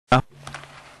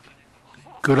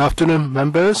Good afternoon,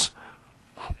 members.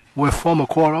 We've formed a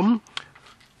quorum,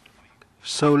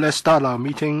 so let's start our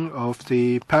meeting of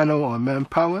the panel on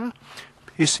manpower.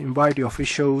 Please invite the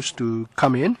officials to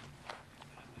come in.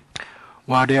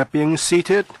 While they are being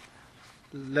seated,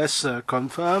 let's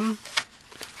confirm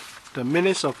the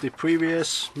minutes of the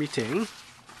previous meeting.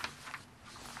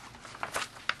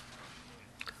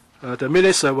 The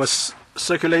minutes was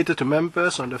circulated to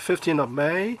members on the 15th of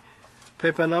May.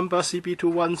 Paper number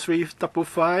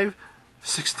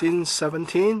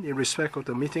CB21355-1617 in respect of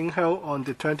the meeting held on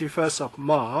the 21st of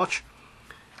March.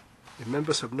 If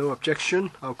members have no objection,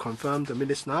 I'll confirm the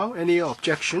minutes now. Any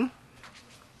objection?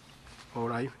 All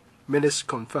right, minutes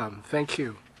confirmed. Thank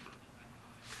you.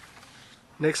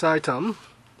 Next item,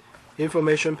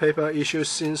 information paper issued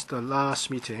since the last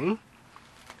meeting.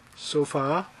 So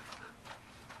far,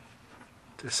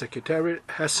 the Secretariat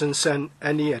hasn't sent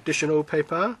any additional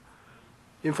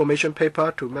information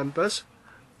paper to members.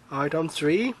 Item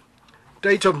 3,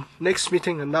 date of next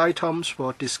meeting and items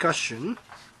for discussion.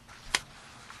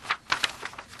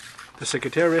 The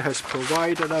Secretariat has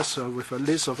provided us with a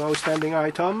list of outstanding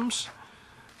items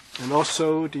and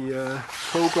also the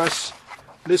progress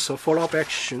list of follow-up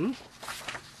action.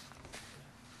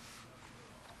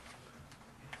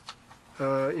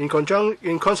 In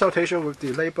consultation with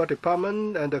the Labour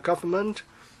Department and the government,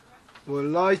 we would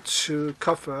like to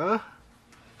cover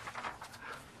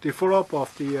the follow-up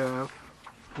of the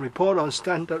report on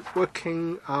standard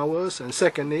working hours, and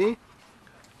secondly,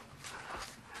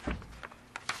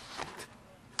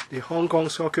 the Hong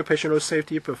Kong's occupational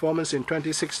safety performance in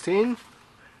 2016.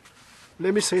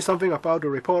 Let me say something about the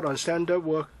report on standard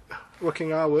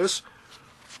working hours.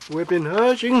 We've been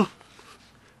urging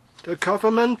the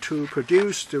government to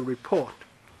produce the report,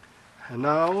 and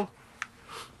now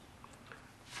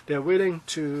they're willing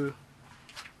to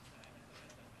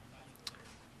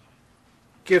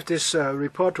give this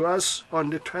report to us on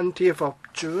the 20th of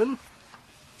June.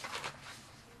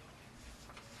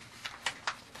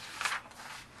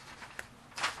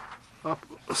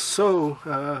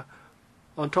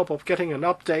 On top of getting an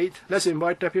update, let's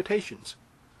invite deputations.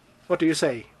 What do you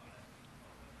say?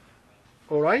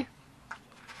 All right?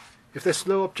 If there's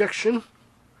no objection,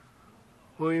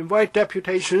 we'll invite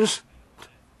deputations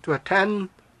to attend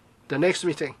the next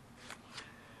meeting.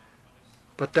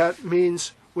 But that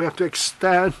means we have to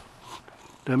extend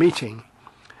the meeting.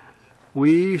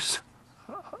 We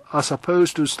are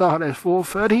supposed to start at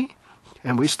 4:30,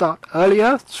 and we start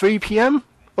earlier, 3 p.m.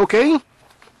 Okay?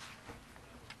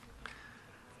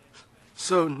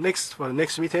 So for the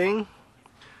next meeting,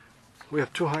 we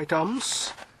have 2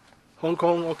 items: Hong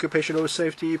Kong occupational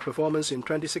safety performance in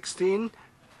 2016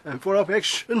 and follow-up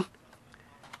action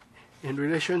in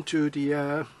relation to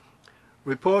the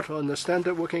report on the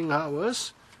standard working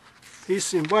hours.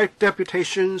 Please invite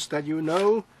deputations that you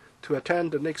know to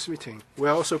attend the next meeting.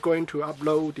 We're also going to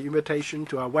upload the invitation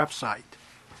to our website.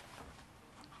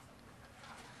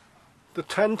 The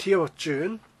 20th of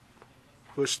June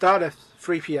will start at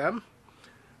 3 p.m.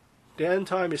 The end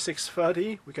time is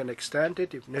 6:30. We can extend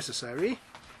it if necessary.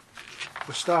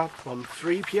 We'll start from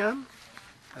 3 p.m.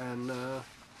 and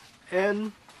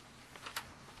end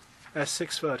at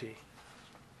 6:30.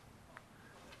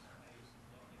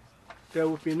 There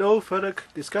will be no further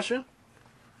discussion.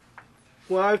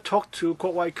 Well, I've talked to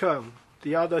Kwok Wai Keung,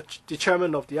 the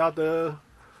chairman of the other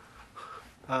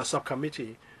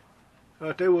subcommittee.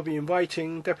 They will be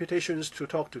inviting deputations to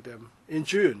talk to them in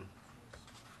June.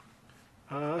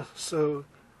 So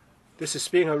this is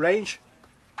being arranged.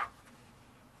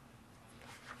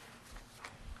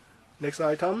 Next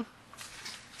item.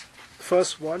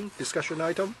 First one, discussion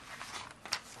item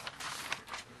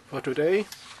for today.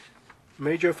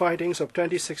 Major findings of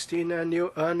 2016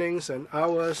 annual earnings and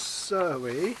hours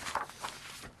survey.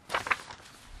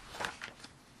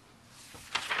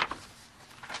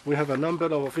 We have a number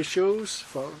of officials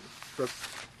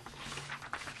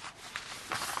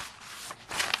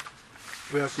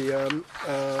we have the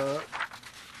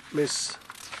Miss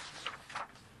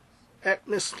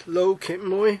Agnes Low Kim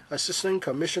Mui, Assistant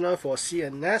Commissioner for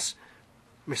CNS,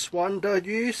 Miss Wanda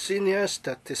Yu, Senior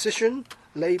Statistician,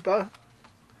 Labour,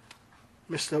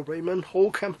 Mr. Raymond Ho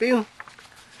Campbell,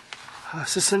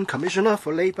 Assistant Commissioner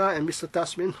for Labour, and Mr.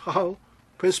 Dasmin Hao,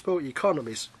 Principal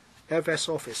Economist, FS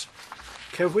Office.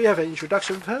 Can we have an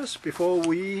introduction first before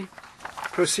we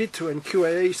proceed to a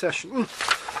Q&A session?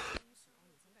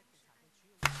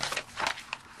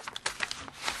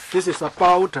 This is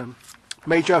about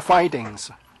major findings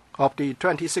of the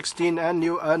 2016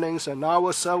 annual earnings and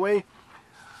hours survey.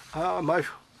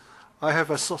 I have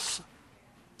a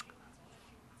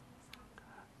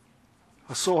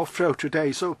a sore throat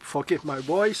today, so forgive my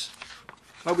voice.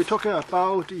 I'll be talking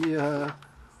about the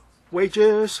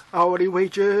wages, hourly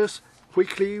wages,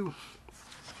 weekly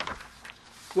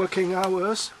working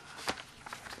hours.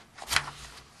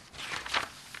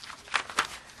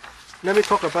 Let me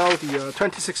talk about the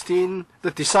 2016,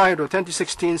 the design of the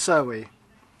 2016 survey.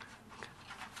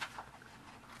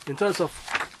 In terms of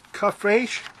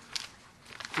coverage,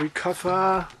 we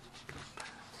cover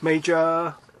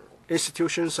major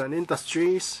institutions and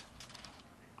industries,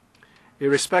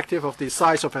 irrespective of the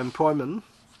size of employment.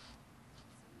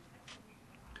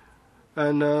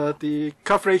 And the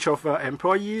coverage of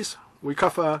employees, we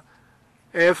cover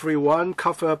everyone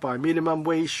covered by minimum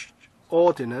wage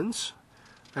ordinance,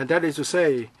 and that is to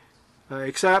say,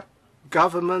 except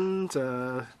government,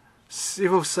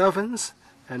 civil servants,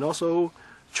 and also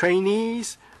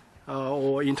trainees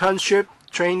or internship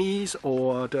trainees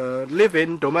or the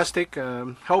live-in domestic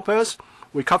helpers.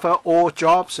 We cover all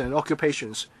jobs and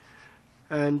occupations.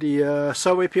 And the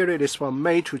survey period is from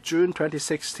May to June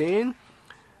 2016.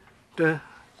 The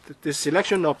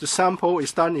selection of the sample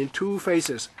is done in two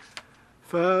phases.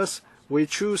 First, we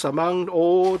choose among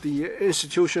all the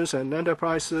institutions and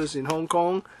enterprises in Hong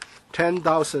Kong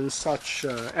 10,000 such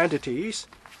entities.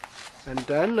 And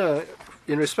then,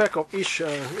 in respect of each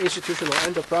institution or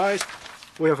enterprise,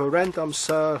 we have a random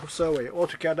survey.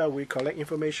 Altogether, we collect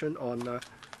information on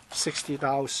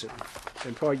 60,000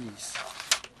 employees.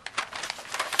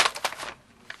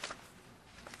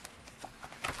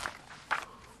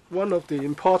 One of the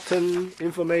important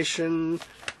information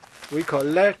we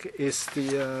collect is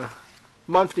the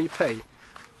monthly pay.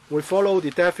 We follow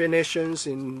the definitions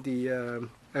in the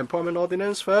employment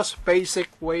ordinance. First, basic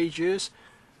wages.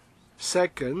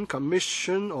 Second,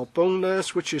 commission or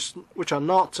bonus, which are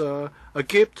not a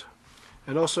gift.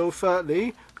 And also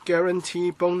thirdly,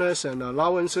 guarantee bonus and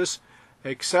allowances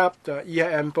except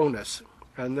EIM bonus.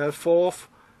 And then fourth,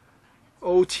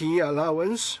 OT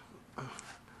allowance.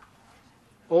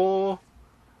 All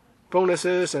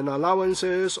bonuses and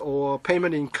allowances or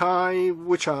payment in kind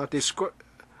which are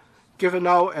given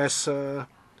out as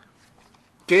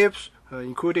gifts,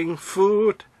 including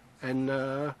food and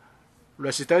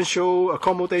residential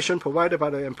accommodation provided by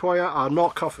the employer, are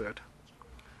not covered.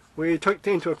 We take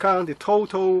into account the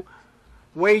total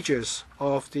wages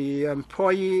of the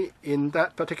employee in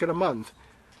that particular month,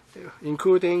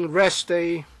 including rest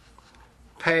day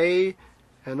pay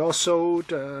and also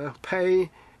the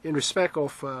pay in respect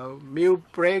of meal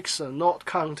breaks are not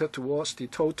counted towards the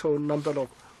total number of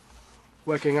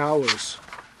working hours.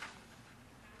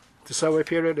 The survey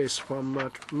period is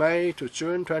from May to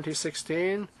June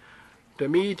 2016. The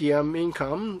median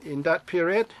income in that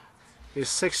period is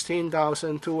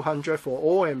 16,200 for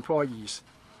all employees,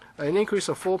 an increase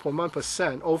of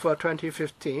 4.1% over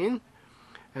 2015.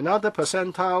 And other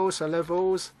percentiles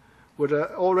levels would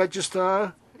all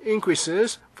register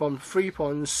increases from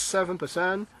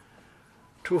 3.7%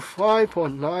 to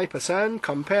 5.9%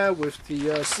 compared with the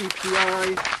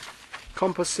CPI,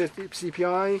 composite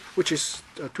CPI, which is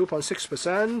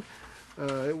 2.6%,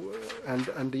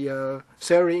 and the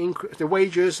salary the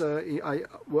wages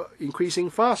were increasing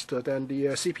faster than the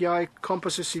CPI,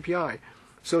 composite CPI.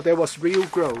 So there was real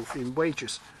growth in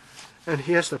wages. And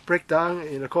here's the breakdown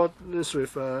in accordance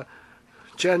with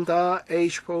gender,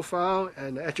 age profile,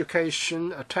 and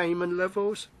education attainment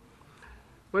levels.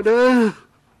 Whether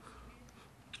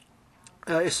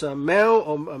it's a male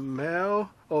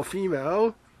or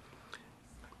female,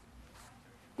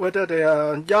 whether they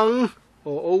are young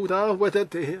or older, whether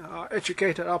they are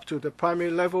educated up to the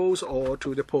primary levels or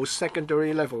to the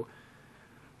post-secondary level,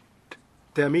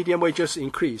 their median wages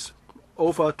increase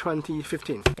over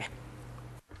 2015.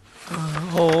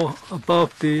 Or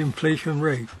above the inflation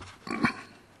rate.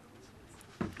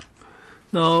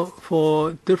 Now,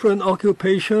 for different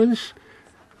occupations,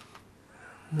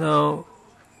 now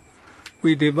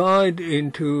we divide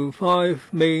into 5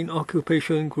 main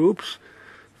occupation groups.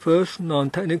 First,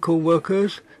 non-technical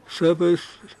workers, service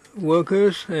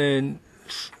workers and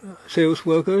sales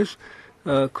workers,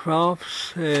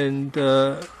 crafts and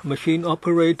machine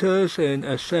operators and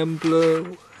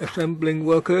assembling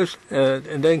workers,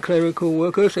 and then clerical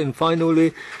workers, and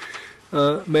finally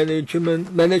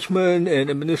management and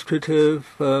administrative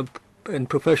and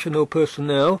professional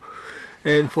personnel.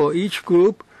 And for each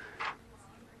group,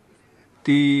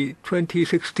 the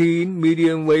 2016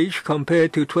 median wage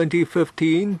compared to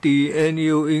 2015, the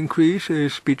annual increase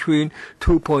is between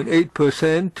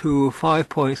 2.8% to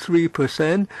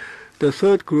 5.3%. The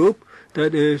third group,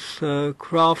 that is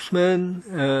craftsmen,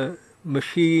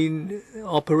 machine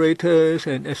operators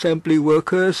and assembly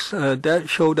workers, that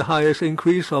show the highest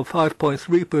increase of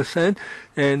 5.3%,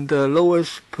 and the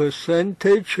lowest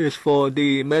percentage is for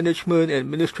the management,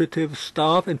 administrative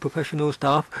staff, and professional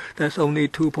staff. That's only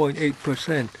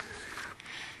 2.8%.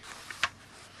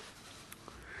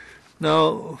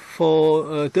 Now,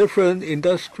 for different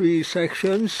industry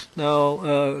sections, now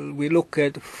we look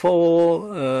at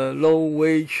 4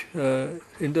 low-wage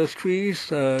industries: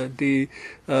 the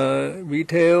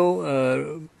retail,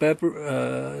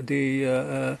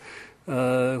 the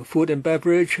food and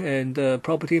beverage, and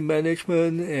property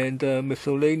management, and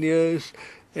miscellaneous,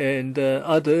 and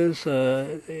others,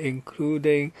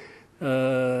 including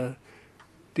the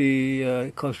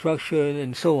construction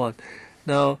and so on.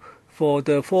 Now, for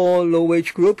the 4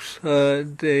 low-wage groups,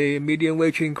 the median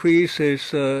wage increase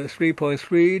is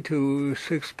 3.3 to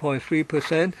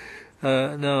 6.3%.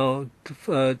 Now,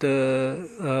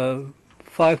 the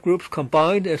 5 groups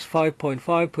combined is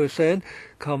 5.5%.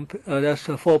 That's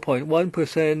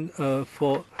 4.1%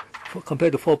 for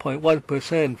compared to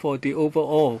 4.1% for the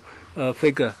overall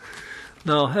figure.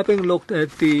 Now, having looked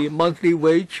at the monthly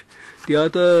wage, the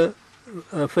other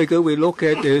figure we look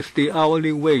at is the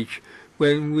hourly wage.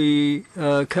 When we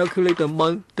calculate the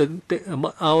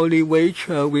hourly wage,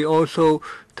 we also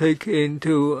take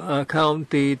into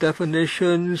account the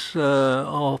definitions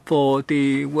for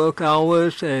the work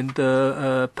hours and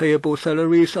payable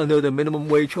salaries under the minimum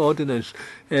wage ordinance.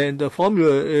 And the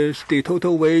formula is the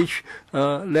total wage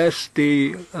less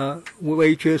the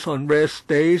wages on rest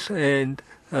days and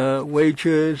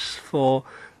wages for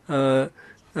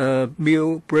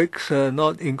meal breaks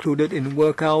not included in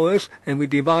work hours, and we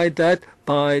divide that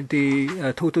by the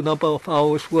total number of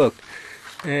hours worked.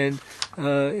 And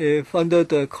if under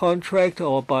the contract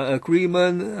or by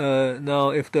agreement, now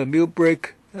if the meal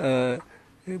break, there's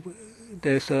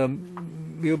a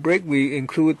meal break, we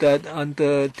include that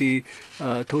under the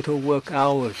total work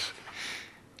hours.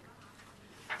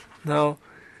 Now,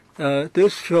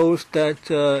 this shows that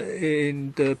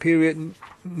in the period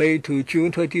May to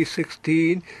June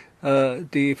 2016,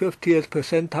 the 50th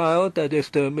percentile, that is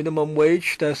the minimum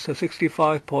wage, that's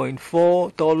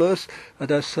 $65.4.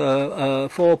 That's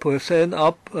 4%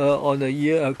 up on a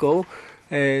year ago.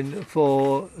 And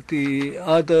for the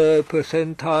other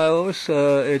percentiles,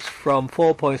 it's from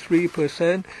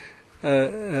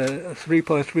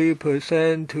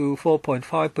 3.3% to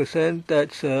 4.5%.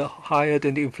 That's higher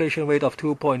than the inflation rate of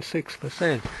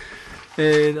 2.6%.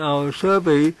 And our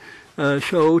survey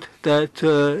showed that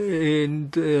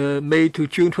in May to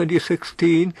June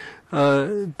 2016,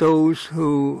 those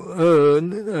who earn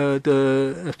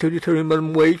the statutory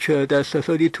minimum wage, that's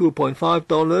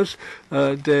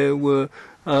 $32.5, there were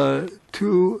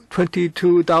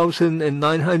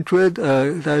 22,900,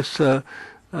 that's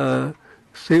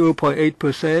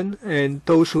 0.8%, and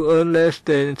those who earn less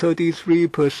than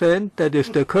 33%, that is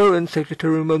the current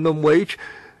statutory minimum wage,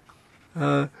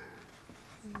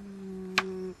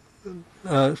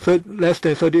 less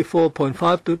than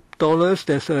 $34.5,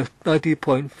 that's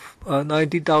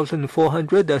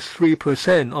 90,400, that's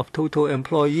 3% of total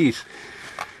employees.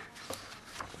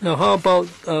 Now, how about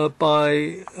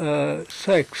by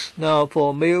sex? Now,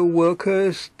 for male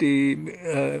workers, the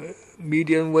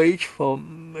median wage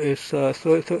is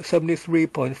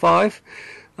 73.5,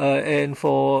 and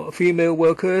for female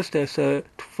workers, that's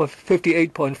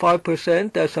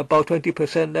 58.5%. That's about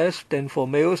 20% less than for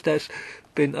males. That's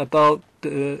been about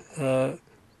the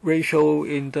ratio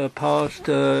in the past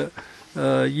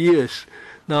years.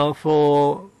 Now,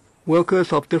 for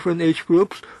workers of different age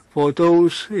groups, for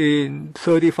those in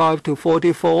 35 to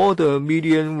 44, the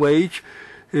median wage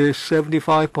is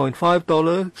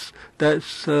 $75.5.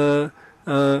 That's the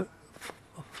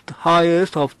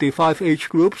highest of the 5 age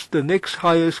groups. The next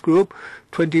highest group,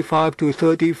 25 to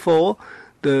 34,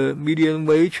 the median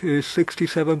wage is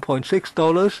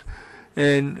 $67.6.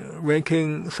 And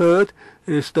ranking third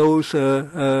is those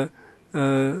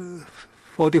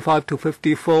 45 to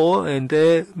 54, and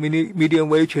their median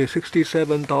wage is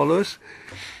 $67.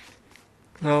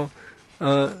 Now,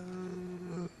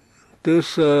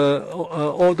 this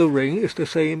ordering is the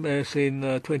same as in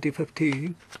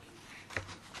 2015.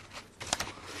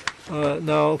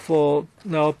 Now,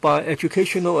 by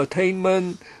educational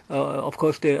attainment, of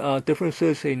course, there are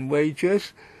differences in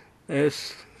wages,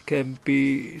 as can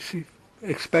be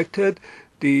expected.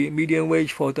 The median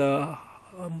wage for the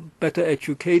better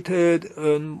educated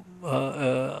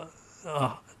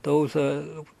those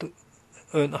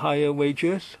earn higher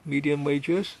wages, median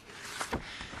wages.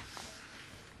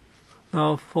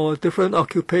 Now, for different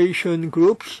occupation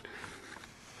groups,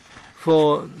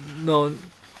 for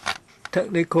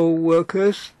non-technical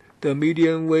workers, the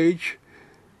median wage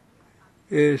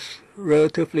is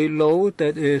relatively low,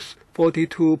 that is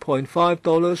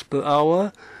 $42.5 per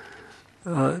hour.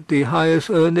 The highest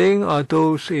earning are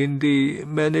those in the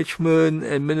management,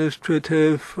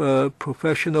 administrative,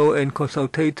 professional, and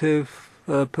consultative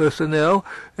personnel,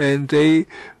 and they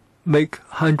make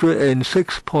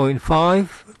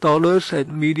 $106.5 at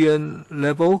median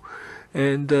level,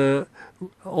 and the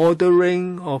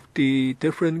ordering of the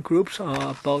different groups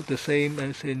are about the same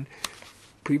as in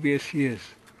previous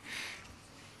years.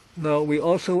 Now we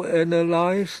also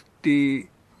analyze the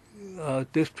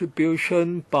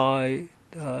distribution by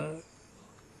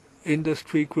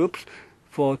industry groups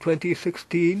for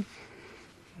 2016.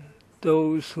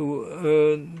 Those who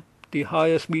earn the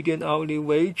highest median hourly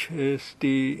wage is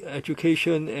the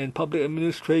education and public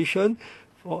administration,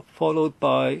 followed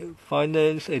by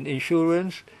finance and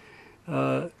insurance,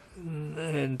 and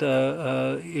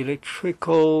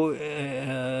electrical,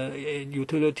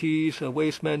 utilities,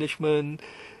 waste management,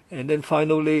 and then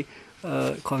finally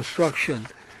construction.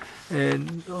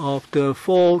 And of the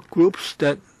four groups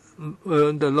that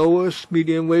earn the lowest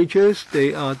median wages,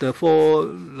 they are the four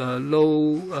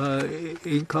low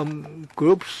income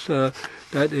groups.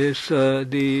 That is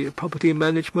the property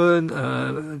management,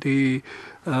 the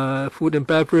food and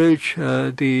beverage,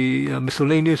 the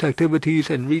miscellaneous activities,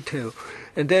 and retail.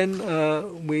 And then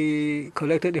we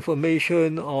collected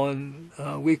information on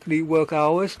weekly work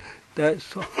hours. That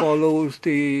follows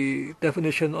the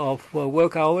definition of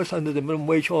work hours under the minimum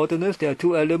wage ordinance. There are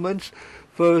two elements.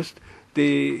 First,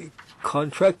 the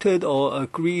contracted or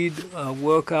agreed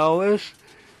work hours.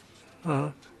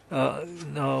 Now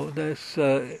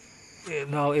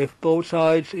if both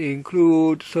sides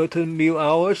include certain meal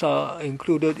hours are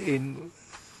included in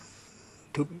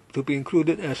to be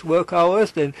included as work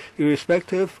hours, then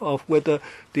irrespective of whether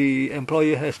the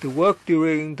employer has to work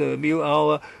during the meal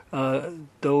hour,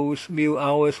 those meal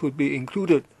hours would be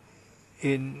included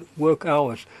in work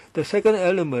hours. The second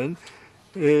element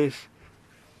is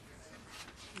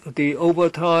the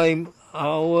overtime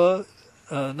hour,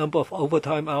 number of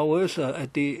overtime hours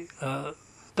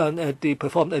performed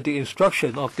at the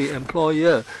instruction of the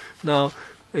employer. Now,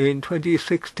 in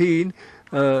 2016,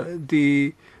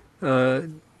 the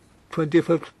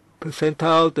 25th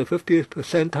percentile, the 50th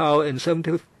percentile, and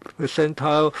 70th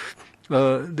percentile,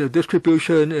 the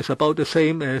distribution is about the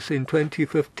same as in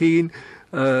 2015.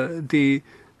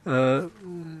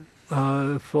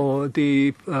 For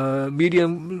the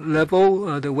medium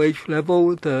level, the wage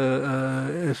level, is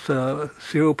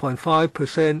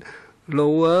 0.5%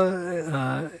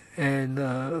 lower, and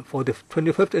for the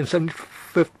 25th and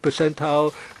 75th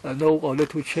percentile, no or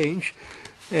little change.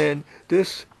 And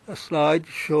this slide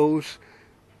shows,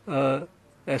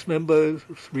 as members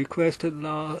requested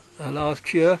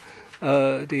last year,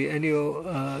 the annual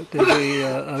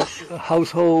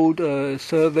household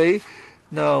survey.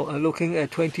 Now looking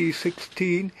at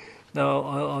 2016, now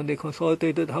on the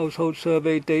consolidated household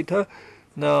survey data,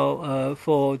 now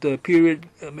for the period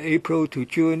April to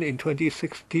June in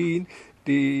 2016,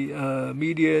 the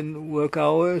median work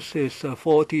hours is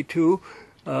 42,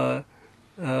 as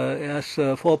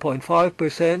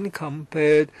 4.5%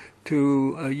 compared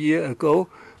to a year ago.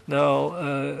 Now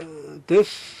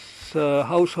this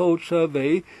household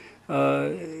survey,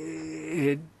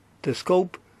 the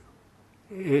scope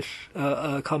is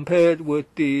compared with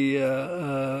the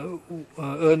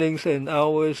earnings and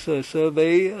hours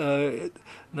survey.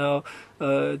 Now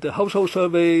the household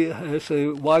survey has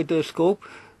a wider scope.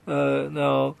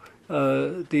 Now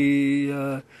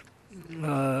the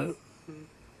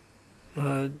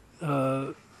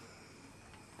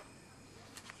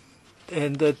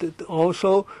and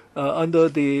also under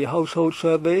the household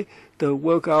survey, the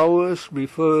work hours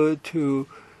refer to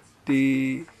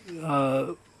the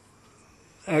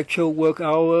actual work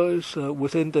hours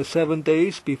within the 7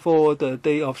 days before the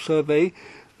day of survey.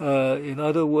 In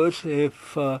other words,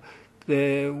 if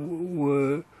there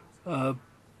were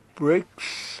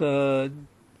breaks that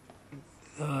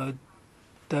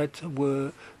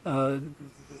were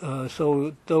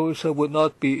so those would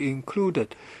not be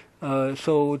included.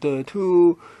 So the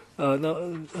two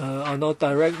are not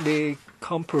directly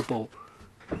comparable.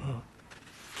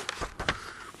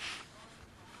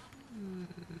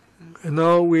 And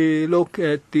now we look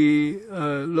at the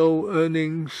low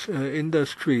earnings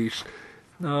industries.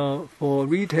 Now for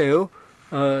retail,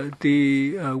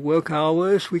 the work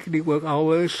hours, weekly work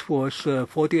hours was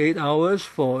 48 hours.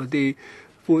 For the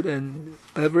food and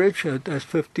beverage, that's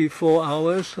 54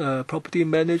 hours. Property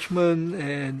management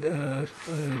and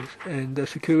the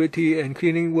security and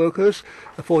cleaning workers,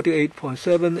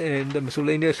 48.7, and the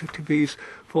miscellaneous activities,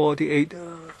 48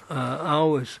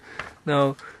 hours.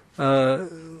 Now, for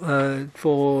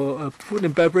food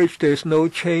and beverage, there's no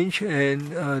change,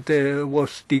 and there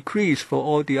was decrease for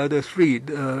all the other three,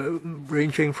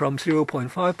 ranging from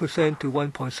 0.5% to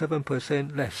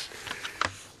 1.7% less.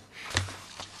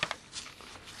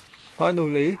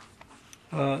 Finally,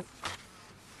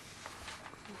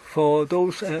 for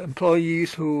those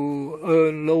employees who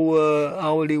earn lower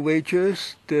hourly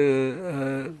wages,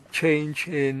 the change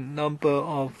in number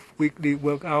of weekly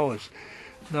work hours.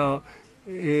 Now,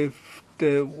 if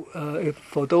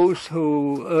for those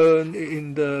who earn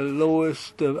in the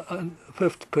lowest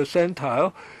fifth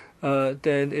percentile,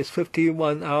 then it's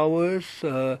 51 hours.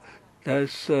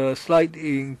 That's a slight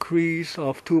increase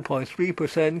of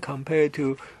 2.3% compared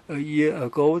to a year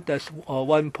ago. That's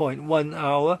 1.1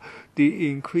 hour.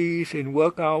 The increase in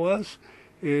work hours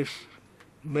is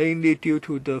mainly due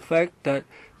to the fact that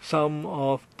some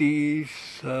of these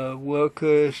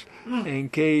workers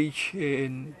engage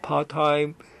in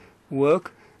part-time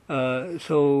work.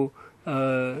 So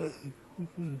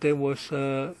there was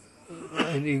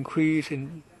an increase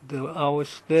in the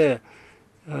hours there.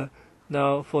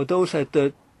 Now, for those at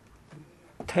the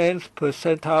 10th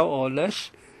percentile or less,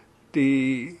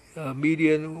 the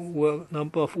median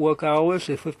number of work hours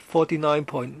is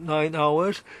 49.9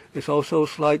 hours. It's also a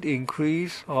slight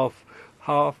increase of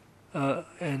half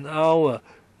an hour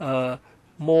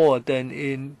more than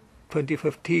in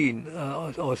 2015,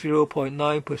 or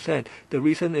 0.9%. The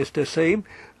reason is the same.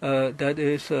 That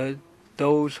is,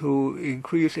 those who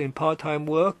increase in part-time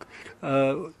work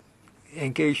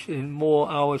engaged in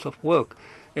more hours of work.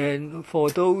 And for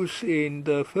those in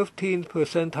the 15th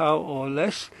percentile or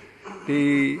less,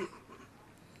 the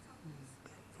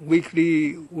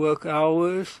weekly work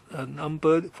hours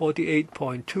numbered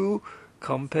 48.2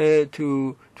 compared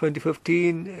to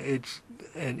 2015. It's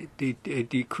a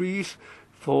decrease.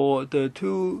 For the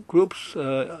two groups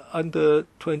under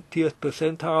 20th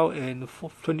percentile and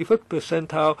 25th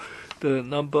percentile, the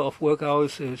number of work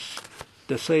hours is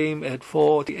the same at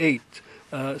 48,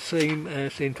 same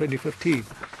as in 2015.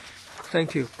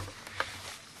 Thank you.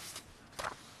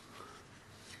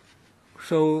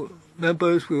 So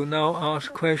members will now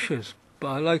ask questions, but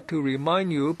I'd like to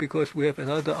remind you, because we have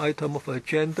another item of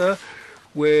agenda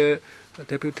where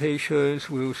deputations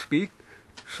will speak,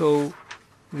 so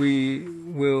we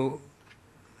will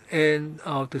end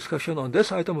our discussion on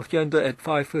this item of agenda at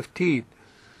 5:15.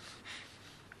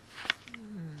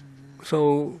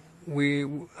 So we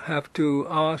have to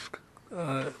ask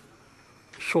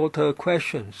shorter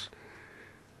questions.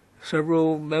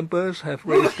 Several members have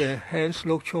raised their hands.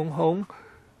 Luk Chung Hong,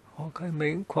 Ho Kai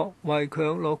Ming, Kwok Wai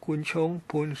Keung, Lo Kun Chung,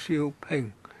 Poon Siu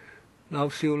Ping, Lau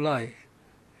Siu Lai.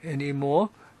 Any more?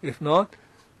 If not,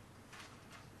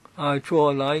 I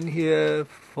draw a line here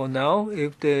for now.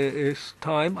 If there is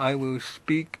time, I will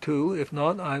speak too. If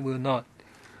not, I will not.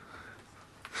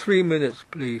 3 minutes,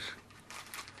 please.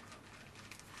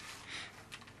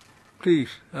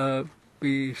 Please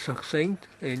be succinct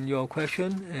in your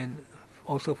question and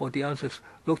also for the answers.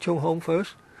 Luk Chung Hong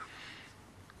first.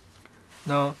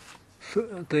 Now,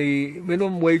 the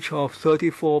minimum wage of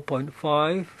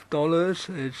 $34.5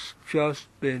 has just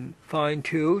been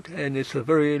fine-tuned, and it's a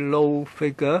very low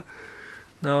figure.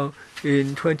 Now,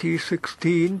 in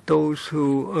 2016, those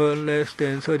who earn less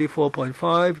than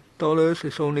 $34.5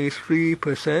 is only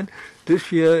 3%.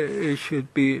 This year, it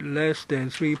should be less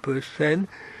than 3%.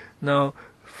 Now,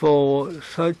 for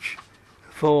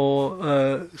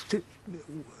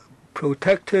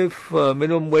protective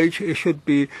minimum wage, it should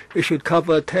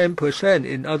cover 10%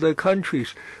 in other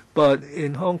countries, but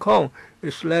in Hong Kong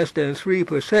it's less than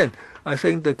 3%. I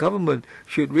think the government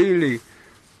should really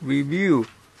review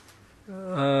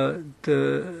at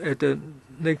the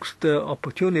next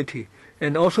opportunity,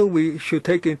 and also we should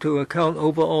take into account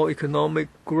overall economic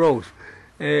growth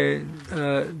and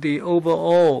the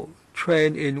overall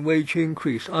trend in wage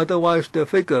increase. Otherwise, the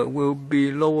figure will be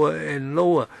lower and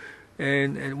lower,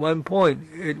 and at one point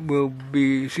it will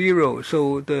be zero,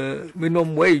 so the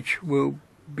minimum wage will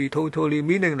be totally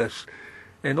meaningless.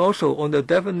 And also on the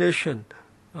definition,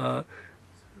 now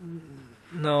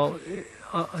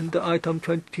under item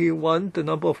 21, the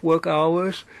number of work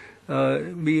hours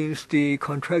means the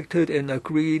contracted and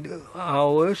agreed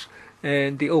hours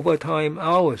and the overtime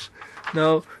hours.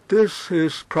 Now this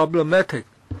is problematic.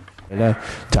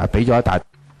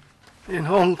 In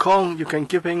Hong Kong, you can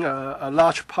give in a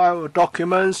large pile of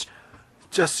documents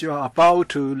just you are about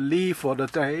to leave for the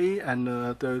day, and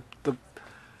the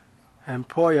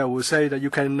employer will say that you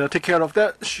can take care of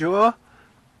that. Sure.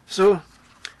 So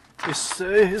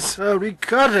it's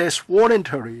regarded as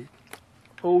voluntary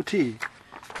OT.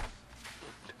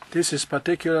 This is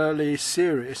particularly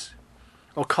serious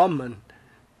or common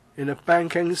in the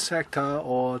banking sector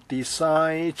or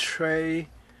design trade.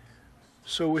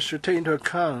 So we should take into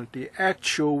account the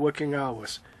actual working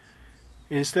hours.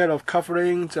 Instead of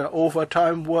covering the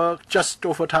overtime work, just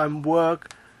overtime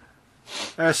work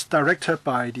as directed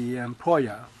by the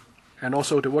employer, and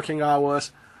also the working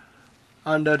hours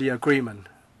under the agreement.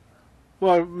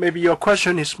 Well, maybe your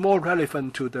question is more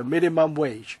relevant to the minimum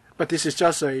wage, but this is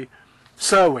just a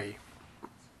survey.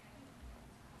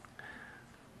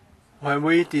 When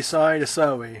we design the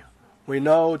survey, we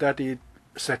know that the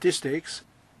statistics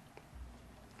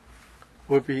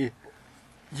will be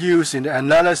used in the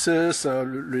analysis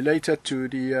related to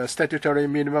the statutory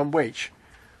minimum wage.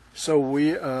 So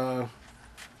we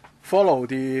follow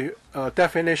the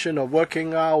definition of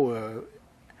working hour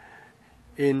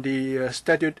in the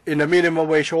minimum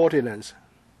wage ordinance.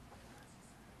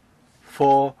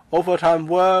 For overtime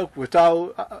work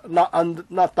without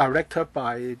not directed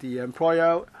by the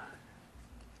employer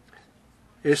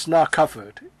is not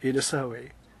covered in the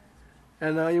survey.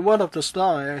 And in one of the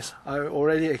slides, I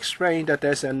already explained that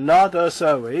there's another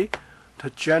survey,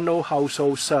 the General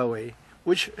Household Survey,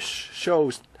 which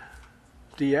shows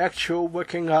the actual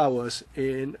working hours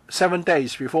in 7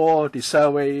 days before the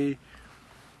survey.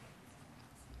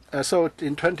 So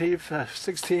in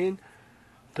 2016,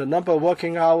 the number of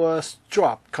working hours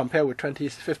dropped compared with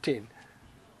 2015.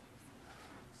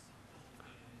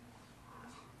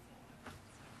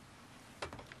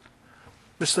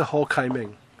 Mr. Ho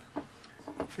Kai-ming.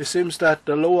 It seems that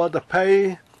the lower the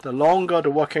pay, the longer the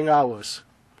working hours.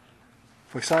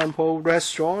 For example,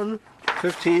 restaurant,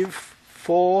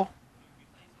 54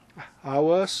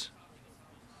 hours.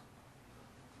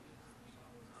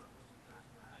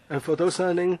 And for those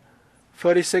earning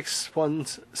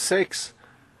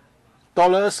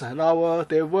 $36.6 an hour,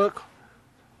 they work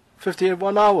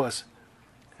 51 hours.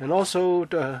 And also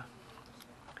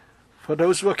for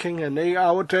those working an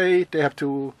 8-hour day, they have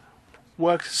to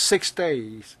work 6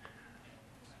 days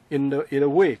in a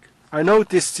week. I know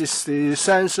this is the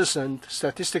Census and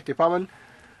Statistics Department.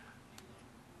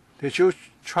 Did you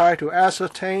try to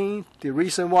ascertain the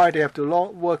reason why they have to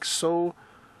work so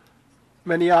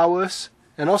many hours?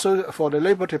 And also for the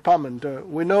Labor Department,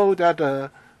 we know that the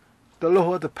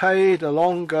lower the pay, the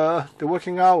longer the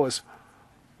working hours.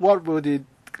 What will the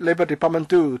Labor Department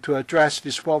do to address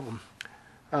this problem?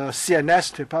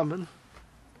 CNS Department.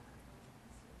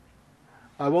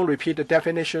 I won't repeat the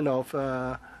definition of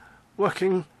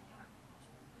working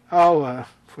hour.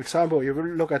 For example, if you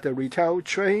look at the retail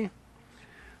trade,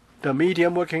 the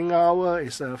median working hour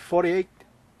is 48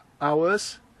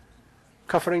 hours,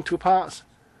 covering 2 parts.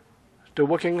 The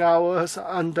working hours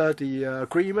under the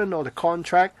agreement or the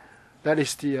contract, that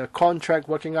is the contract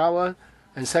working hour,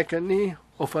 and secondly,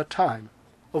 overtime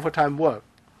work.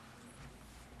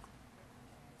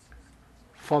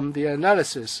 From the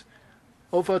analysis,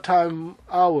 overtime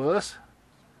hours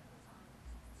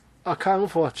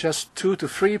account for just 2 to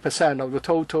 3% of the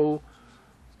total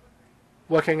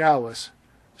working hours.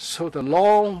 So the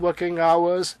long working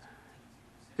hours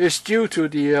is due to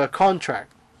the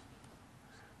contract.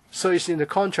 So it's in the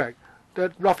contract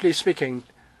that, roughly speaking,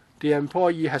 the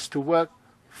employee has to work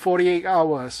 48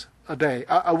 hours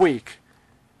a week.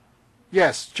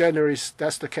 Yes, generally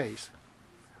that's the case.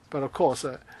 But of course,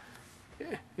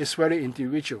 it's very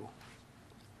individual.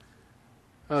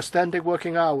 Standard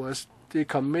working hours, the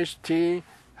committee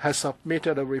has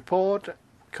submitted a report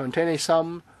containing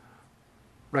some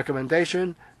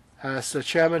recommendation. As the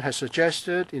chairman has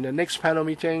suggested, in the next panel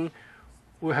meeting,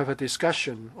 we'll have a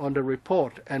discussion on the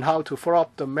report and how to follow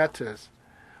up the matters.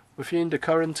 Within the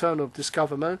current term of this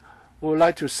government, we would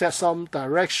like to set some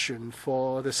direction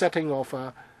for the setting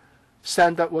of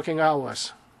standard working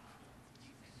hours.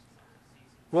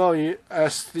 Well,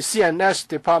 as the CNS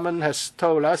department has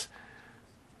told us,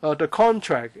 the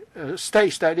contract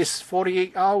states that it's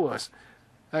 48 hours,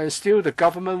 and still the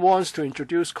government wants to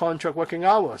introduce contract working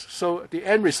hours. So the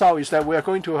end result is that we are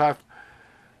going to have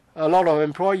a lot of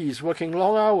employees working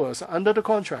long hours under the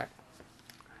contract.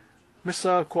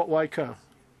 Mr. Kwok-Wai-Keung,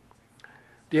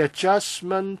 the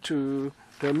adjustment to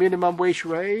the minimum wage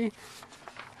rate,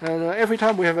 and every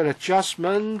time we have an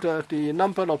adjustment, the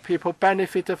number of people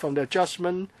benefited from the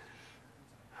adjustment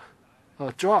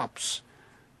drops.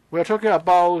 We are talking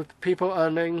about people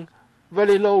earning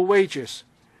very low wages,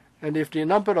 And if the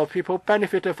number of people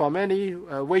benefited from any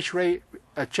wage rate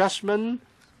adjustment,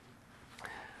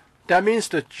 that means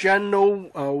the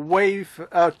general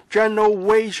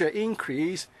wage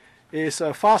increase is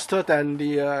faster than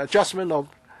the adjustment of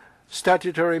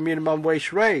statutory minimum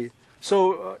wage rate.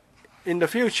 So in the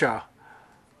future,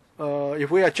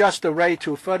 if we adjust the rate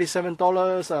to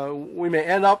 $37, we may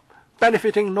end up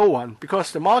benefiting no one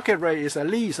because the market rate is at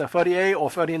least 38 or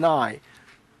 39.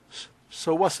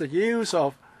 So what's the use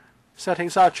of setting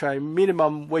such a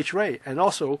minimum wage rate? And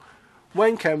also,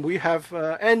 when can we have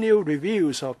annual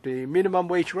reviews of the minimum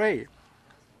wage rate?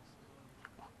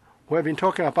 We have been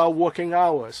talking about working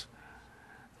hours.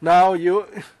 Now you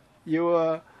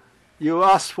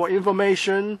ask for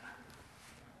information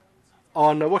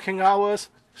on the working hours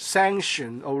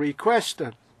sanctioned or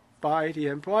requested by the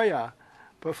employer.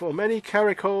 But for many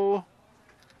clerical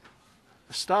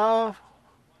staff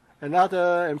and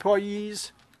other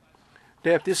employees,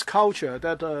 they have this culture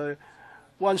that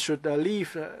one should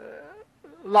leave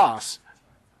last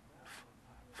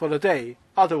for the day.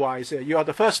 Otherwise, you are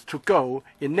the first to go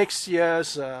in next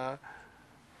year's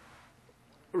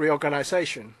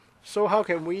reorganization. So how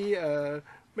can we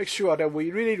make sure that we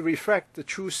really reflect the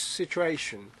true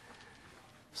situation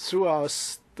through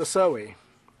the survey?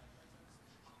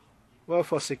 Well,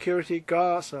 for security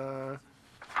guards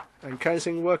and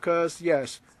cleansing workers,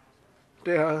 yes,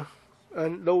 they are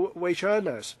low-wage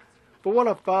earners. But what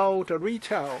about the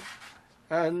retail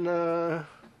and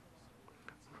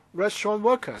restaurant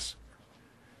workers?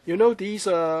 You know, these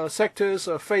sectors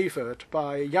are favored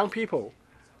by young people.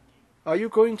 Are you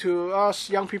going to ask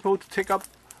young people to take up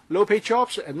low-paid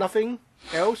jobs and nothing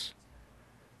else?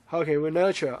 How can we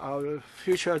nurture our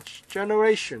future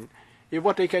generation if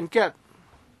what they can get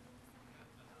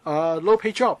are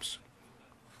low-paid jobs?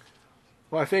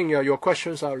 Well, I think your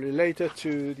questions are related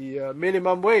to the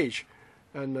minimum wage,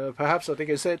 and perhaps they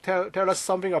can tell us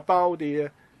something about the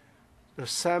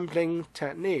sampling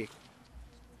technique.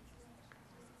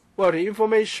 Well, the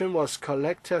information was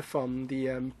collected from the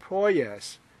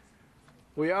employers.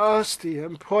 We asked the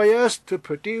employers to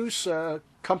produce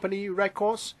company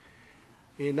records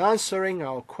in answering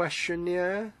our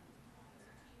questionnaire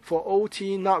for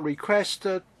OT not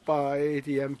requested by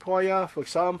the employer. For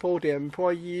example, the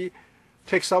employee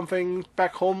takes something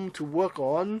back home to work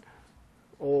on,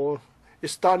 or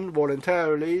is done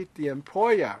voluntarily, the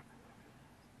employer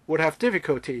would have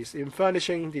difficulties in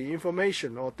furnishing the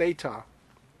information or data.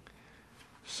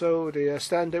 So the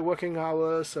Standard Working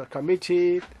Hours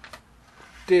Committee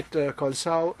did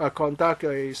conduct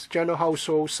a general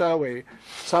household survey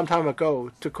some time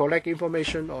ago to collect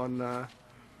information on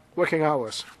working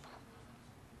hours.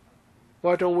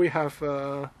 Why don't we have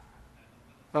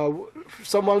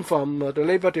someone from the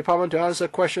Labor Department to answer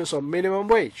questions on minimum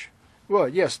wage? Well,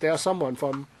 yes, there are someone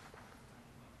from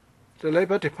the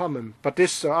Labor Department, but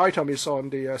this item is on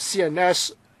the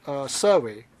CNS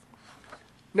survey.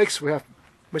 Next, we have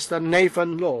Mr.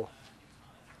 Nathan Law.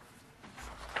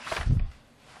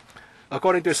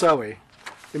 According to the survey,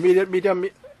 the median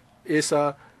is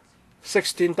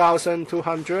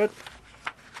 16,200.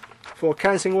 For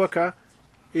cleansing worker,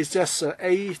 it's just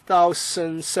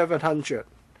 8,700.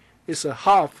 It's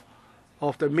half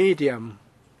of the median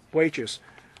wages,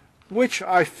 which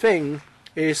I think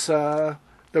is the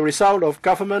result of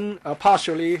government,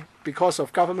 partially because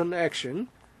of government action.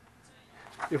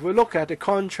 If we look at the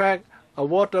contract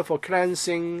awarded for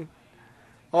cleansing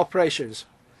operations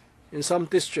in some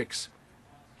districts,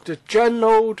 the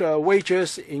general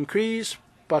wages increase,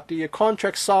 but the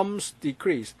contract sums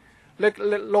decrease.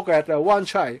 Look at Wan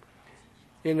Chai.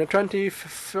 In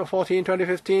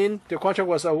 2014-2015, the contract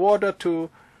was awarded to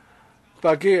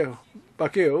Baguio.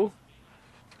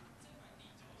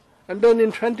 And then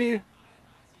in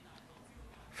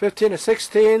 2015 and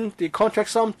 16, the contract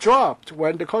sum dropped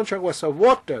when the contract was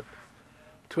awarded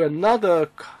to another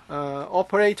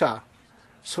operator.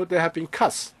 So there have been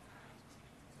cuts.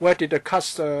 Where did the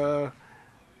cuts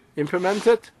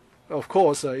implemented? Of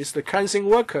course, it's the cleansing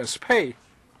workers' pay.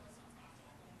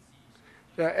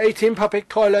 There are 18 public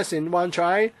toilets in Wan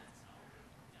Chai.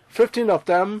 15 of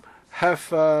them have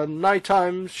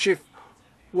nighttime shift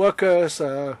workers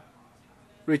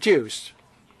reduced.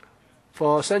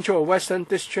 For Central Western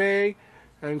District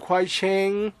and Kwai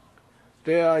Ching,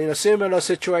 they are in a similar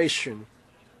situation.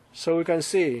 So we can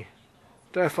see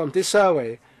that from this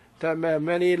survey that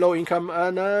many low-income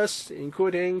earners,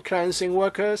 including cleansing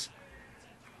workers,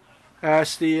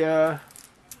 as the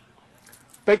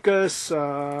biggest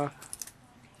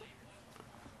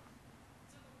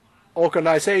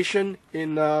organization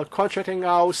in contracting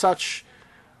out such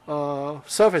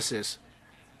services,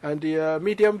 and the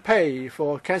median pay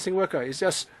for cleansing worker is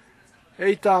just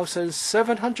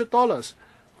 $8,700.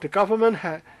 The government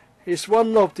is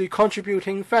one of the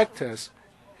contributing factors.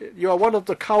 You are one of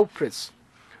the culprits.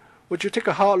 Would you take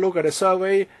a hard look at the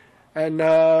survey and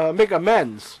make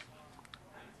amends?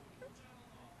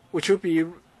 Would you be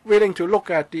willing to look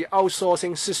at the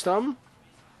outsourcing system?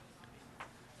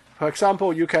 For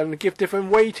example, you can give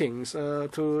different weightings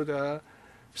to the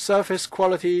service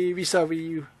quality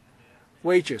vis-a-vis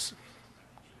wages.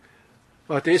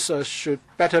 But this should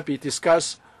better be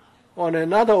discussed on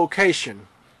another occasion.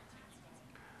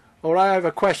 All right, I have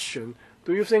a question.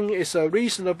 Do you think it's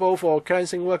reasonable for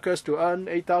cleansing workers to earn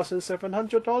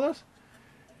 $8,700?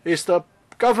 Is the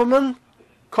government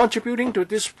contributing to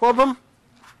this problem?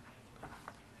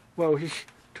 Well,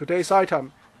 today's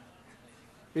item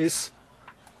is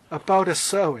about a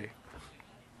survey.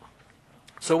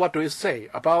 So what do you say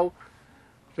about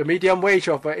the median wage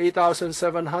of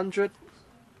 $8,700?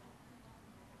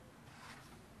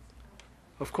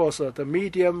 Of course, the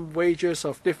median wages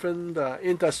of different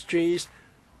industries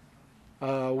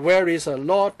varies a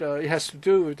lot. It has to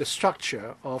do with the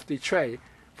structure of the trade.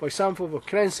 For example, for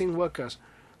cleansing workers,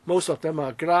 most of them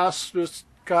are grassroots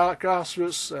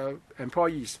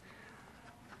employees.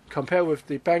 Compared with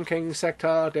the banking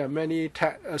sector, there are many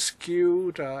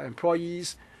skilled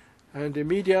employees, and the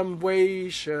median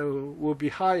wage will be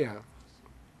higher.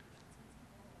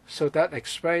 So that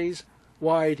explains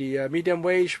why the median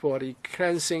wage for the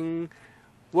cleansing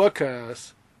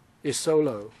workers is so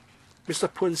low.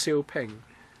 Mr. Poon Siu Ping.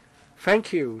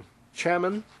 Thank you,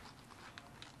 Chairman.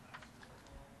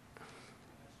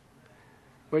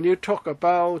 When you talk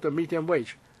about the median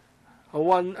wage,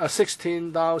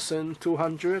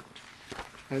 16,200,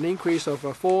 an increase of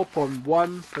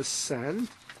 4.1%.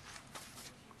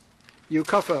 You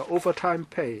cover overtime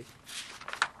pay.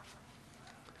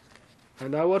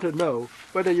 And I want to know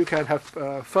whether you can have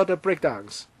further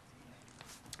breakdowns.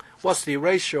 What's the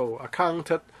ratio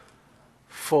accounted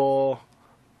for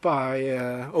by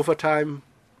overtime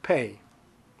pay?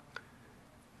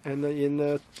 And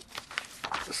in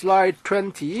slide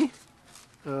 20,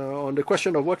 on the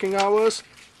question of working hours,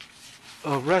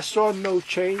 a restaurant, no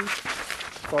change.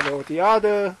 For the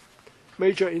other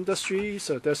major industries,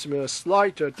 there's been a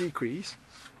slight decrease.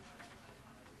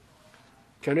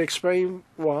 Can you explain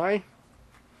why?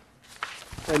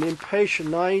 And in page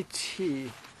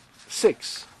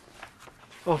 96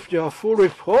 of your full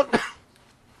report,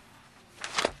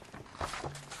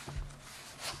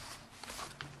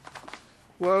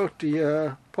 well,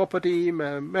 the property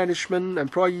management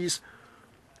employees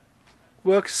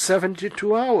work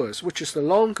 72 hours, which is the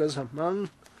longest among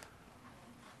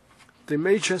the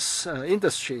major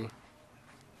industry.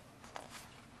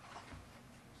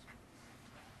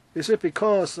 Is it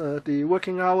because the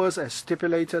working hours as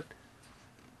stipulated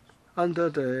under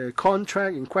the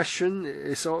contract in question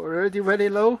is already very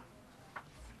low?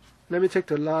 Let me take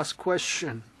the last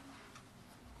question.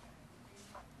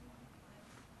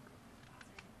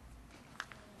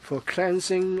 For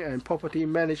cleansing and property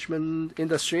management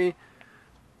industry,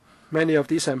 many of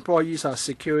these employees are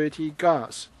security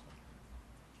guards,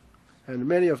 and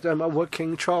many of them are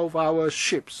working 12-hour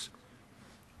shifts.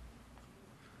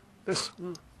 That's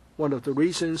one of the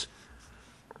reasons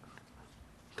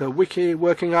the weekly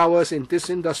working hours in this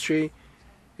industry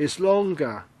is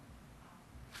longer.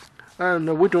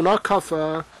 And we do not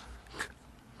cover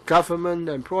government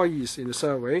employees in the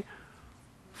survey.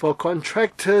 For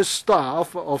contractor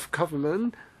staff of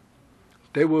government,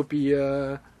 they will be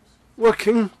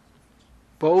working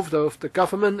both of the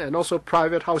government and also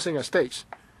private housing estates.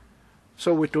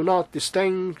 So we do not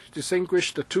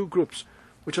distinguish the two groups.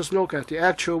 We just look at the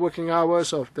actual working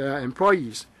hours of their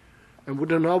employees. And we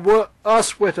do not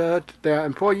ask whether their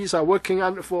employees are working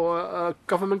for a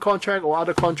government contract or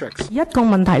other contracts.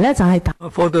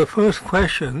 For the first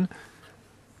question,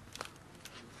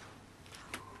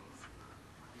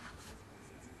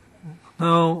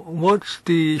 now what's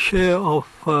the share of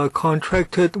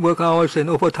contracted work hours and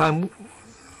overtime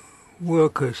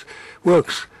works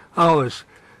hours?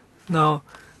 Now,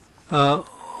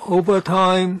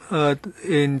 overtime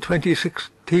in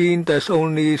 2016, that's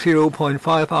only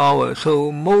 0.5 hours,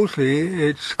 so mostly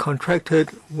it's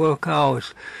contracted work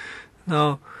hours.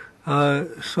 Now,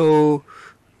 so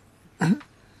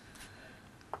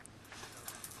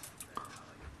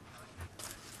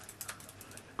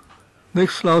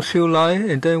next Lau Siu Lai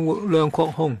and then Leung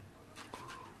Kwok Hong.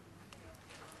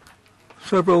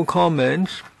 Several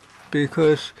comments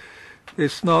because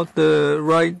it's not the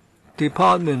right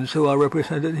departments who are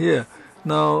represented here.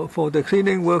 Now, for the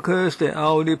cleaning workers, the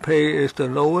hourly pay is the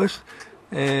lowest,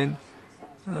 and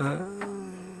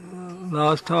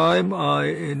last time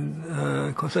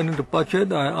concerning the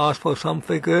budget, I asked for some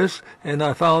figures, and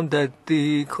I found that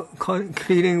the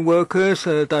cleaning workers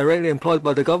directly employed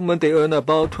by the government, they earn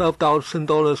about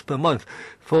 $12,000 per month.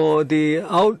 For the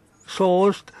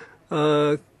outsourced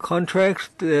contracts,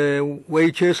 the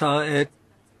wages are at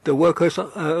the workers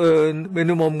earn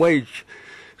minimum wage.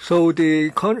 So the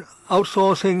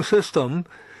outsourcing system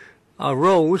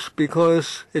arose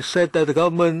because it said that the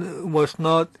government was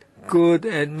not good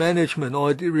at management,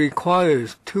 or it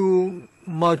requires too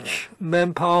much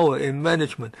manpower in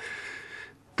management.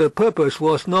 The purpose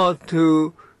was not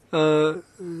to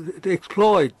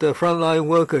exploit the frontline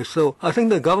workers. So I think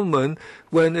the government,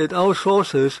 when it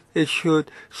outsources, it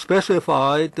should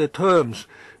specify the terms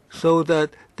so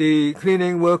that the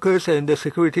cleaning workers and the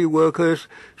security workers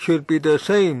should be the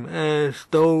same as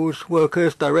those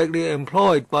workers directly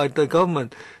employed by the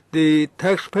government. The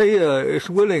taxpayer is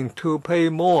willing to pay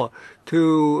more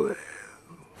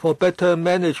for better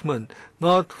management,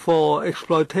 not for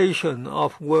exploitation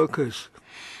of workers.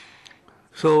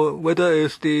 So whether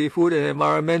it's the Food and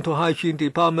Environmental Hygiene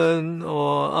Department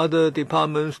or other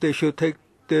departments, they should take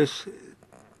this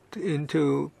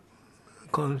into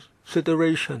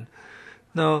consideration.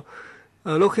 Now,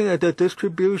 looking at the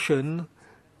distribution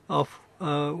of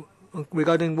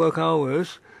regarding work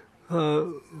hours,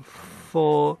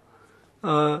 for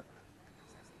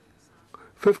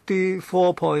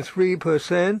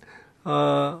 54.3%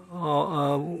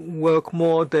 work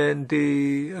more than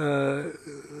the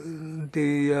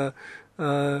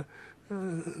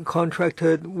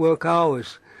contracted work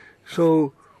hours.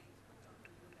 So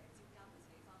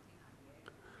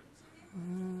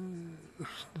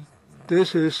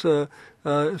this is so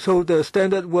the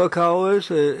standard work hours,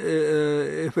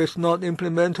 if it's not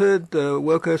implemented, the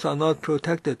workers are not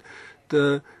protected.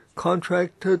 The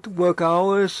contracted work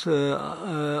hours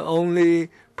only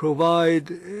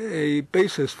provide a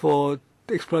basis for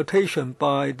exploitation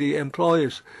by the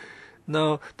employers.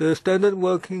 Now, the Standard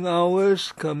Working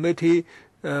Hours Committee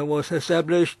was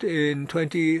established in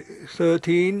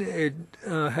 2013. It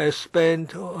has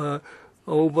spent over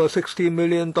 $60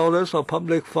 million of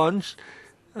public funds,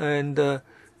 and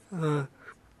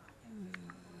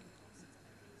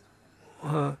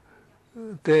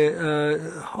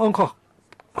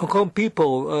Hong Kong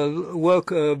people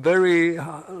work a very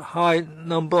high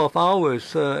number of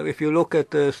hours if you look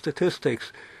at the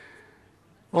statistics.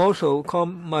 Also,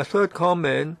 my third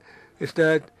comment is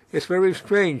that it's very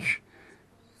strange.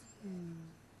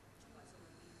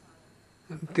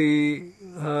 The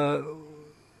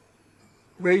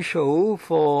ratio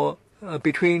for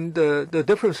between the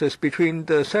differences between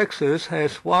the sexes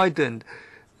has widened.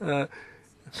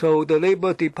 So the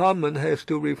Labor Department has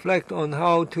to reflect on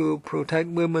how to protect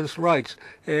women's rights,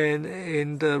 and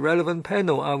in the relevant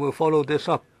panel I will follow this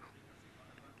up.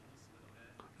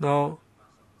 Now,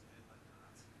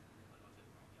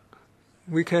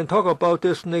 we can talk about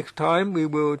this next time. We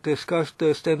will discuss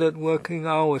the standard working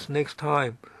hours next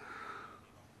time.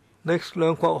 Next,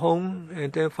 Leung Kwok Hong,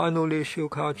 and then finally Siu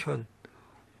Ka-chun.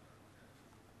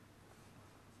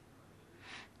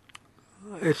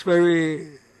 It's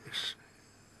very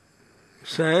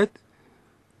sad.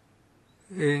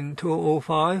 In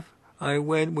 2005, I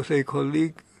went with a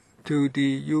colleague to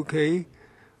the UK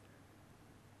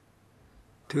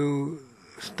to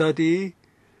study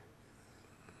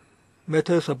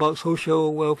matters about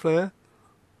social welfare.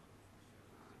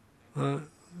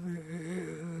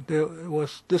 There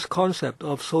was this concept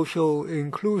of social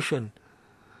inclusion.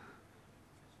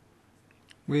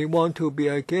 We want to be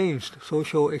against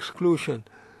social exclusion.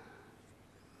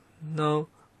 Now,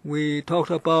 we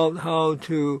talked about how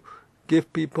to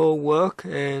give people work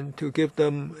and to give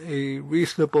them a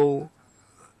reasonable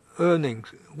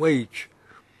earnings wage.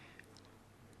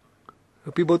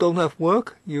 If people don't have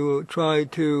work, you try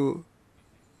to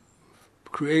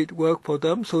create work for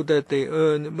them so that they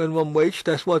earn minimum wage.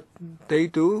 That's what they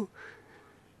do.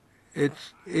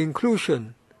 It's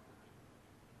inclusion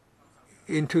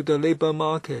into the labor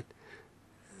market.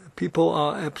 People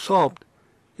are absorbed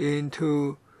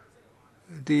into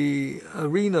the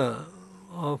arena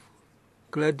of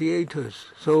gladiators.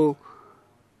 So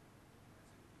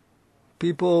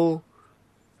people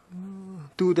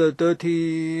do the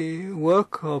dirty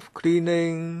work of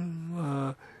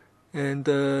cleaning, and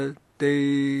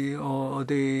they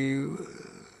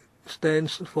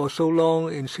stand for so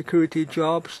long in security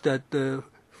jobs that the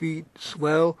feet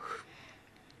swell,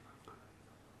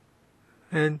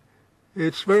 and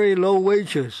it's very low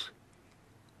wages.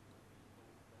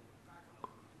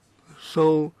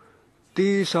 So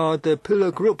these are the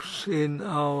pillar groups in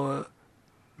our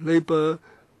labor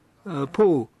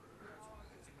pool.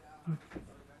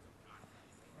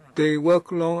 they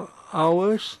work long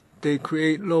hours, they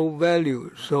create low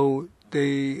value, so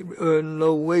they earn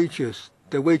low wages.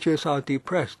 The wages are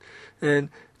depressed. And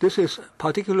this is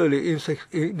particularly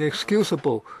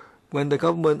inexcusable when the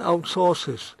government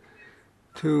outsources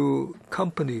to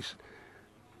companies.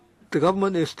 The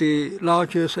government is the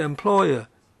largest employer.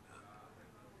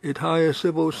 It hires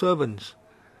civil servants.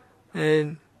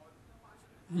 And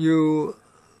you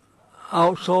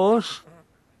outsource,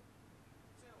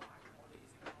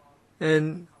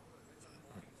 and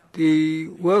the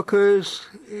workers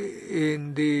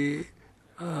in the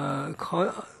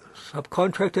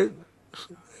subcontracted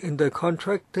in the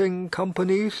contracting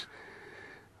companies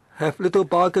have little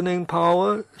bargaining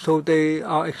power, so they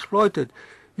are exploited.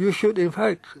 You should in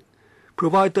fact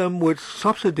provide them with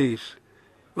subsidies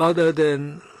rather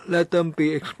than let them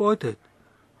be exploited.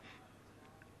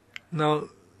 Now,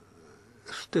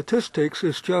 statistics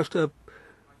is just a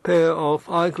pair of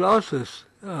eyeglasses.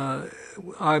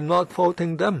 I'm not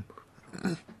faulting them.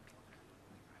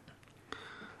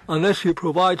 Unless you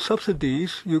provide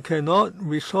subsidies, you cannot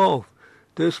resolve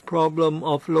this problem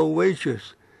of low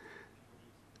wages,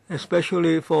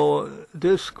 especially for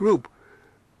this group,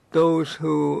 those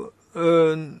who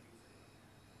earn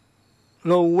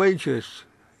low wages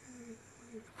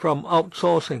from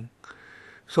outsourcing.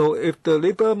 So if the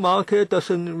labor market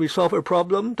doesn't resolve a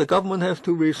problem, the government has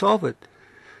to resolve it.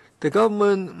 The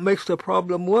government makes the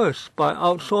problem worse by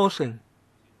outsourcing.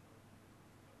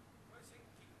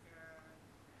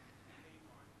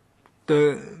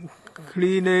 The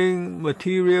cleaning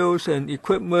materials and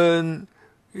equipment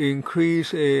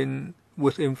increase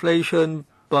with inflation,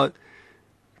 but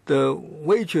the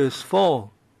wages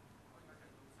fall.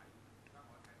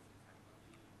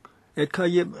 At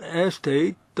Kayib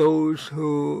Estate, those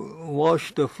who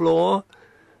wash the floor,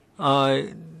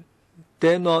 I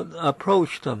dare not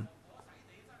approach them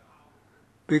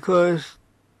because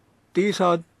these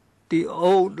are the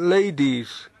old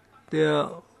ladies. They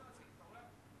are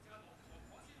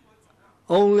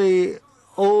only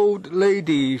old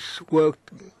ladies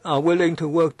are willing to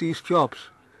work these jobs.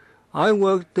 I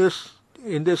work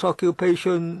in this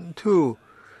occupation too.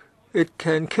 It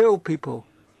can kill people.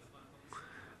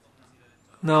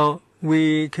 Now,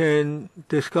 we can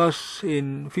discuss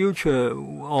in future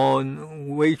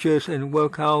on wages and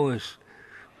work hours.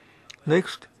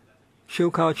 Next,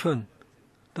 Shiu Ka-chun,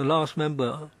 the last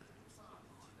member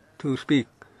to speak.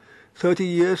 30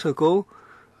 years ago,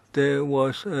 there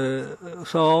was a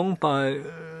song by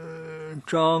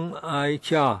Zhang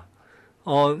Aijia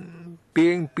on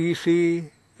being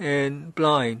busy and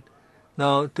blind.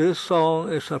 Now, this song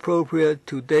is appropriate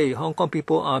today. Hong Kong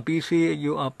people are busy,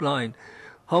 you are blind.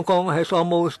 Hong Kong has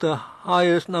almost the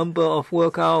highest number of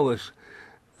work hours.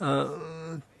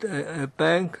 A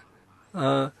bank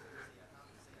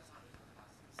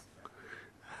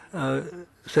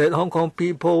said Hong Kong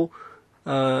people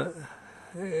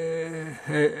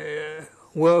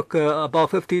work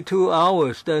about 52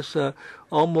 hours. That's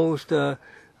almost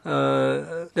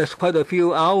that's quite a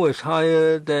few hours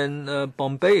higher than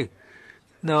Bombay.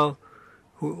 Now,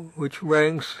 which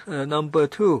ranks number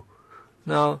 2.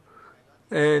 Now,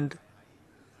 and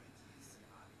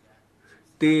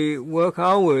the work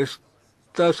hours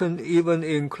doesn't even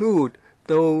include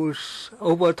those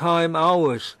overtime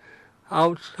hours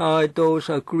outside those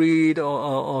agreed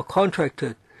or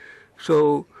contracted.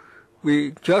 So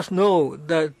we just know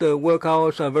that the work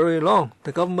hours are very long.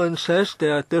 The government says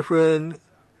there are different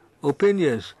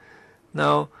opinions.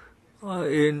 Now,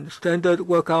 in standard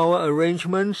work hour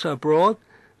arrangements abroad,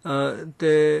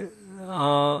 there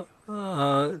are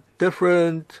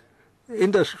different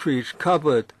industries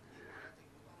covered.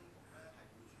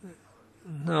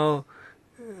 Now,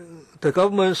 the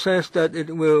government says that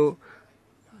it will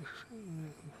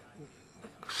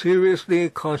seriously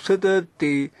consider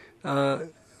the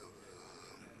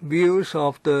views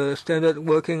of the Standard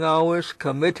Working Hours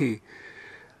Committee.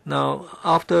 Now,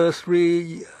 after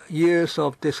 3 years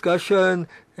of discussion,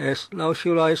 as Lau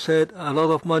Xiulai said, a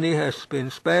lot of money has been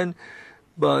spent,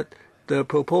 but the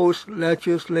proposed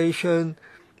legislation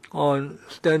on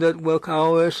standard work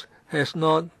hours has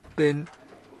not been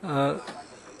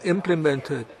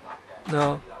implemented.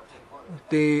 Now,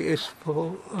 the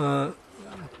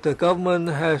government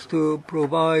has to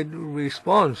provide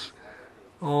response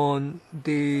on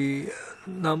the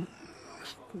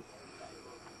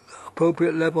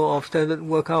appropriate level of standard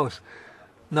work hours.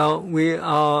 Now, we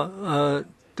are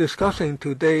discussing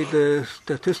today the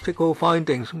statistical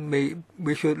findings.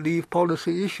 We should leave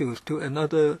policy issues to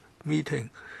another meeting.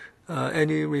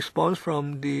 Any response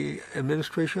from the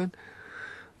administration?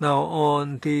 Now,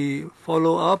 on the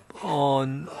follow-up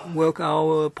on work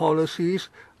hour policies,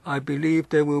 I believe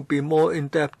there will be more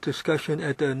in-depth discussion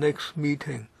at the next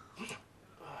meeting.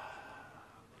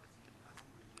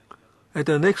 At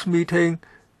the next meeting,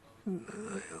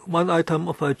 one item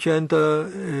of agenda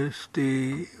is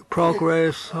the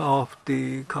progress of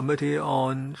the Committee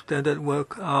on Standard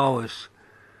Work Hours.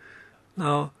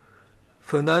 Now,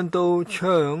 Fernando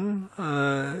Cheung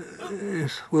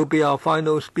will be our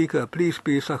final speaker. Please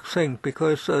be succinct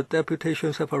because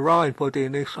deputations have arrived for the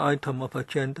next item of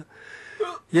agenda.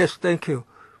 Yes, thank you.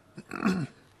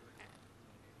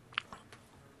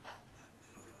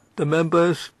 The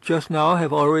members just now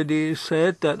have already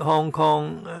said that Hong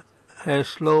Kong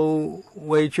has low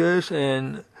wages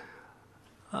and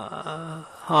long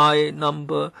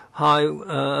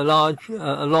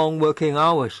working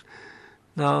hours.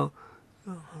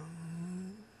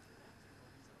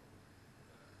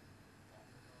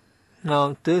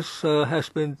 Now, this has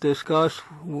been discussed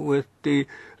with the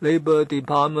Labor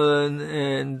Department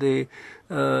and the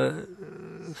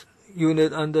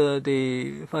unit under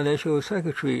the Financial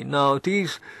Secretary. Now,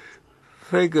 these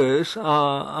figures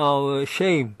are our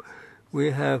shame. We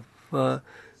have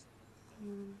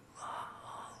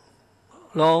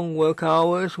long work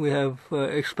hours, we have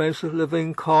expensive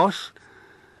living costs.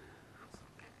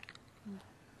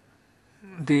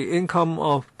 The income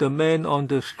of the men on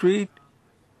the street,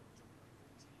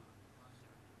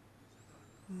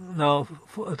 now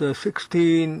for the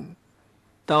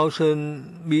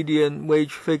 16,000 median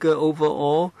wage figure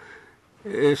overall,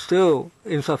 is still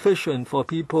insufficient for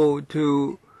people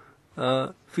to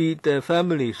feed their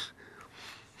families.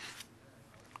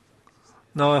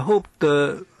 Now, I hope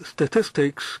the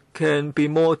statistics can be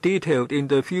more detailed in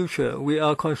the future. We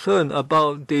are concerned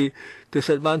about the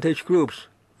disadvantaged groups,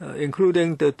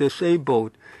 including the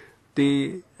disabled,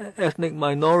 the ethnic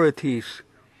minorities.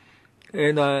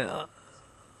 And I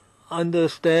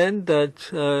understand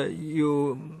that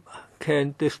you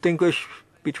can distinguish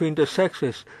between the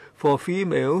sexes. For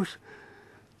females,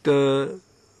 they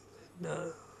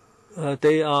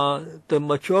are the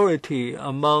majority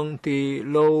among the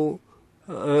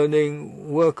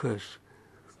low-earning workers.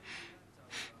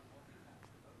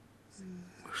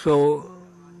 So,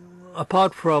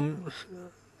 apart from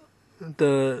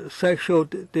the sexual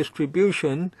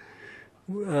distribution,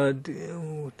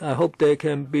 I hope there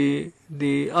can be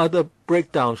the other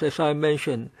breakdowns, as I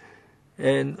mentioned,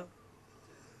 and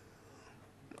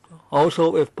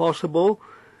also, if possible,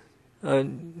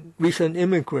 recent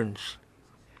immigrants.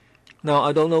 Now,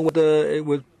 I don't know whether it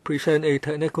would present a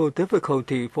technical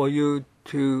difficulty for you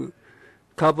to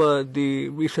cover the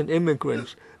recent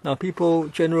immigrants. Now, people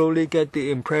generally get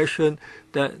the impression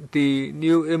that the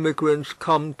new immigrants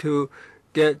come to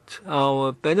get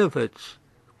our benefits.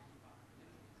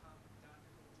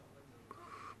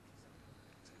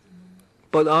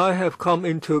 But I have come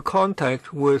into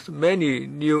contact with many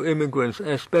new immigrants,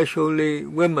 especially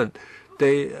women.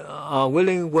 They are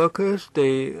willing workers,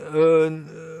 they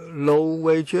earn low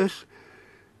wages,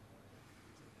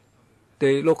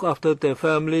 they look after their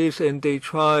families, and they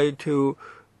try to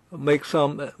make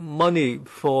some money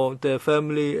for their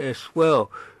family as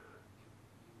well.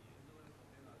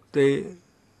 They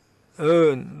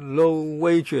earn low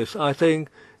wages. I think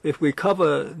if we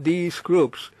cover these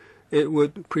groups, it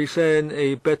would present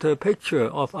a better picture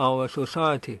of our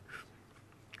society.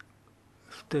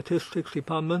 Statistics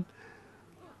Department.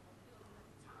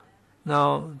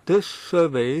 Now, this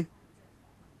survey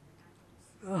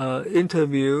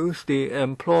interviews the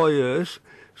employers,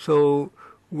 so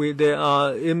there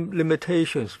are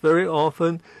limitations. Very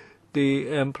often, the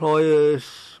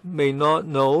employers may not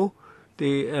know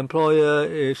the employer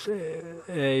is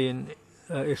a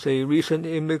recent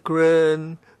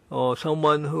immigrant, or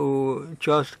someone who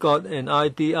just got an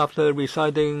ID after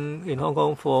residing in Hong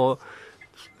Kong for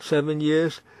 7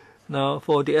 years. Now,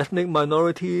 for the ethnic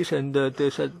minorities and the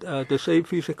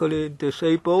physically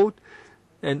disabled,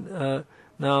 and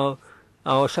now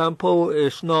our sample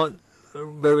is not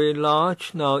very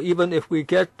large. Now, even if we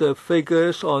get the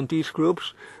figures on these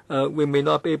groups, we may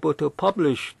not be able to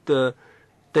publish the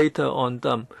data on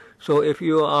them. So if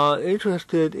you are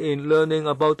interested in learning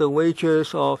about the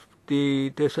wages of the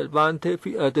disabled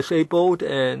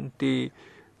and the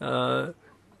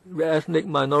ethnic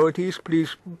minorities,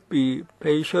 please be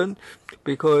patient,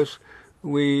 because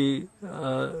we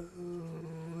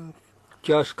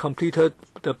just completed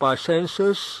the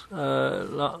bi-census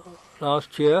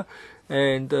last year,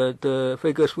 and the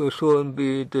figures will soon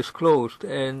be disclosed,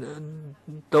 and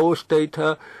those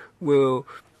data will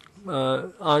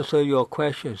answer your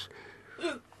questions.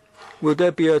 Will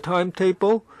there be a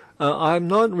timetable? I'm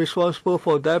not responsible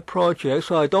for that project,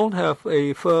 so I don't have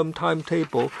a firm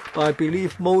timetable, but I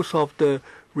believe most of the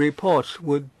reports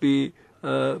would be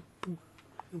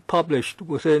published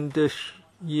within this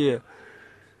year.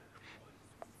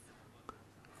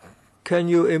 Can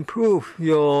you improve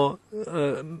your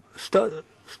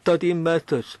study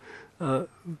methods?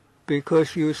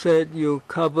 Because you said you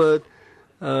covered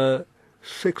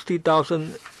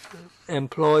 60,000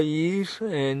 employees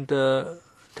and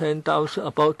 10,000,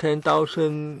 about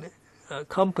 10,000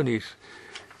 companies,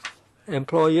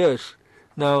 employers.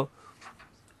 Now,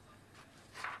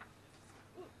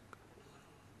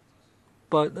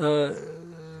 but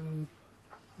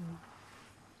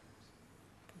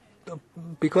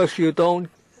because you don't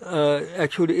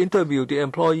actually interview the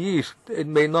employees, it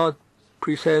may not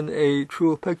present a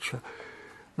true picture.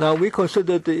 Now, we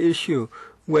consider the issue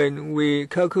when we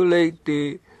calculate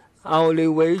the hourly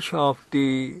wage of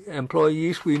the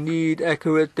employees. We need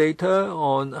accurate data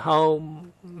on how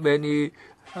many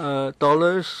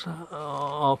dollars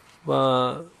of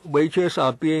wages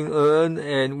are being earned,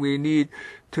 and we need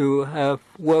to have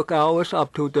work hours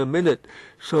up to the minute.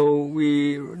 So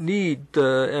we need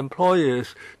the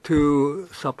employers to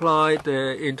supply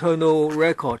the internal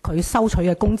record. 佢收取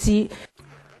嘅工資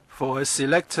For a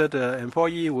selected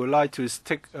employee who would like to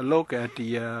take a look at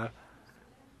the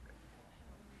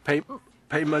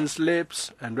payment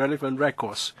slips and relevant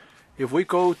records, if we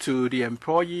go to the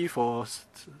employee for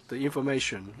the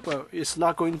information, well, it's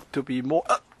not going to be more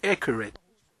accurate.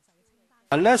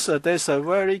 Unless there's a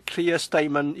very clear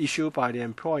statement issued by the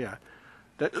employer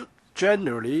that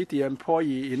generally the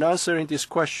employee, in answering this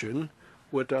question,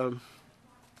 would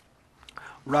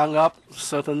round up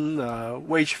certain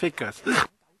wage figures.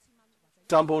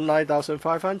 Example,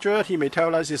 9,500, he may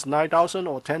tell us it's 9,000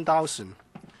 or 10,000.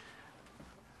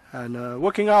 And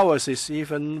working hours is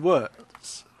even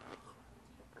worse.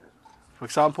 For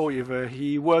example, if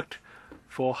he worked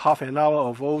for half an hour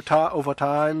of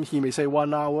overtime, he may say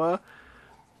 1 hour.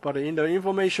 But in the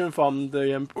information from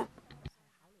the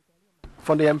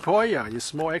employer,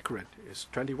 it's more accurate. It's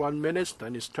 21 minutes,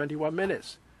 then it's 21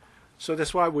 minutes. So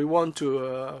that's why we want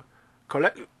to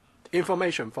collect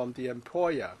information from the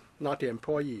employer, not the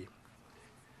employee.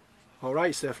 All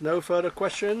right, so if no further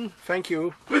question, thank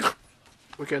you.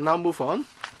 We can now move on.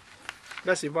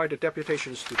 Let's invite the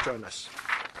deputations to join us.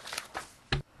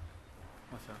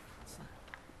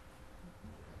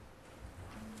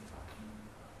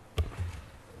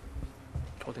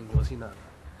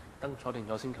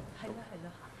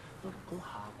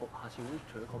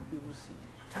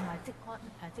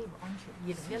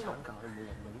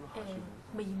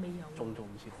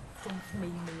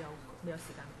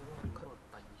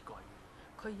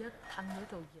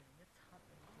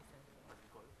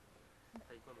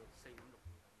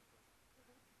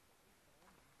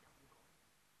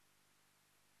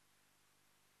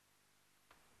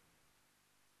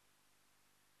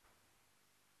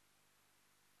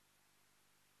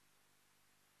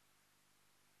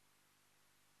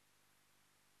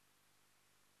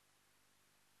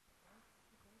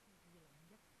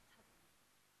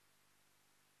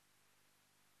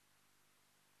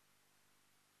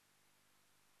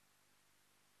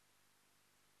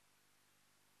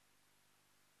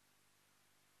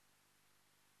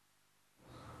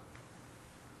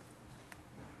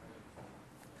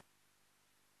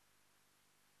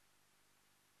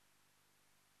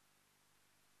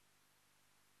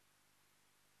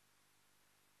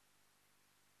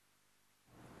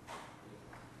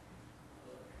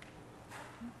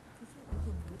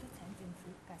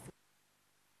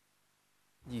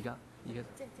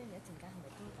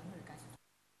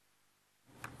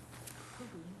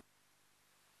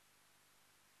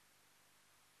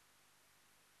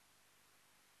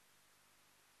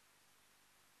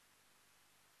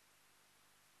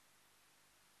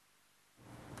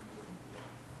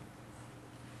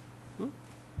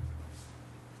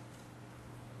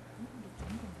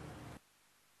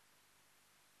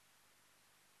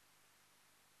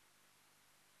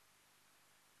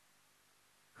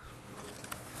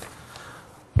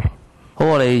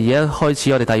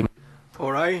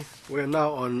 All right, we are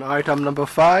now on item number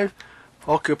 5,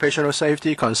 occupational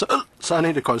safety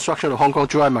concerning the construction of Hong Kong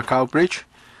Macau Bridge.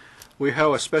 We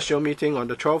held a special meeting on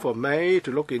the 12th of May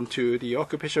to look into the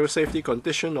occupational safety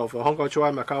condition of Hong Kong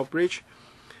Macau Bridge.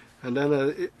 And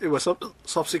then it was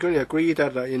subsequently agreed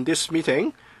that in this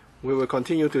meeting, we will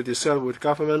continue to discuss with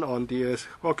government on the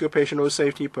occupational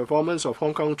safety performance of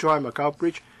Hong Kong Macau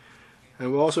Bridge.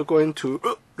 And we're also going to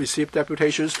receive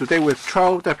deputations today with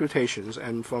 12 deputations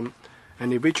and from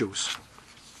individuals.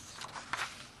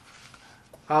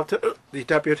 After the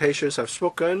deputations have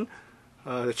spoken,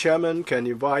 The chairman can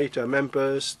invite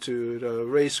members to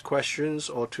raise questions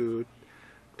or to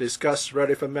discuss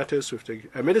relevant matters with the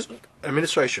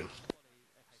administration.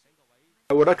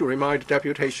 I would like to remind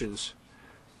deputations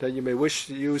that you may wish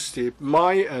to use the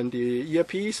mic and the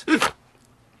earpiece.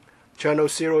 Channel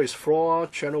 0 is Flora,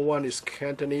 Channel 1 is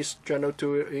Cantonese, Channel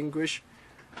 2 English,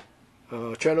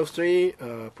 Channel 3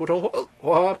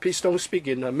 Putonghua. Please don't speak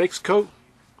in a mixed code.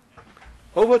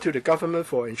 Over to the government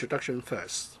for introduction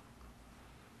first.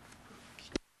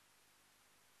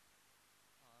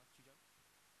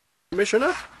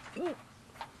 Commissioner?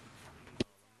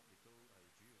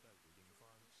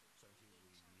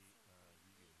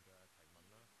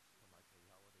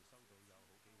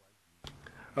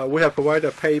 We have provided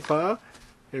a paper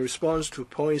in response to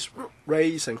points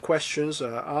raised and questions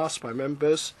asked by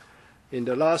members in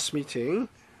the last meeting.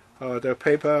 The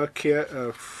paper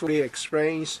fully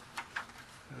explains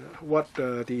what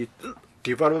the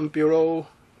Development Bureau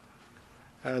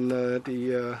and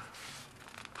the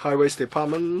Highways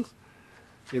Department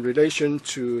in relation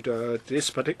to this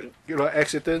particular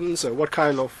accidents, what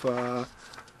kind of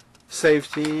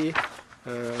safety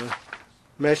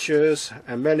measures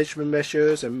and management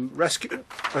measures and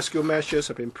rescue measures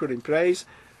have been put in place,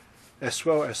 as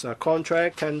well as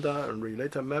contract, tender, and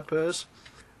related matters.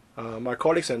 My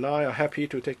colleagues and I are happy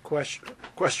to take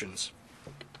questions.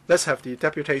 Let's have the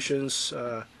deputations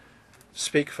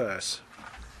speak first.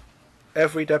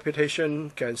 Every deputation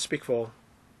can speak for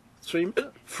 3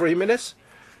 minutes.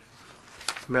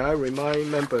 May I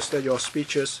remind members that your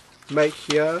speeches made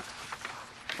here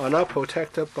are not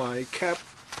protected by Cap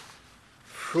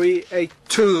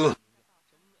 382.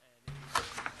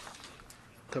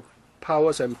 The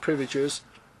powers and privileges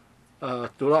do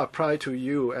not apply to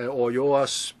you or your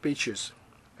speeches,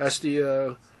 as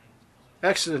the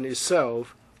accident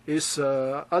itself is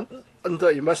under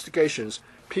investigations.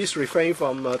 Please refrain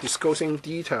from disclosing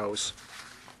details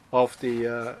of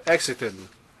the accident.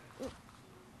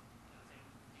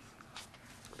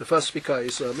 The first speaker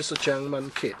is Mr. Jiang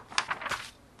Man-kit.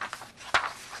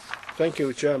 Thank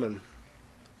you, Chairman.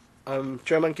 I'm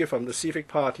Jiang Man-kit from the Civic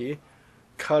Party,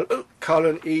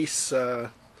 Kowloon East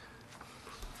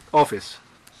office.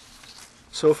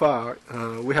 So far,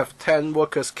 we have 10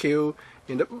 workers killed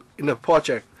in the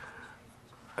project,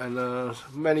 and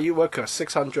many workers,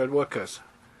 600 workers,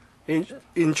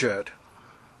 injured.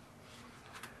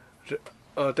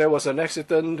 There was an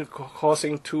accident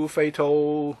causing 2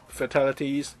 fatal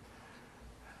fatalities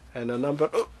and a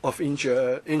number of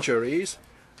injuries.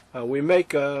 We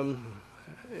make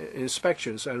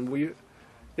inspections, and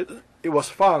it was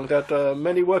found that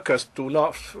many workers do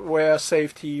not wear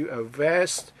safety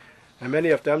vests, and many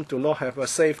of them do not have a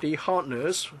safety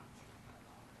harness.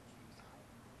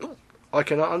 I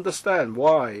cannot understand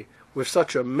why, with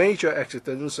such a major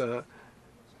accident,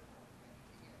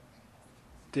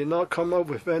 did not come up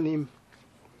with any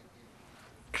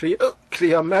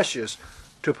clear measures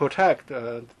to protect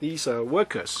these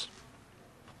workers.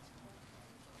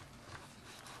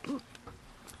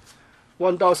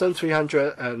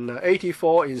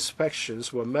 1,384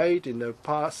 inspections were made in the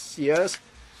past years.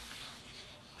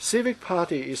 Civic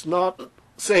Party is not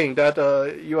saying that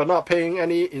you are not paying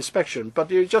any inspection,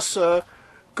 but you just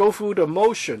go through the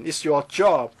motion. It's your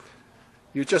job.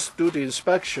 You just do the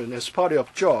inspection as part of your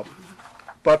job.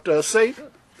 But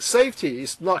safety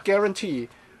is not guaranteed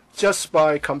just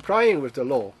by complying with the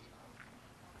law.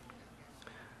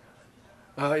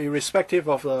 Irrespective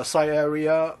of the site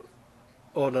area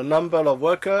or the number of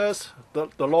workers,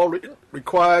 the law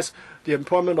requires the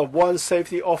employment of 1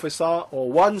 safety officer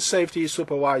or 1 safety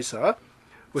supervisor.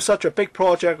 With such a big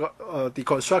project, the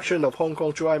construction of Hong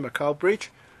Kong-Zhuhai-Macau Bridge,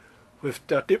 with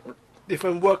the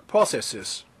different work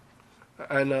processes,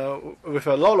 and with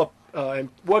a lot of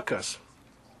workers,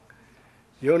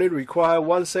 you only require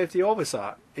 1 safety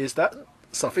officer. Is that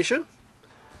sufficient?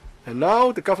 And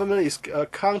now the government is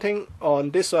counting on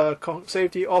this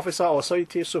safety officer or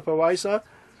safety supervisor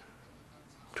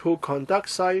to conduct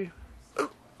site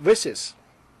visits.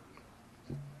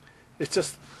 It's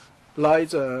just like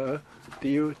the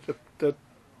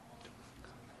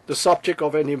subject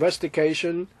of an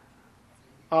investigation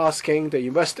asking the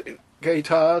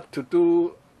investigator to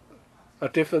do a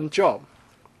different job.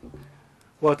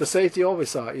 Well, the safety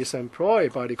officer is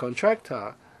employed by the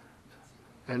contractor,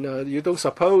 and you don't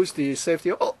suppose the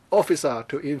safety officer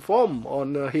to inform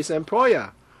on his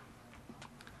employer.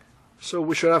 So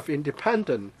we should have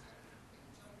independent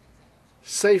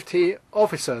safety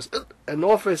officers and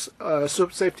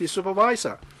safety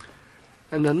supervisor.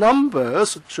 And the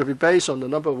numbers should be based on the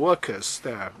number of workers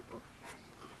there.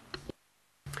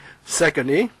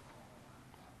 Secondly,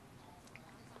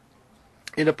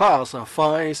 In the past,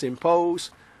 fines imposed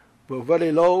were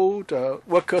very low. The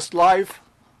workers' life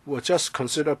were just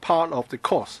considered part of the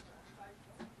cost.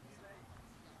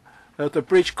 The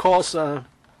bridge cost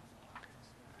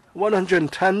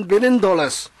 $110 billion.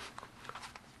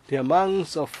 The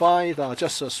amounts of fines are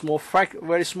just a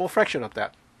very small fraction of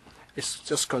that. It's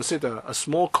just considered a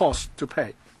small cost to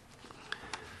pay.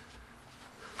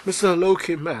 Mr. Low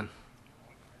Kim Man,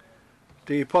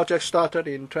 the project started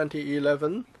in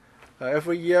 2011.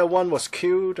 Every year one was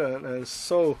killed, and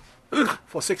so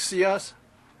for 6 years,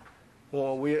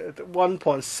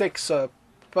 1.6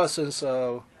 persons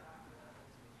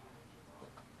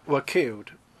were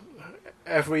killed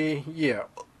every year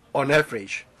on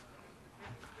average.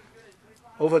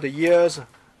 Over the years,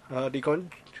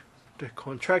 the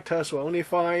contractors were only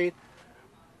fined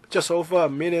just over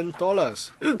 $1 million.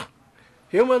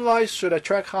 Human lives should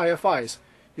attract higher fines.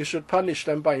 You should punish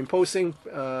them by imposing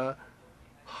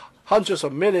hundreds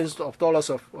of millions of dollars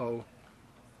of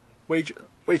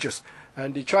wages.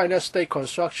 And the China State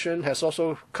Construction has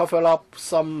also covered up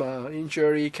some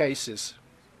injury cases.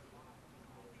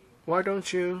 Why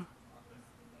don't you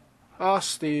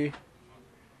ask the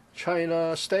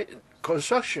China State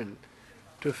Construction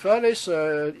to furnish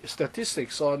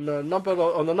statistics on the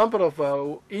number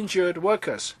of injured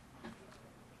workers?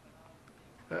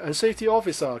 And safety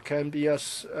officer can be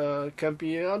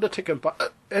undertaken by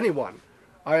anyone.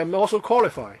 I am also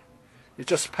qualified. You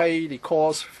just pay the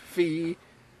course fee,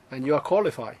 and you are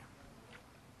qualified.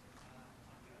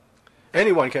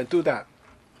 Anyone can do that.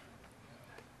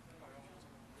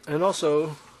 And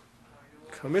also,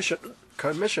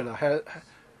 Commissioner,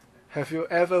 have you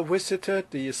ever visited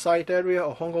the site area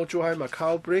of Hong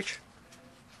Kong-Zhuhai-Macau Bridge?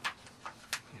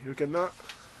 You cannot.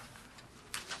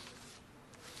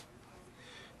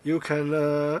 You can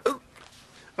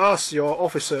ask your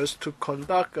officers to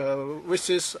conduct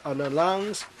visits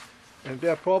unannounced, and if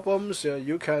there are problems,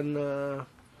 you can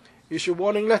issue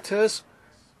warning letters,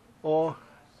 or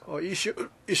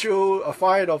issue a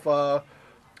fine of $5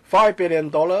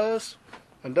 billion,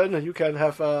 and then you can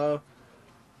have $50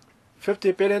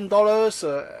 billion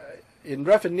in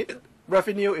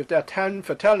revenue if there are 10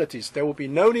 fatalities. There will be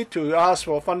no need to ask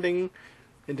for funding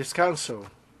in this council.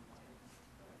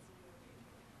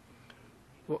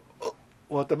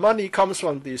 Well, the money comes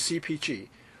from the CPG,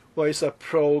 where it's a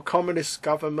pro-communist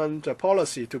government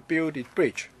policy to build the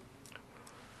bridge.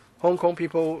 Hong Kong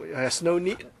people has no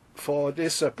need for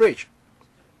this bridge.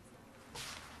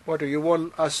 What do you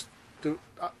want us to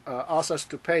ask us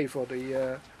to pay for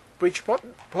the bridge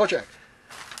project?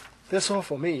 That's all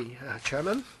for me,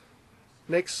 Chairman.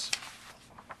 Next,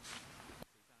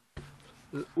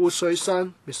 Wu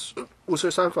Shui-san, Ms. Wu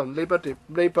Shui-san from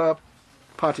Labour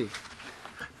Party.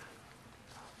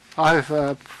 I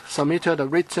have submitted a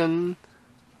written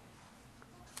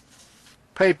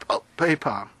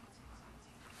paper.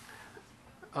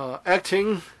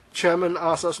 Acting chairman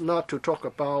asked us not to talk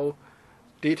about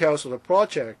details of the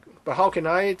project, but how can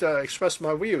I express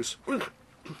my views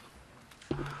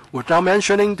without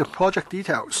mentioning the project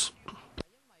details?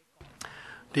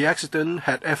 The accident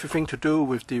had everything to do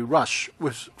with the rush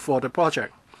for the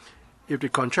project. If the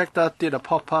contractor did a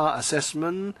proper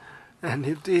assessment, and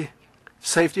if the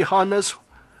safety harness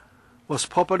was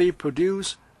properly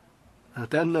produced,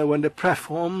 then when the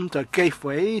platform gave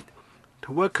way,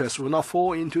 the workers will not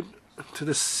fall into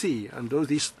the sea, and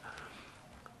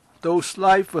those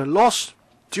lives were lost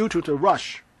due to the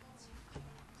rush.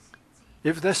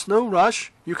 If there's no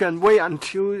rush, you can wait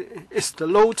until it's the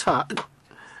low tide,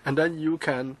 and then you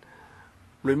can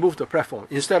remove the platform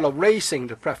instead of raising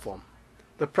the platform.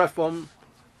 The platform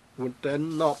would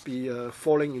then not be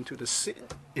falling into the sea.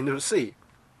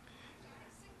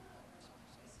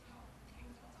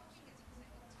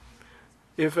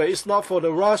 If it's not for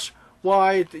the rush,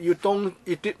 why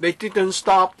they didn't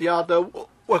stop the other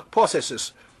work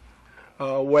processes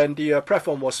when the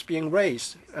platform was being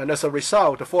raised, and as a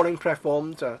result, the falling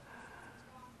platform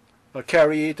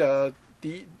carried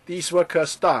these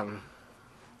workers down.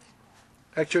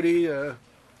 Actually,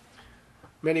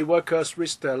 many workers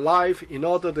risked their life in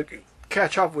order to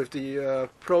catch up with the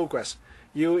progress.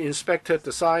 You inspected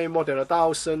the site more than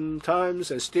 1,000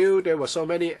 times, and still there were so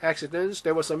many accidents.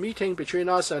 There was a meeting between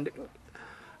us and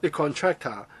the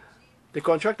contractor. The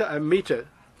contractor admitted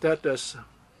that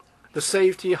the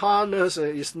safety harness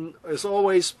is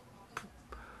always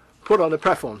put on the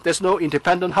platform. There's no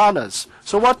independent harness.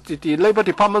 So what did the Labour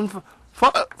Department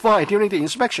find during the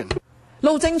inspection?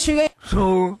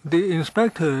 So the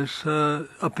inspectors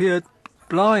appeared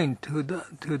blind to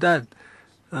that.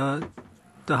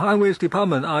 The Highways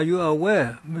Department, are you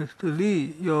aware? Mr.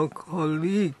 Lee, your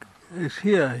colleague, is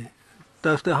here.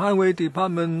 does the highway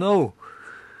department know?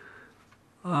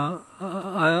 I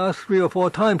asked 3 or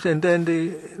 4 times, and then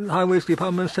the highways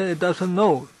department said it doesn't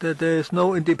know, that there is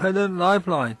no independent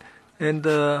lifeline, and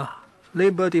the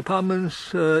labor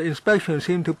department's inspection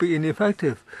seemed to be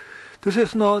ineffective. This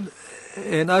is not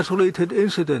an isolated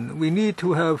incident. We need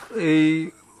to have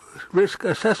a risk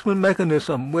assessment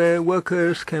mechanism where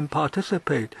workers can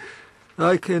participate.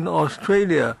 Like in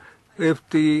Australia, if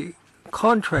the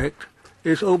contract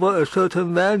is over a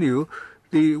certain value,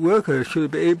 the workers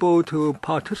should be able to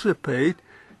participate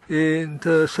in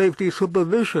the safety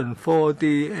supervision for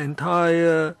the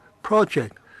entire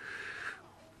project.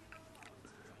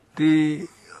 The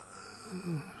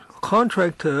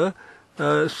contractor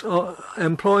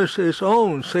employs his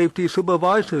own safety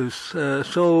supervisors,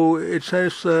 so it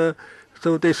says, so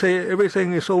they say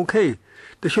everything is okay.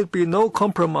 There should be no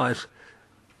compromise.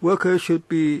 Workers should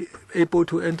be able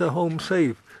to enter home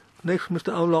safe. Next,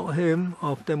 Mr. Outlook Him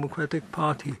of Democratic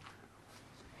Party.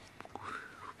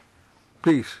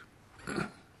 Please.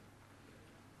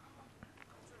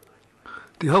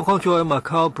 The Hong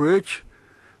Kong-Macau Bridge,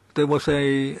 there was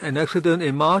an accident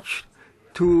in March.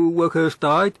 2 workers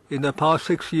died in the past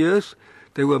 6 years.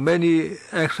 There were many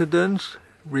accidents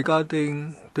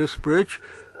regarding this bridge.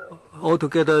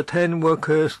 Altogether, 10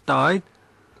 workers died.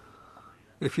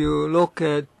 If you look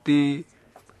at the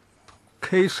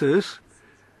cases,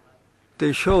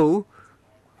 they show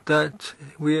that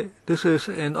this is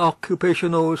an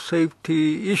occupational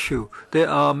safety issue. There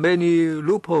are many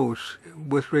loopholes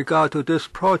with regard to this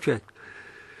project.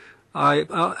 I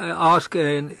ask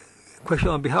a question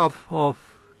on behalf of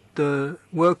the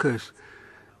workers.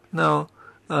 Now,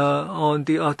 on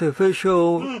the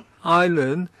artificial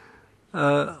island,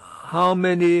 how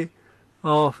many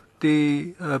of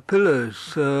the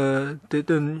pillars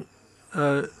didn't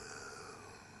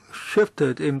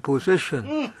shifted in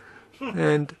position,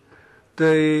 and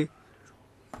they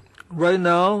right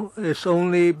now it's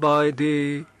only by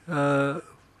the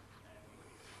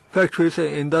Factories and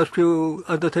Industrial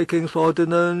Undertakings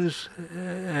Ordinance,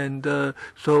 and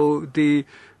so the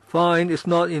fine is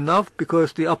not enough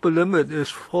because the upper limit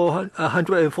is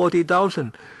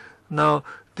 140,000. Now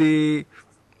the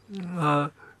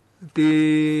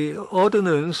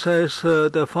ordinance says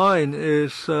the fine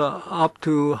is up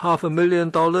to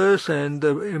 $500,000 and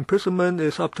the imprisonment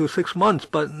is up to 6 months,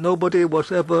 but nobody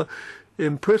was ever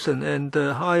imprisoned, and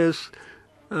the highest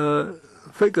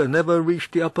figure never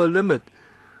reached the upper limit.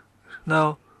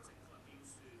 Now,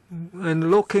 when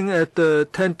looking at the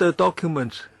tender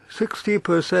documents,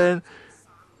 60%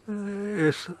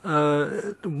 is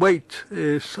weight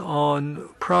is on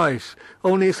price.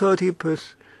 Only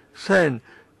 30%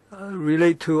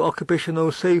 relate to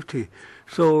occupational safety.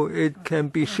 So it can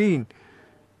be seen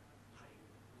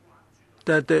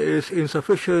that there is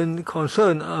insufficient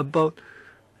concern about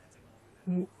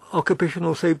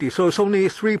occupational safety. So it's only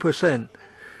 3%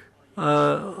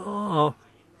 of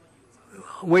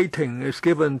weighting is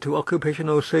given to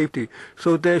occupational safety.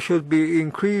 So there should be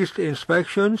increased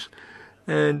inspections,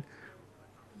 and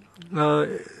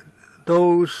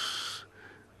those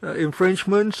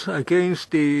infringements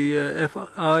against the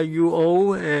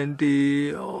FIUO and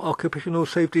the Occupational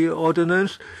Safety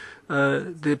Ordinance,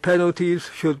 the penalties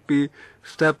should be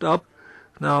stepped up.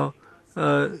 Now,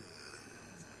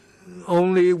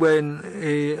 only when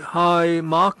a high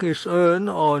mark is earned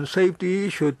on safety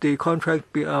should the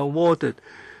contract be awarded.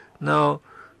 Now,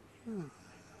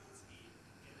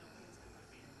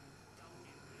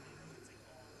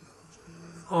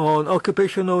 on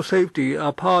occupational safety,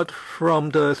 apart from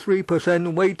the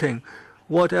 3% weighting,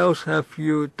 what else have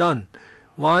you done?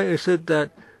 Why is it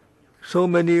that so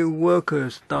many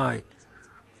workers die?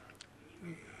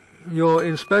 Your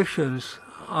inspections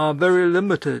are very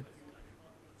limited.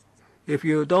 If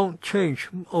you don't change,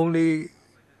 only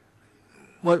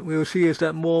what we'll see is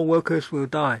that more workers will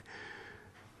die.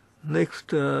 Next,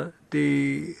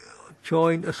 the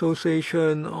Joint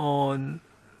Association on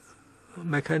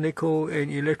Mechanical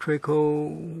and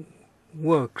Electrical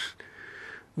Works.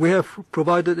 We have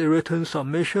provided a written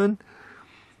submission.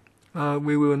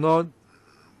 We will not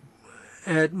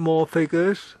add more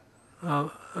figures,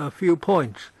 a few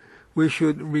points. We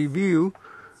should review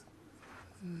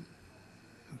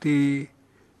the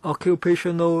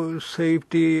occupational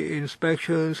safety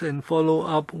inspections and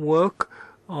follow-up work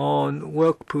on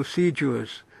work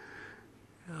procedures.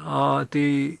 Are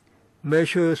the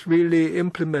measures really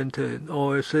implemented,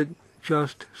 or is it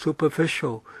just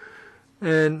superficial?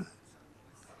 And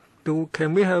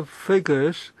can we have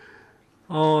figures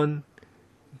on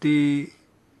the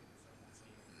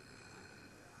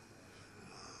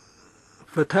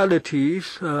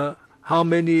fatalities, how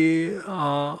many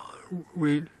are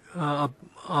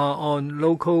on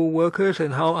local workers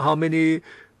and how many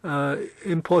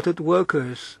imported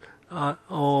workers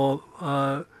or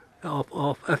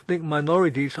of ethnic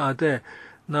minorities are there.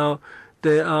 Now,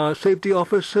 there are safety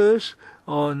officers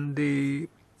on the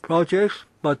projects,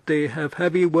 but they have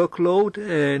heavy workload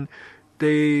and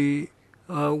they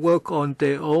work on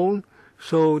their own.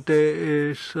 So there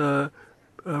is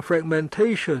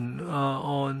fragmentation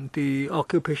on the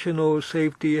occupational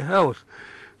safety health.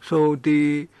 So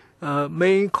the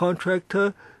main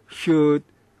contractor should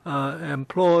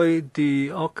employ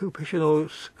the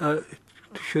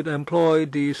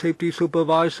safety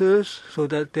supervisors so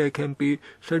that there can be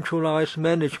centralized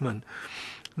management.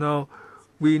 Now,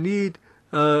 we need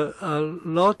a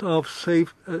lot of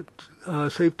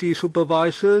safety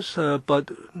supervisors,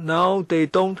 but now they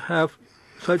don't have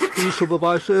these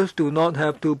supervisors do not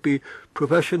have to be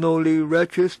professionally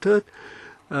registered,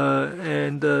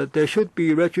 and there should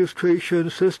be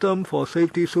registration system for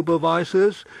safety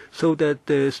supervisors so that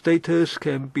their status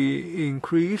can be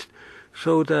increased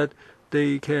so that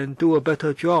they can do a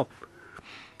better job.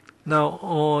 Now,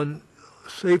 on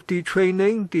safety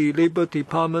training, the Labor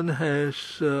Department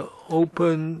has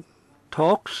open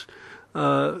talks.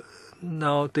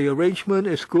 Now, the arrangement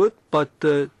is good, but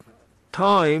the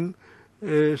time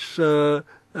is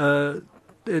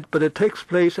but it takes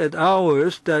place at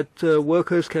hours that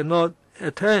workers cannot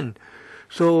attend.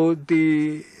 So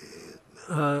the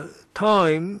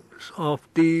times of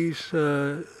these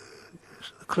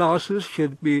classes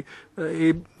should be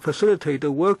facilitate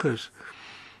the workers.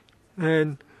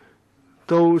 And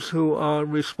those who are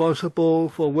responsible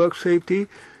for work safety,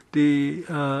 the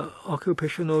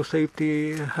Occupational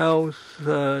Safety Health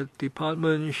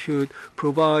Department should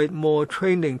provide more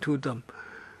training to them.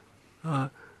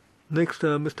 Next,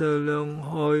 Mr. Leung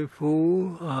Hoi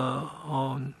Fu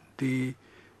on the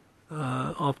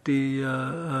of the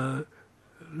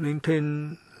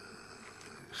LinkedIn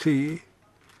Sea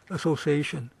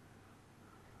Association.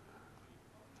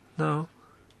 Now,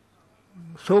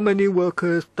 so many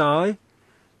workers die,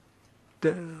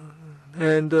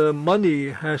 and money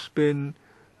has been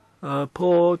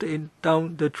poured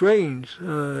down the drains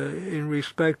in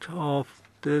respect of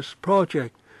this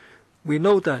project. We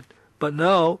know that, but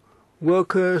now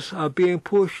workers are being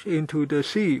pushed into the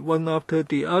sea one after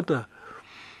the other.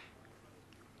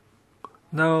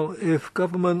 Now, if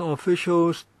government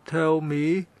officials tell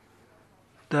me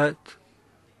that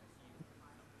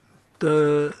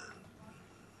the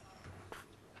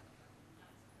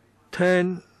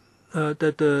 10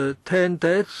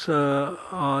 deaths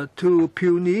are too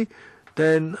puny,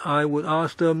 then I would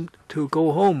ask them to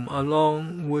go home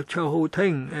along with Chow Ho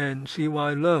Ting and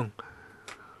C.Y. Leung.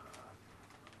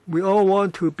 We all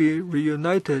want to be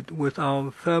reunited with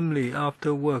our family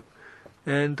after work,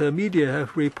 and the media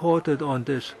have reported on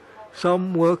this.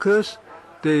 Some workers,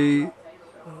 they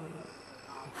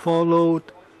followed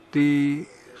the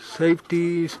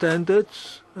safety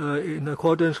standards in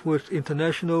accordance with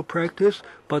international practice,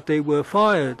 but they were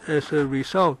fired as a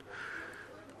result.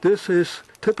 This is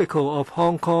typical of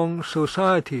Hong Kong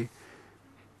society.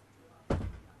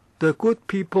 The good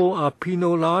people are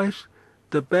penalized,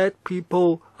 the bad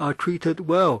people are treated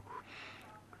well.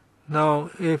 Now,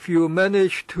 if you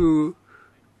manage to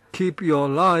keep your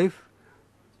life,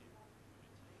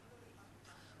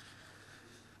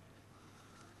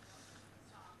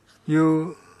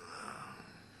 your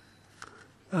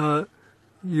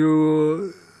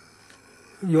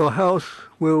health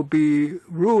will be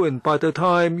ruined by the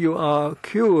time you are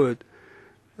cured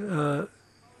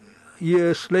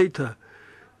years later,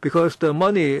 because the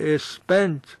money is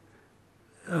spent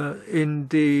in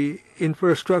the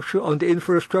infrastructure, on the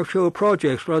infrastructural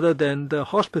projects rather than the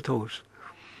hospitals.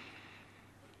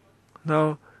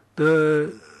 Now,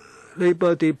 the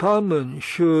Labor Department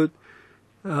should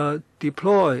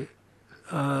deploy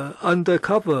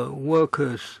undercover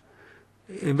workers,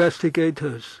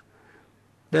 investigators.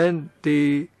 Then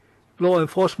the law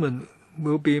enforcement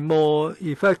will be more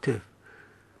effective.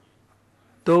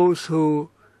 Those who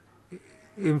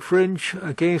infringe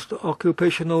against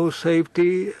occupational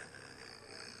safety,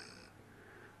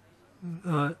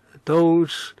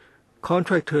 those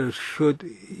contractors should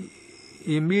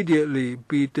immediately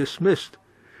be dismissed.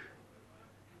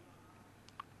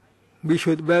 We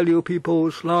should value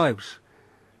people's lives,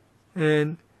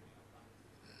 and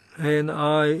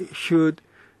I should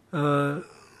tell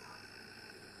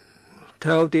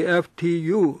the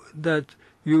FTU that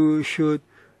you should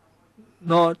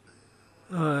not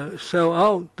sell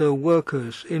out the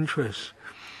workers' interests.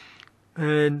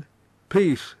 And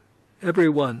please,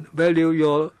 everyone,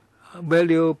 value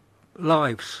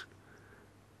lives.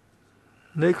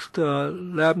 Next,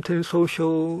 Lambton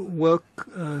Social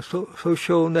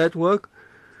Network.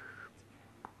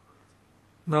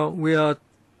 Now we are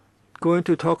going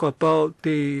to talk about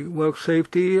the work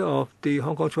safety of the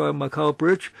Hong Kong-Macau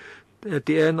Bridge. At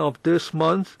the end of this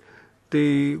month,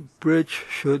 the bridge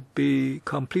should be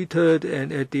completed,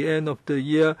 and at the end of the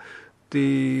year,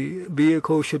 the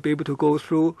vehicle should be able to go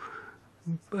through.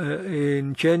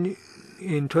 In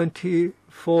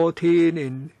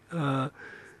 2014,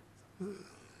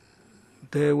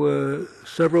 there were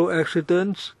several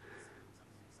accidents.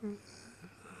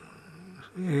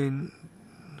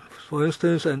 For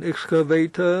instance, an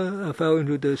excavator fell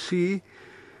into the sea.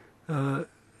 Then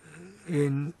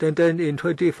in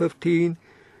 2015,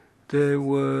 there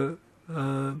were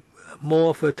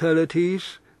more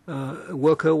fatalities. A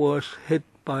worker was hit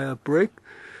by a brick,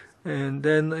 and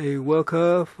then a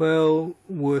worker fell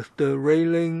with the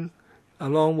railing,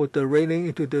 along with the railing,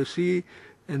 into the sea,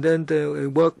 and then the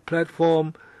work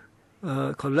platform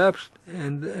collapsed,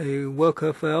 and a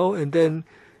worker fell, and then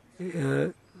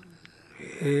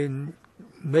in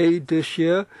May this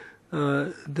year,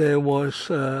 there was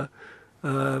a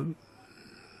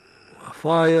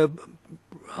fire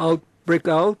break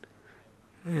out,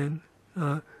 and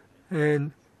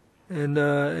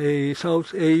a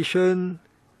South Asian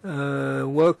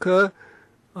worker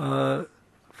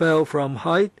fell from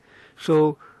height.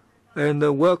 So, and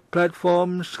the work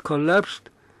platforms collapsed.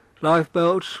 Life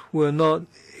belts were not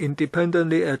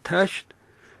independently attached.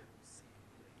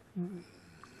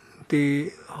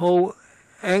 The whole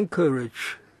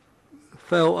anchorage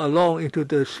fell along into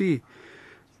the sea.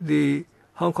 The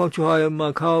Hong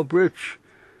Kong-Macau Bridge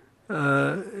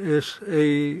is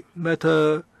a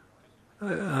matter,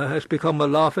 has become a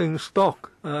laughing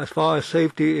stock as far as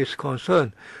safety is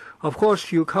concerned. Of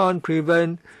course, you can't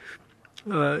prevent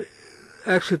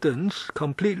accidents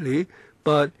completely,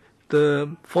 but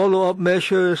the follow-up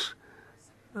measures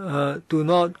do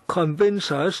not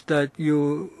convince us that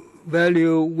you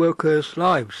value workers'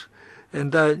 lives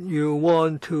and that you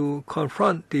want to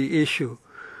confront the issue.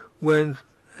 When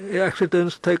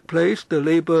accidents take place, the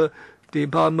Labour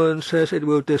Department says it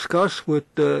will discuss with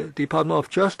the Department of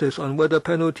Justice on whether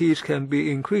penalties can be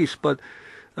increased, but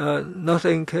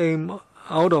nothing came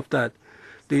out of that.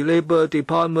 The Labour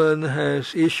Department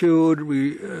has issued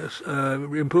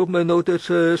improvement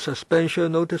notices,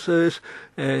 suspension notices,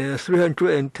 and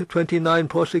 329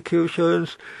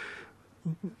 prosecutions,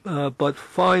 but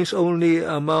fines only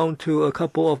amount to a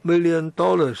couple of $1 million.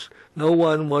 No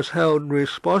one was held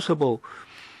responsible.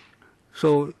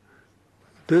 So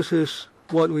this is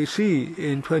what we see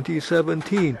in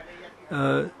 2017.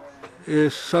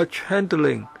 Is such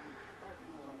handling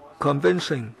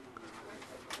convincing?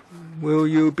 Will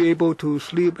you be able to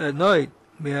sleep at night?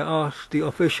 May I ask the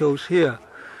officials here.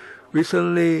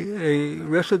 Recently, a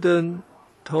resident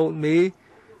told me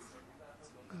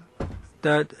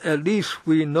that at least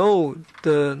we know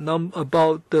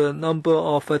about the number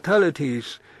of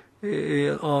fatalities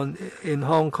in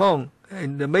Hong Kong.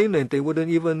 In the mainland, they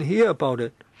wouldn't even hear about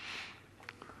it.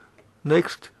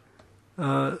 Next,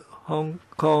 Hong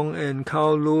Kong and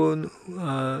Kowloon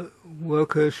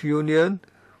Workers' Union.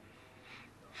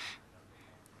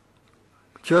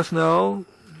 Just now,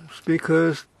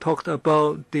 speakers talked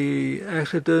about the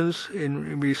accidents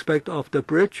in respect of the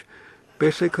bridge.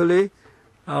 Basically,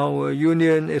 our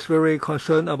union is very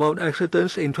concerned about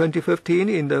accidents. In 2015,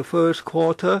 in the first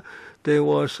quarter, there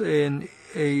was a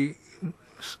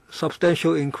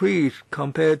substantial increase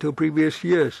compared to previous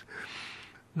years.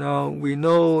 Now, we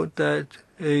know that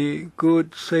a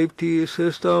good safety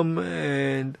system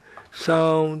and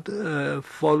sound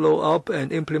follow-up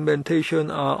and implementation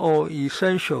are all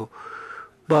essential.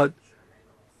 But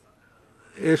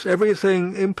is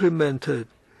everything implemented,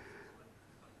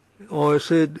 or is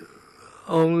it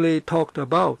only talked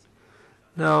about?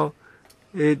 Now,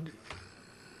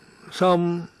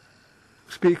 some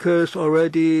speakers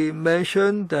already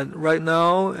mentioned that right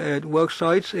now at work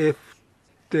sites, if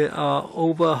there are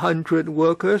over 100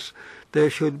 workers, there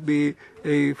should be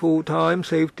a full-time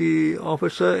safety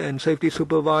officer and safety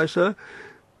supervisor.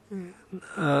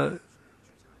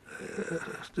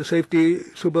 The safety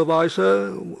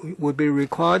supervisor would be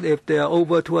required if there are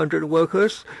over 200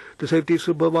 workers. The safety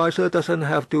supervisor doesn't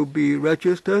have to be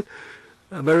registered.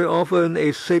 Very often,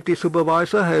 a safety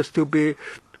supervisor has to be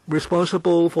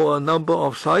responsible for a number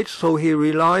of sites, so he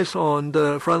relies on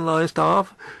the frontline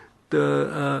staff.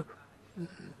 The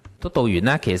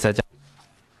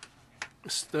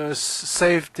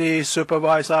safety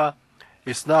supervisor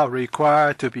is not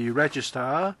required to be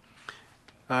registered.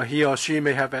 He or she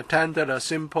may have attended a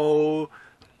simple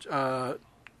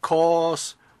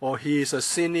course or he is a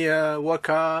senior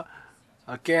worker,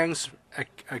 a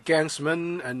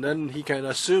gangsman, and then he can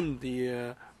assume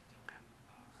the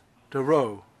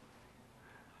role.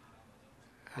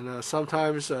 And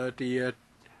sometimes the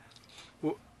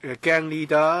gang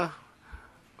leader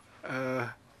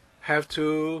have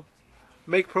to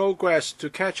make progress to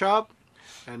catch up,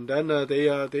 and then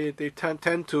they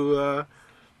tend to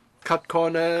cut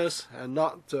corners and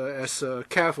not as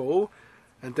careful,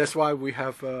 and that's why we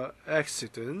have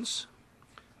accidents.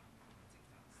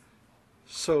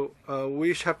 So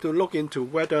we have to look into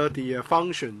whether the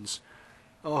functions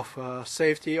of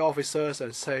safety officers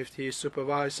and safety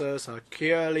supervisors are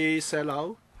clearly set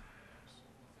out,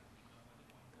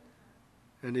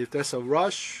 and if there's a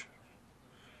rush,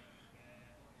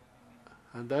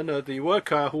 and then the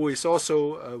worker who is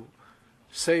also a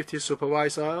safety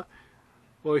supervisor,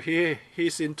 well,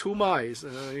 he's in two minds.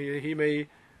 He may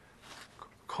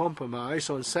compromise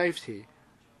on safety.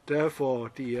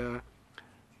 Therefore, the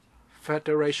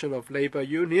Federation of Labor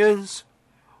Unions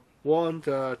want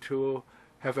to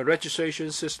have a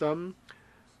registration system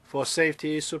for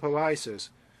safety supervisors,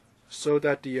 so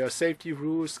that the safety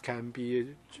rules can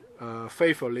be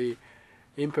faithfully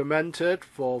implemented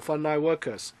for frontline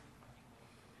workers.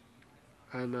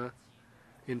 And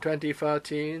in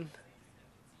 2013,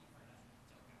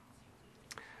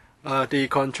 the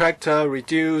contractor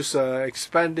reduced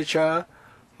expenditure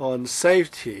on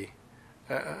safety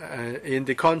in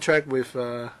the contract with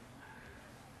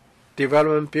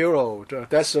Development Bureau.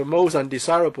 That's the most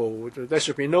undesirable. There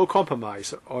should be no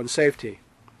compromise on safety.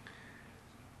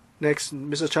 Next,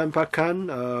 Mr. Chan Pak Kan,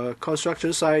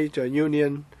 construction site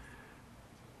union.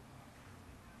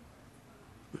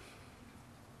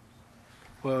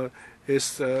 Well,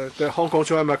 is the Hong Kong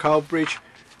China Macau Bridge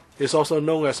is also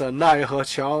known as a Nai He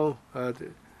Qiao.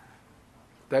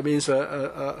 That means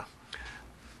a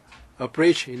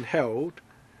bridge in hell.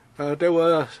 There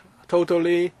were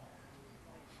totally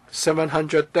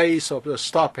 700 days of the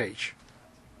stoppage.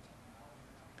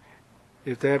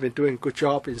 If they have been doing a good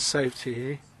job in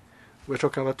safety, we're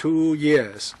talking about 2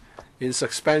 years in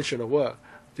suspension of work.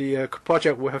 The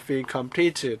project would have been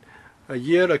completed a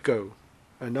year ago,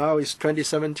 and now it's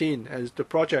 2017, and the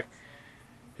project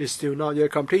is still not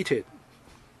yet completed.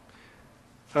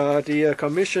 The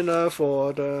Commissioner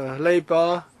for the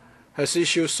Labor has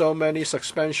issued so many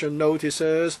suspension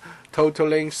notices,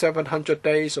 totaling 700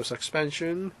 days of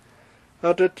suspension.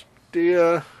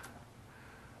 The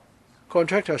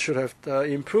contractor should have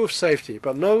improved safety,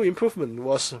 but no improvement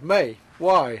was made.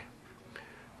 Why?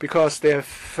 Because they have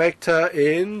factored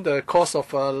in the cost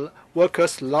of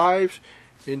workers' lives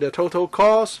in the total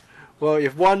cost. Well,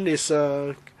 if one is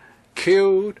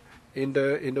killed in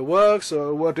the works,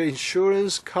 well, the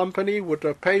insurance company would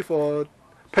pay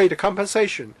the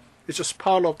compensation. It's just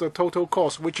part of the total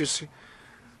cost, which is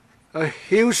a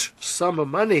huge sum of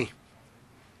money.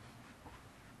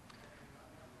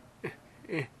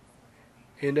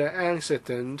 In the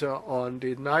accident on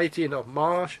the 19th of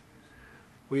March,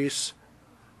 we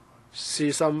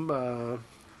see some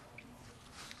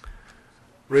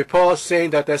reports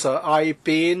saying that there's an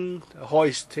I-beam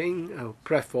hoisting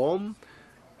platform,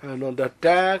 and on the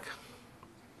deck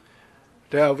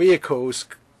there are vehicles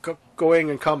going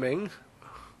and coming.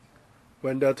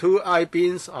 When the two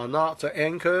I-beams are not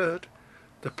anchored,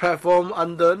 the platform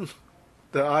under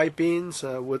the I-beams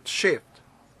would shift.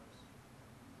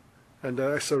 And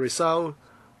as a result,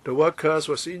 the workers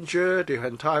was injured, the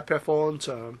entire platform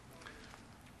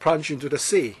plunged into the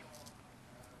sea.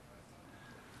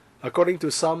 According to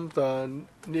some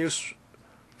news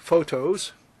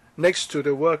photos, next to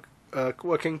the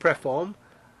working platform,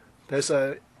 there's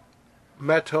a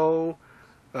metal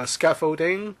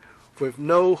scaffolding with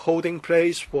no holding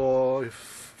place for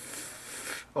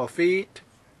feet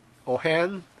or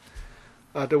hand.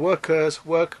 The workers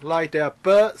work like they are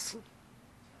birds.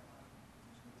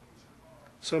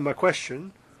 So my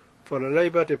question for the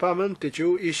Labor Department, did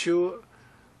you issue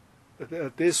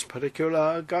this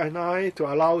particular guideline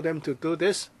to allow them to do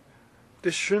this?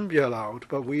 This shouldn't be allowed,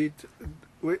 but we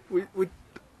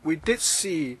did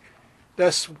see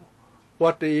that's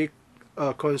what the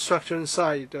construction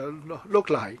site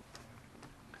looked like.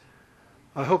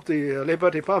 I hope the Labor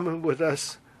Department would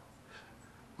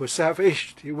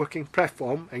salvage the working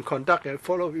platform and conduct a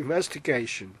follow-up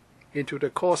investigation into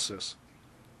the causes.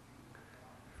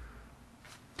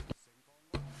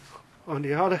 On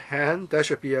the other hand, there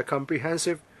should be a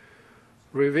comprehensive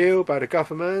review by the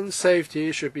government.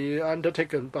 Safety should be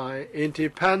undertaken by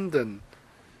independent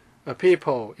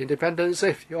people, independent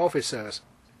safety officers,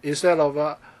 instead of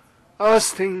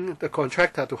asking the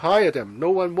contractor to hire them. No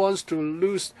one wants to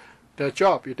lose their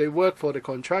job. If they work for the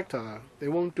contractor, they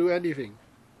won't do anything.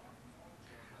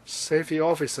 Safety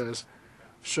officers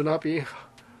should not be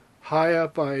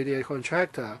hired by the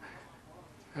contractor,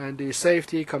 and the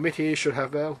safety committee should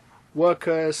have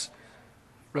workers'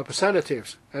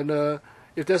 representatives. And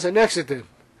if there's an accident,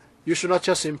 you should not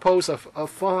just impose a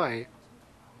fine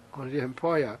on the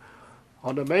employer.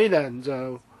 On the mainland,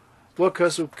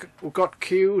 workers who got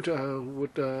killed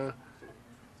would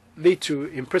lead to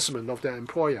imprisonment of their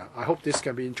employer. I hope this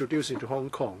can be introduced into Hong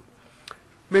Kong.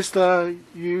 Mr.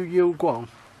 Yu Guang,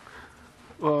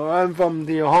 I'm from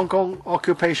the Hong Kong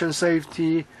Occupation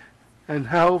Safety and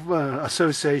Health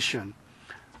Association.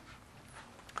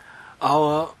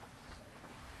 Our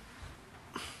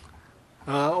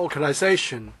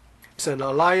organization is an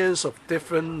alliance of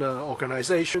different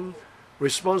organizations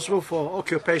responsible for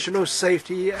occupational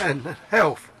safety and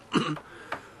health.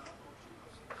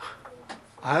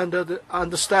 I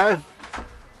understand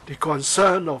the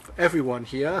concern of everyone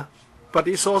here, but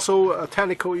it's also a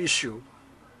technical issue.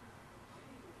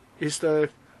 Is the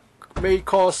main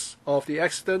cause of the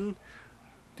accident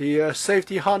the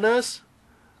safety harness?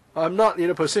 I'm not in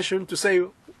a position to say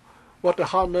what the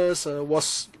harness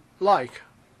was like,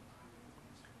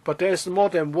 but there's more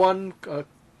than one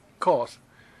cause.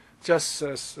 Just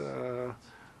as the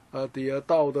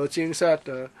Dao De Jing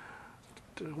said,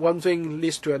 one thing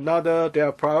leads to another. There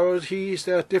are priorities,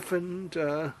 there are different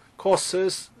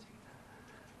causes.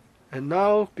 And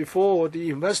now, before the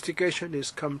investigation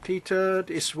is completed,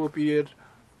 it will be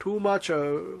too much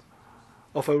of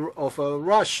a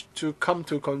rush to come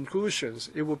to conclusions.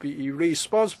 It would be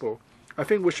irresponsible. I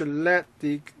think we should let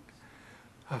the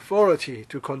authority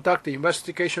to conduct the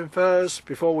investigation first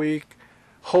before we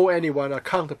hold anyone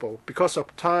accountable. Because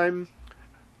of time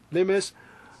limits,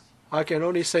 I can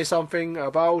only say something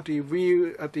about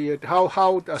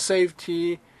how the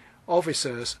safety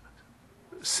officers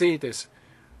see this.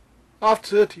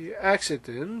 After the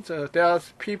accident, there are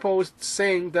people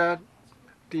saying that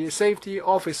the safety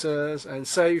officers and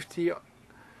safety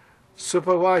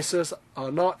supervisors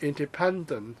are not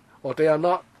independent, or they are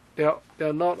not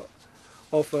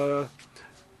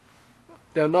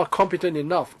competent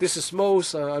enough. This is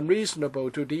most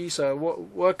unreasonable to these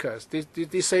workers,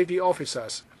 these safety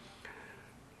officers.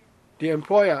 The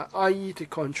employer, i.e. the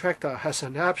contractor, has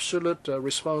an absolute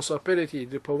responsibility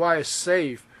to provide a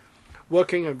safe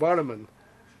working environment.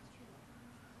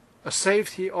 A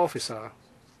safety officer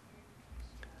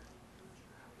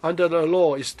under the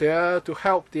law is there to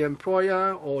help the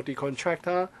employer or the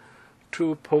contractor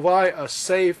to provide a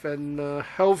safe and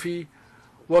healthy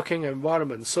working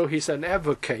environment. So he's an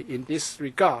advocate in this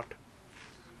regard.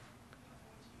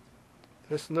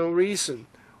 There's no reason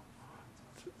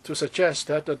to suggest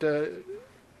that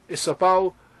it's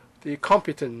about the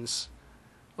competence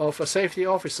of safety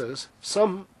officers.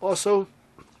 Some also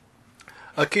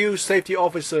accuse safety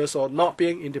officers of not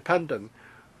being independent.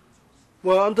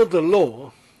 Well, under the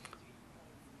law,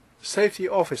 safety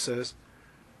officers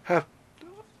have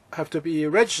to be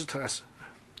registered,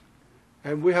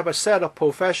 and we have a set of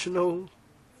professional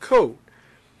code.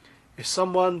 If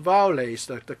someone violates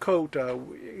the code,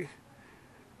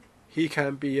 he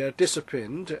can be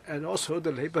disciplined, and also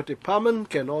the Labor Department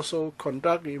can also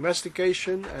conduct the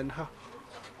investigation and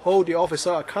hold the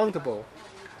officer accountable.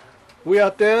 We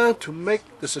are there to make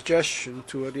the suggestion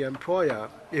to the employer.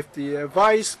 If the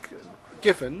advice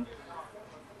given,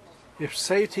 if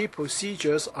safety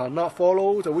procedures are not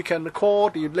followed, we can call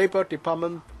the Labor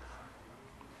Department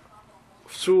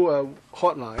through a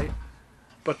hotline.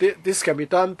 But this can be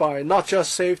done by not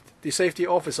just the safety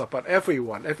officer, but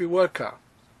everyone, every worker.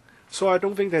 So I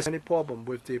don't think there's any problem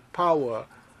with the power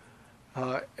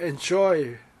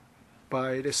enjoyed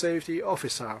by the safety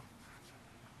officer.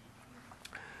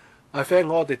 I thank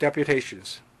all the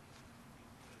deputations.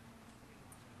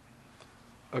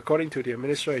 According to the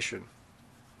administration,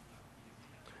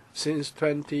 since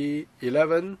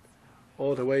 2011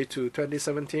 all the way to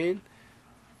 2017,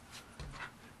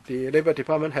 the Labor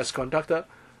Department has conducted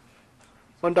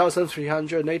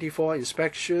 1,384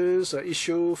 inspections,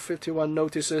 issued 51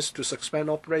 notices to suspend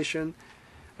operation,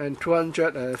 and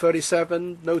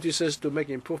 237 notices to make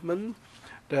improvement.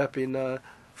 There have been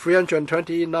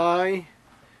 329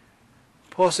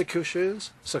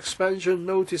 prosecutions, suspension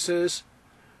notices,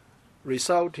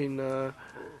 result in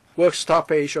work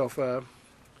stoppage of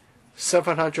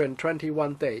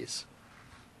 721 days.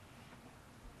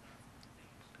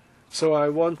 So I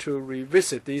want to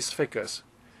revisit these figures.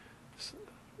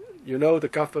 You know, the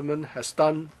government has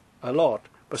done a lot,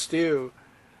 but still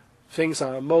things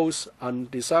are most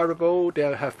undesirable.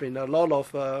 There have been a lot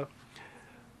of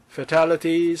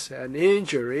fatalities and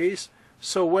injuries.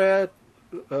 So where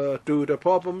do the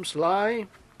problems lie?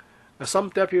 Some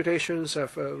deputations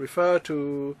have referred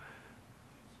to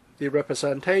the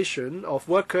representation of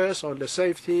workers on the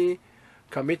safety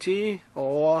committee,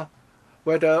 or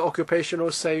whether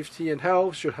occupational safety and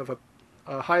health should have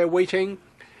a higher weighting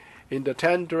in the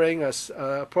tendering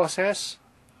process,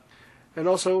 and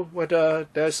also whether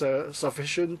there's a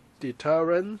sufficient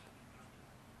deterrent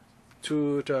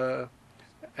to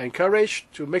encourage,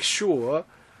 to make sure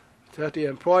that the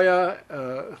employer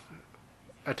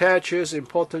attaches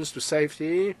importance to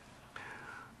safety,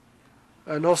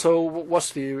 and also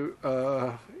what's the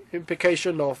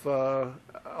implication of a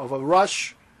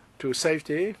rush to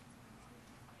safety.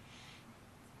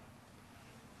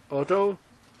 Although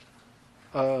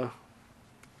the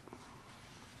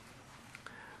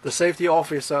safety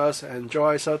officers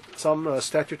enjoy some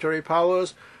statutory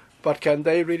powers, but can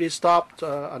they really stop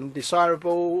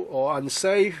undesirable or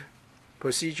unsafe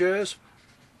procedures?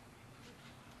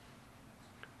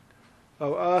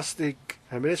 I'll ask the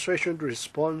administration to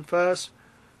respond first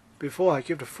before I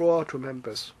give the floor to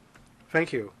members.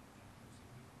 Thank you.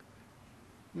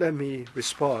 Let me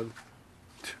respond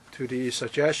to the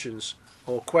suggestions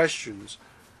or questions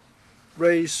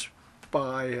raised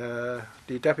by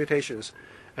the deputations,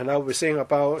 and I will be saying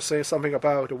something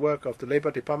about the work of the Labour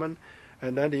Department,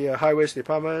 and then the Highways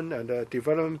Department and the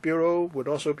Development Bureau would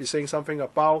also be saying something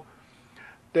about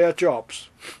their jobs.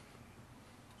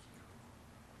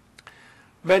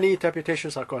 Many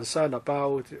deputations are concerned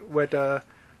about whether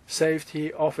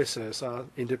safety officers are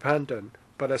independent,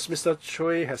 but as Mr.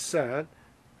 Choi has said,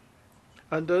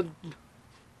 under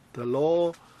the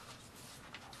law,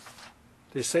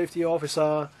 the safety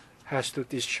officer has to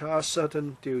discharge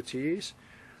certain duties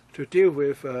to deal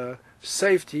with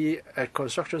safety at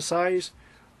construction sites.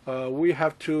 We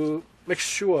have to make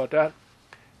sure that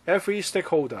every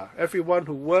stakeholder, everyone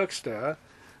who works there,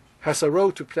 has a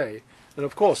role to play. And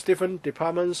of course, different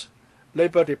departments,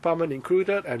 Labour Department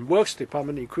included and Works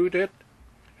Department included,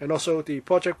 and also the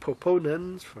project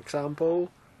proponents, for example,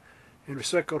 in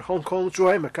respect of Hong Kong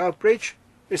Macau Bridge,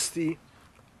 is the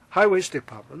Highways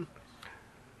Department.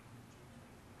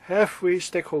 Every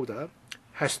stakeholder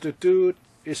has to do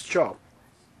its job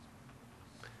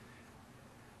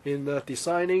in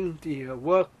designing the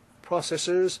work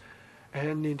processes,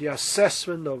 and in the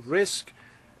assessment of risk,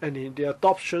 and in the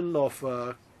adoption of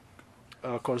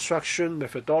construction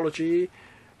methodology,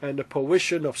 and the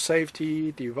provision of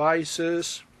safety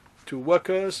devices to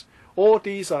workers. All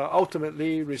these are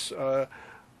ultimately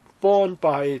borne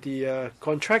by the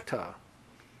contractor.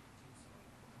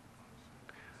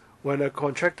 When a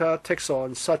contractor takes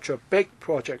on such a big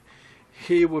project,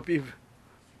 he will be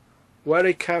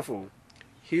very careful.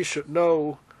 He should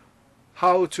know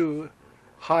how to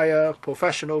hire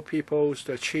professional people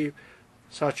to achieve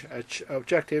such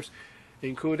objectives,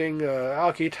 including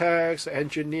architects,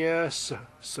 engineers,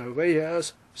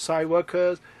 surveyors, site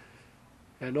workers,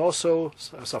 and also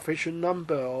a sufficient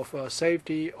number of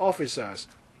safety officers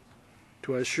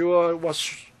to ensure what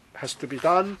has to be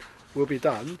done will be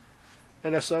done.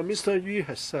 And as Mr. Yu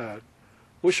has said,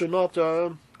 we should not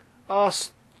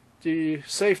ask the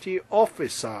safety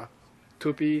officer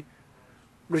to be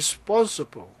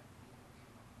responsible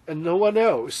and no one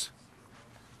else,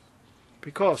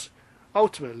 because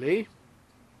ultimately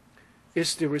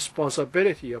it's the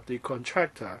responsibility of the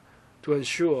contractor to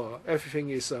ensure everything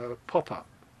is proper.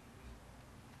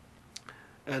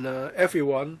 And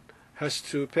everyone has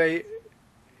to play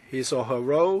his or her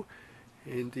role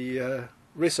in the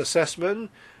risk assessment,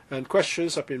 and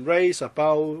questions have been raised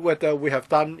about whether we have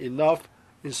done enough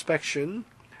inspection.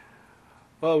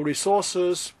 Well,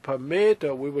 resources permit,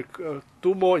 we would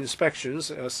do more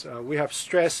inspections, as we have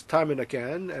stressed time and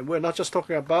again, and we're not just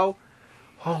talking about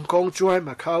Hong Kong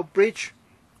Macau Bridge.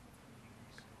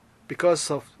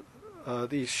 Because of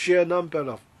the sheer number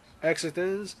of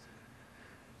accidents,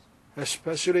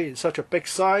 especially in such a big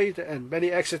site, and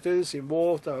many accidents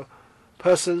involved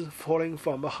persons falling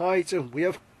from a height, and we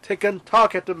have taken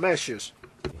targeted measures.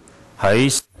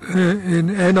 In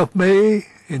end of May,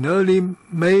 in early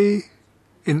May,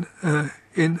 in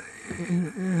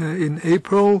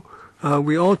April,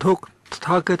 we all took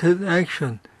targeted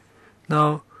action.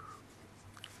 Now,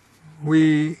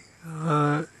 we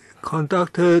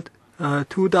conducted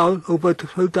over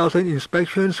 2,000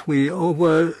 inspections. We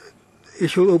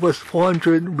issued over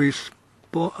 400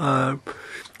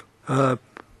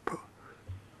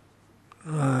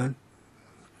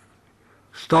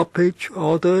 stoppage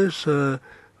orders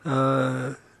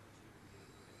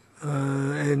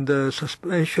and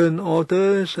suspension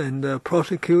orders and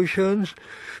prosecutions,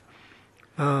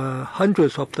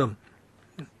 hundreds of them.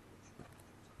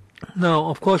 Now,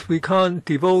 of course, we can't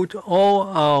devote all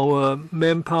our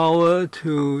manpower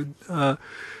to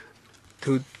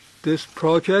this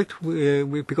project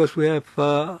because we have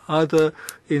other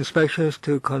inspections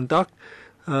to conduct.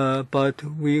 But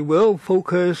we will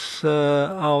focus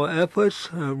our efforts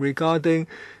regarding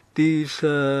these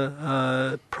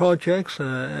projects.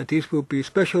 These will be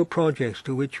special projects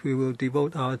to which we will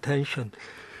devote our attention.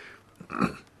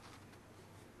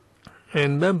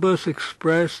 And members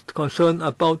expressed concern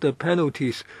about the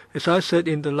penalties. As I said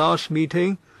in the last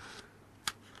meeting,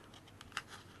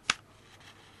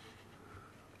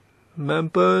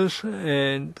 members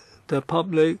and the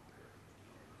public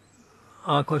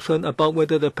are concerned about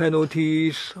whether the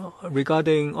penalties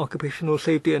regarding occupational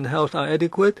safety and health are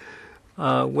adequate,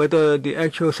 whether the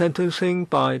actual sentencing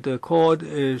by the court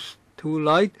is too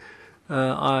light.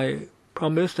 I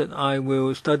promise that I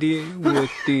will study with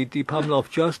the Department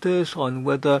of Justice on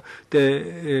whether there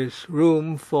is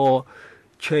room for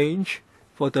change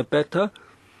for the better.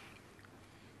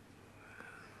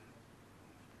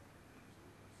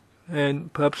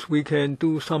 And perhaps we can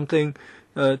do something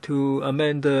to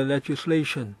amend the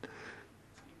legislation.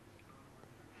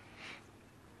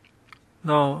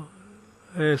 Now,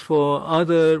 as for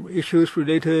other issues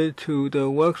related to the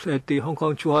works at the Hong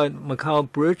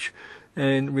Kong-Zhuhai-Macau Bridge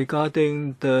and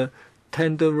regarding the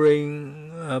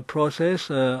tendering process,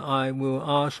 I will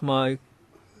ask my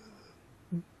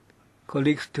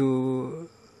colleagues to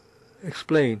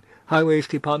explain. Highways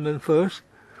Department first.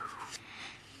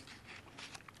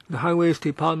 The Highways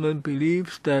Department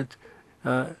believes that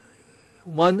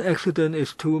one accident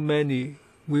is too many.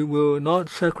 We will not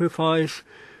sacrifice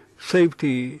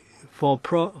safety for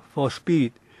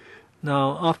speed.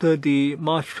 Now, after the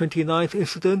March 29th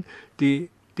incident, the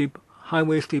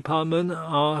Highways Department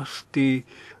asked the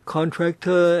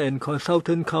contractor and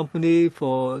consultant company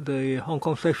for the Hong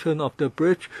Kong section of the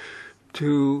bridge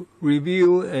to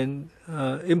review and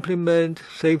implement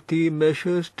safety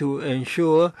measures to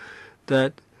ensure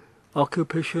that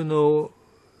occupational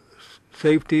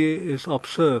safety is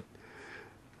observed.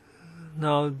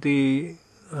 Now, the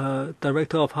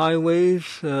Director of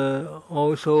Highways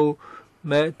also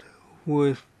met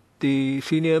with the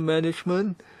senior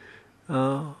management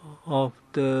of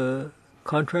the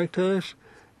contractors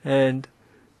and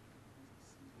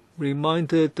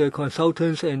reminded the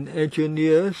consultants and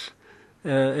engineers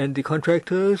and the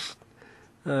contractors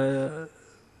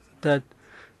that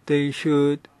they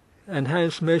should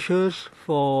enhance measures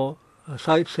for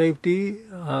site safety,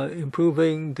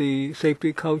 improving the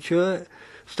safety culture,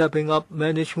 stepping up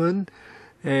management,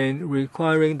 and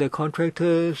requiring the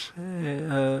contractors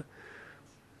and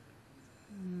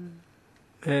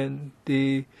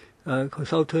the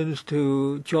consultants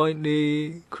to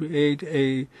jointly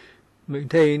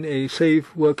maintain a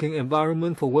safe working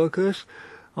environment for workers.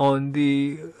 On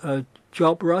the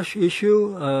job rush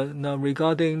issue, now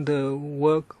regarding the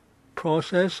work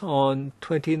process on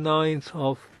 29th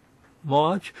of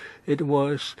March, it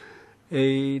was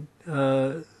a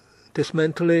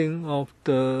dismantling of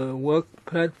the work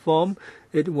platform.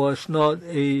 It was not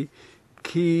a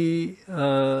key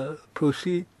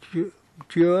procedure.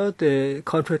 The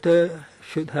contractor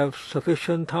should have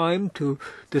sufficient time to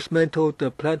dismantle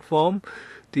the platform.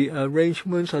 The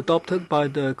arrangements adopted by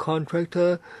the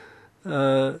contractor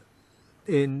for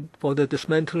the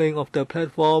dismantling of the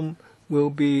platform will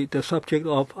be the subject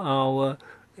of our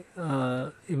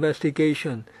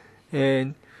investigation.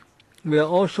 And we are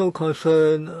also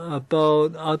concerned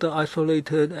about other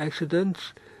isolated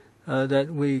accidents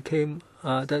that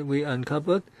we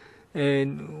uncovered,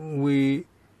 and we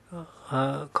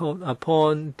called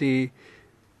upon the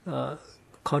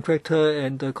contractor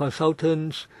and the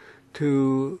consultants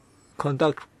to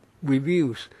conduct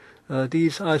reviews.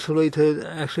 These isolated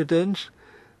accidents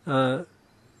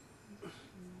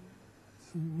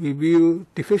review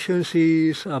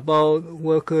deficiencies about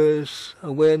workers'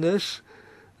 awareness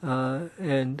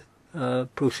and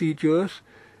procedures,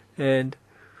 and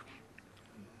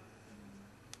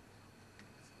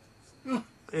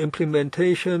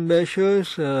implementation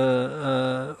measures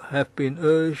have been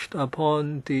urged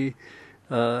upon the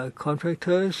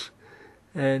contractors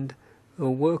and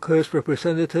workers'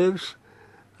 representatives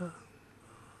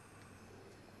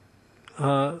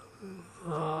are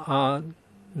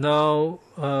now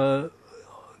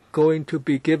going to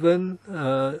be given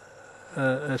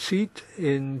a seat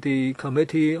in the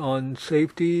Committee on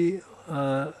Safety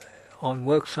on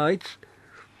Work Sites.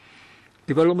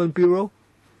 Development Bureau.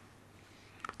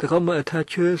 The government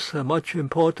attaches much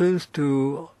importance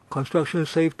to construction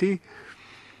safety.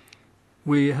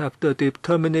 We have the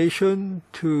determination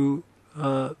to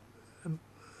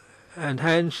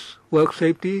enhance work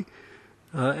safety.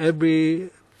 Every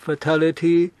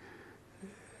fatality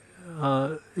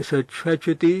is a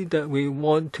tragedy that we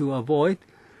want to avoid.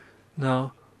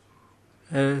 Now,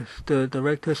 as the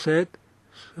director said,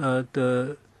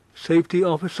 the safety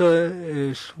officer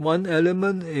is one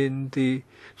element in the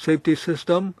safety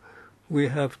system. We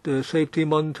have the safety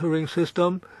monitoring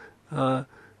system,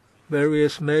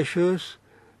 various measures,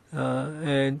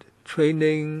 and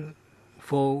training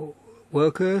for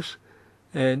workers,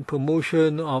 and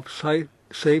promotion of site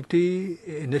safety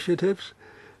initiatives.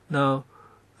 Now,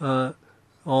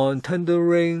 on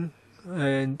tendering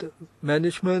and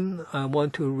management, I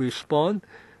want to respond.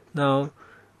 Now,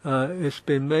 it's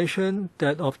been mentioned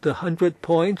that of the 100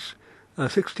 points,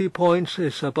 60 points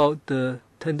is about the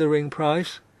tendering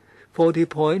price, 40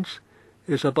 points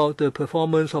is about the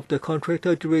performance of the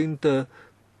contractor during the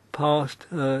past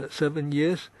 7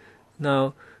 years.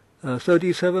 Now,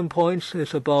 37 points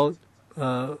is about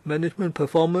management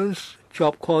performance,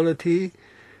 job quality,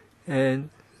 and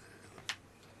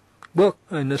work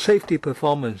and the safety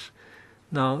performance.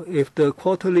 Now, if the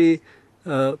quarterly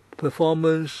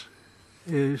performance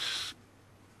is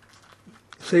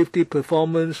safety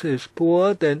performance is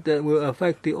poor, then that will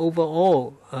affect the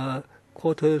overall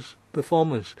quarter's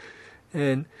performance.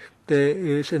 And there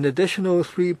is an additional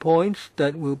 3 points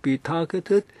that will be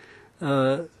targeted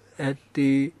at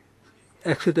the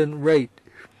accident rate.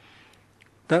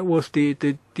 That was the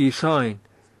design.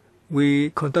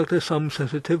 We conducted some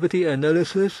sensitivity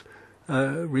analysis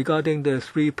regarding the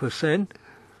 3%.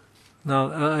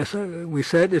 Now, as we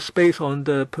said, it's based on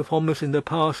the performance in the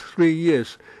past 3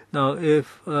 years. Now,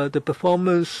 if the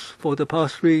performance for the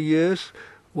past 3 years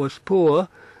was poor,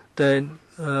 then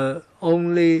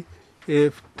only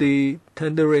if the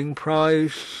tendering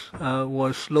price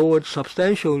was lowered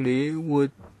substantially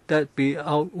would that be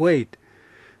outweighed.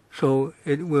 So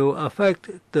it will affect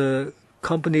the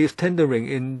company's tendering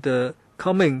in the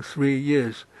coming 3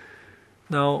 years.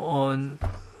 Now, on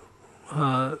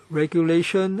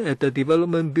regulation at the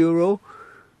Development Bureau,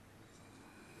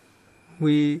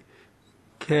 we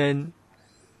can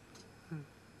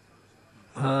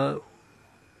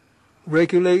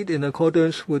regulate in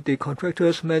accordance with the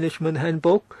Contractors Management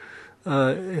Handbook.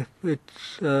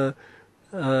 It's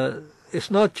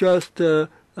not just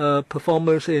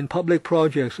performance in public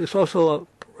projects, it's also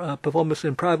performance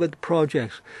in private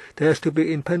projects. There has to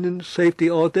be independent safety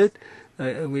audit.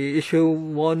 We issue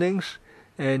warnings,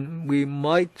 and we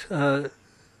might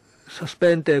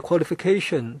suspend their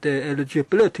qualification, their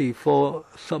eligibility for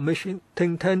submitting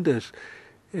tenders.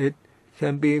 It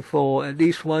can be for at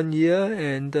least 1 year,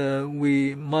 and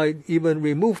we might even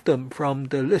remove them from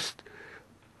the list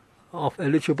of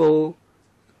eligible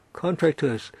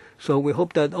contractors. So we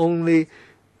hope that only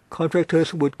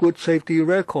contractors with good safety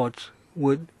records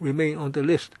would remain on the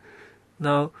list.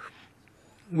 Now,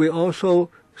 we also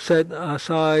set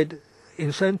aside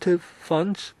incentive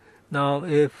funds. Now,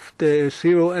 if there is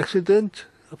zero accident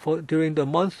during the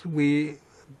month, we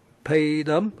pay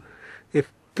them. If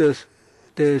there's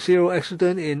zero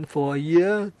accident for a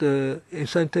year, the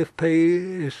incentive pay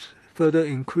is further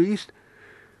increased.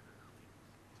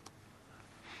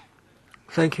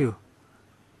 Thank you.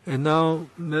 And now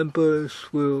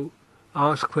members will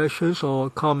ask questions or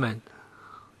comment.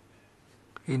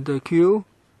 In the queue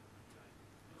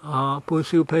are Pan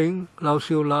Siu Ping, Lau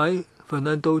Siu Lai,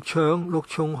 Fernando Cheung, Luk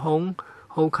Chung Hong,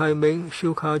 Ho Kai Ming,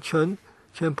 Siu Ka Chun,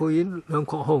 Chen Po Yin, Leung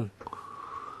Kwok Hong.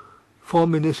 4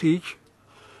 minutes each.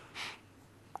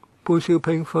 Pan Siu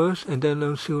Ping first, and then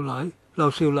Lau Siu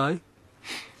Lai.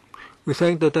 We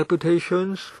thank the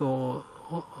deputations for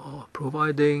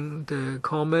providing the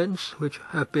comments, which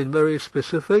have been very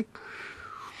specific.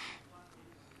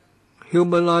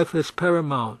 Human life is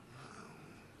paramount.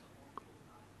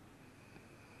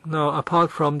 Now,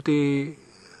 apart from the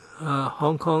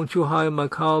Hong Kong, Zhuhai,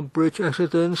 Macau bridge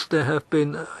accidents, there have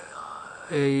been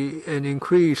an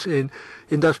increase in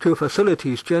industrial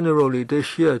facilities generally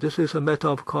this year. This is a matter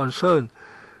of concern.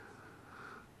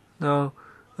 Now,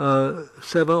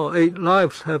 7 or 8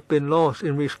 lives have been lost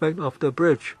in respect of the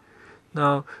bridge.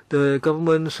 Now, the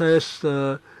government says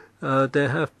there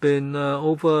have been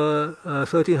over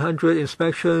 1,300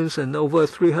 inspections and over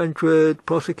 300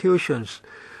 prosecutions.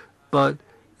 But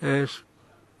as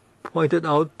pointed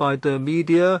out by the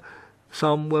media,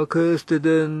 some workers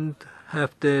didn't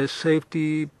have their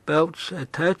safety belts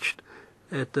attached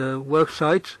at the work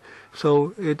sites.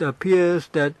 So it appears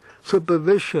that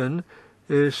supervision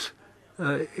is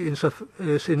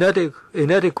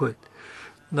inadequate.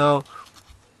 Now,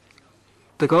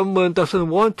 the government doesn't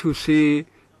want to see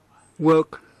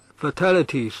work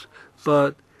fatalities,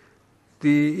 but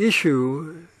the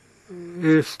issue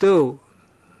is still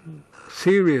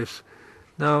serious.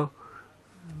 Now,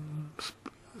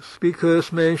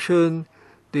 speakers mentioned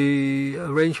the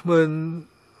arrangement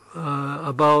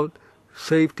about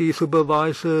safety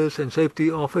supervisors and safety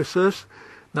officers.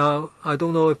 Now, I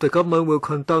don't know if the government will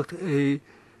conduct a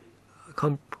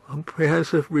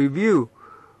comprehensive review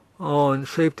on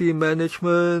safety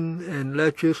management and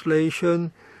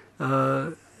legislation,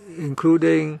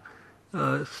 including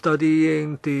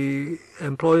studying the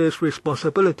employer's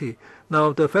responsibility.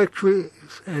 Now, the Factories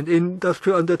and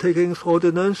Industrial Undertakings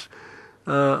Ordinance,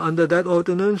 under that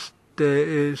ordinance, there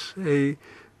is a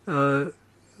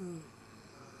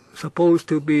supposed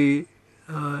to be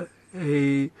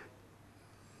a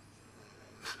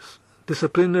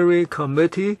disciplinary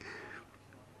committee,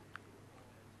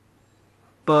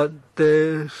 but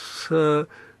there's a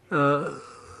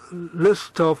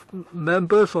list of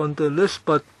members on the list,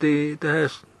 but there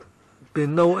has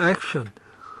been no action.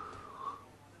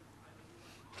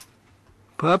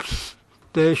 Perhaps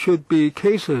there should be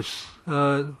cases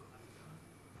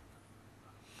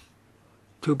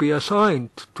to be assigned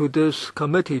to this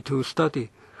committee to study.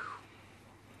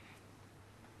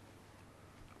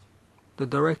 The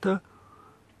director?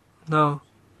 Now,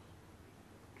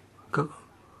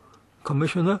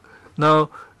 Commissioner? Now,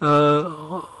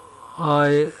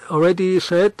 I already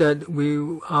said that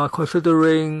we are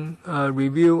considering a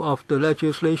review of the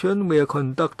legislation. We are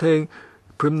conducting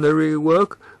preliminary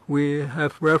work. We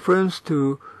have reference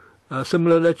to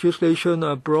similar legislation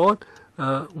abroad.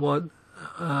 What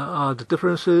are the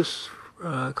differences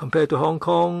compared to Hong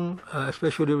Kong,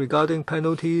 especially regarding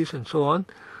penalties and so on.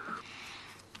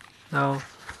 Now,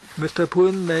 Mr.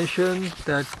 Poon mentioned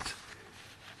that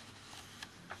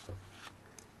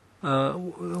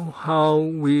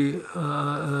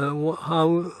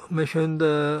mentioned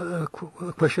a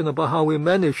question about how we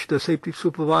manage the safety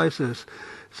supervisors.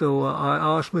 So I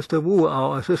asked Mr. Wu,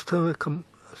 our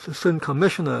assistant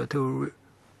commissioner, to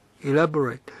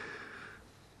elaborate.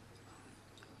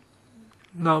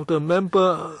 Now, the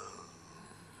member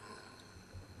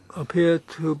appeared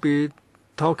to be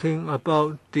talking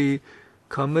about the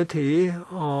committee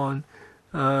on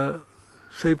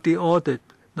safety audit.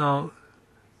 Now,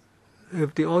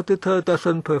 if the auditor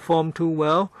doesn't perform too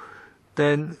well,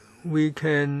 then we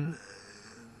can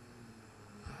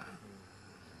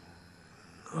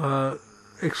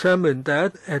examine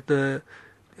that at the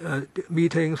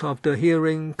meetings of the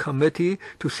hearing committee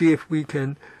to see if we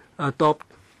can adopt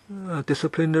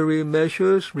disciplinary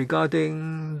measures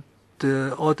regarding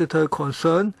the auditor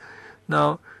concerned.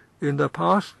 Now, in the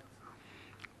past,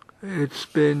 it's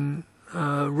been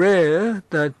rare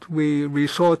that we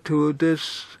resort to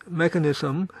this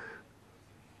mechanism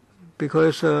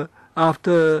because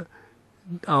after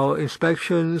our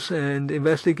inspections and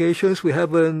investigations, we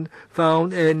haven't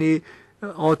found any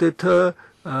auditor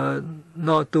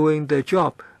not doing their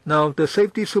job. Now, the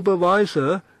safety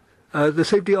supervisor, the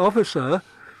safety officer,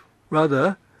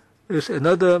 rather, is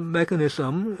another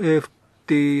mechanism. If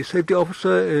the safety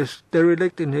officer is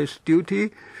derelict in his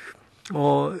duty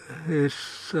or his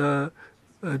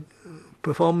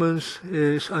performance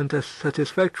is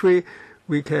unsatisfactory,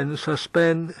 we can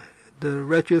suspend the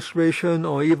registration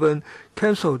or even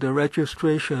cancel the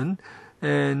registration.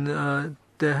 And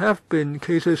there have been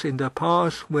cases in the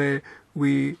past where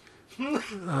we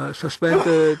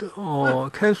suspended or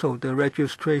canceled the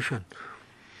registration.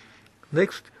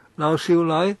 Next, Lau Siu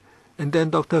Lai, and then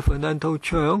Dr. Fernando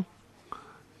Cheung,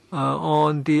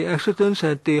 on the accidents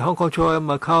at the Hong Kong-China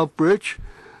Macau Bridge.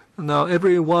 Now,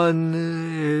 everyone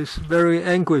is very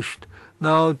anguished.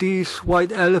 Now, these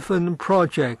white elephant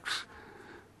projects,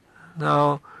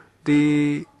 now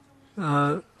these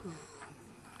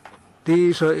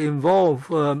involve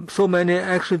so many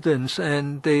accidents,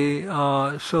 and they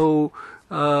are so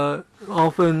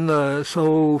often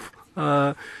so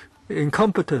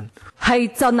incompetent. Why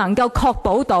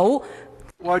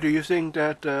do you think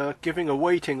that giving a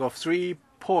weighting of 3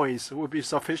 points would be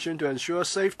sufficient to ensure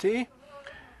safety?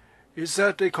 Is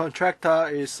that the contractor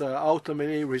is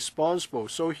ultimately responsible,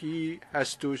 so he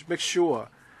has to make sure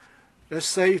that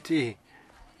safety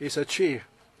is achieved.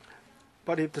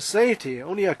 But if the safety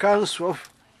only accounts for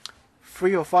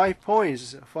 3 or 5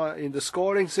 points in the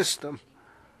scoring system,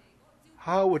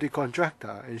 how would the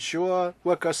contractor ensure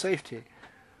worker safety?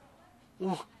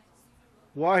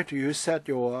 Why do you set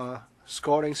your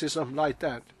scoring system like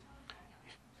that?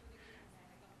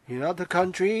 In other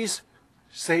countries,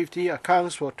 safety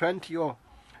accounts for 20 or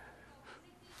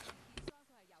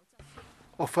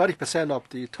 30% of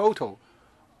the total.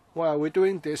 Why are we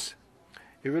doing this?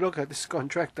 If you look at this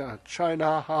contractor,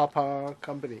 China Harbour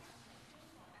Company,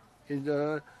 in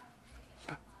the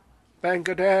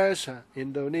Bangladesh,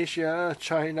 Indonesia,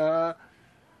 China,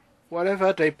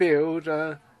 whatever they build,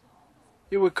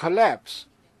 it will collapse.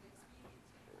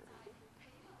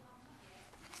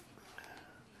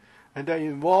 And they're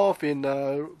involved in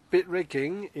bid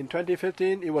rigging. In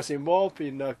 2015, it was involved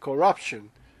in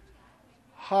corruption.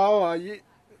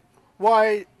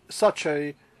 Why such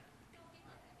a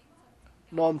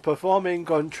non-performing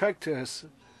contractors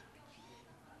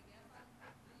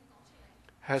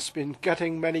has been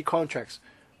getting many contracts?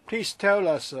 Please tell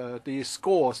us the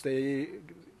scores they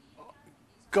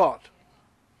got.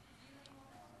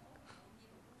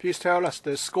 Please tell us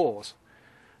the scores.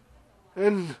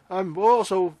 And I'm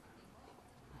also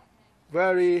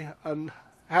very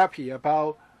unhappy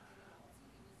about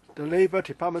the Labor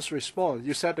Department's response.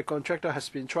 You said the contractor has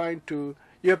been trying to,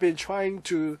 you have been trying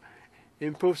to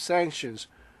improve sanctions,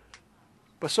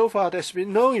 but so far there's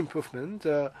been no improvement.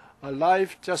 A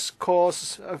life just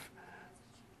costs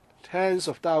tens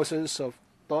of thousands of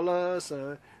dollars.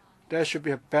 There should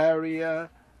be a barrier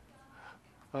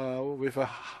with a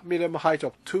minimum height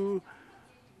of 2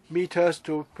 meters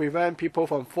to prevent people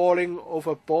from falling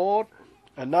overboard.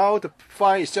 And now the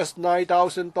fine is just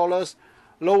 $9,000,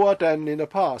 lower than in the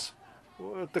past.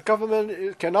 The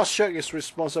government cannot shirk its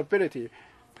responsibility.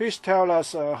 Please tell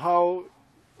us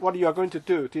what you are going to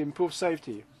do to improve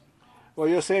safety. Well,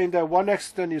 you're saying that one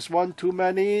accident is one too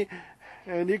many,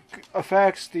 and it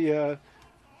affects the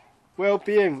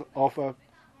well-being of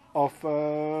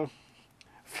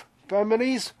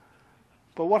families.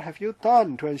 But what have you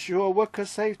done to ensure worker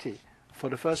safety? For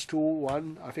the first two,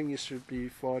 I think it should be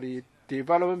for the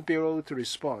Development Bureau to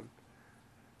respond.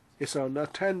 It's on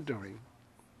tendering.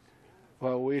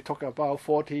 Well, we talk about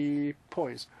 40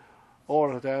 points.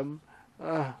 All of them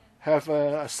have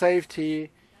a safety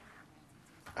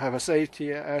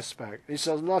aspect. It's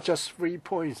not just 3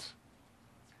 points.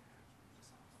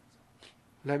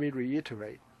 Let me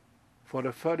reiterate. For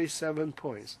the 37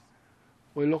 points,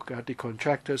 we look at the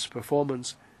contractor's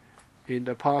performance in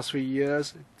the past 3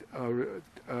 years,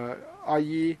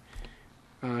 i.e.,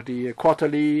 the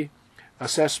quarterly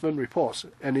assessment reports.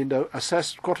 And in the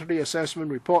quarterly assessment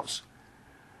reports,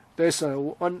 there's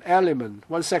one element,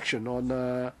 one section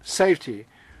on safety.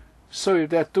 So if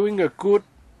they're doing a good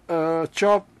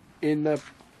job in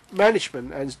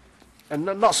management and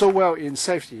not so well in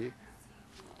safety,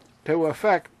 they will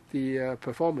affect the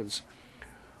performance.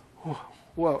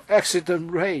 Well,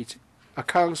 accident rate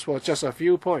accounts for just a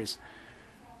few points.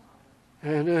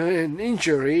 And an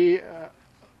injury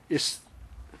is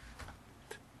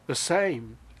the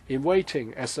same in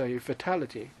weighting as a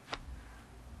fatality.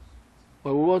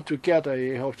 Well, we want to get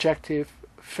an objective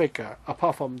figure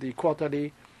apart from the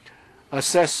quarterly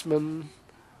assessment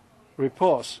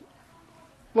reports.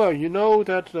 Well, you know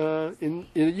that in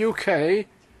the UK,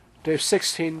 there's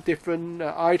 16 different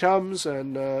items,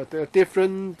 and there are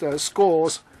different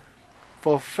scores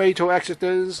for fatal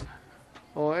accidents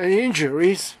or any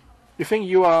injuries. You think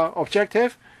you are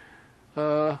objective?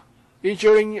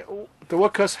 Injuring the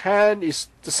worker's hand is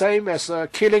the same as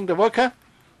killing the worker?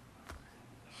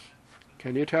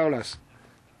 Can you tell us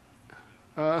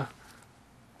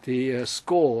the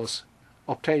scores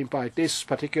obtained by this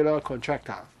particular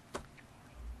contractor?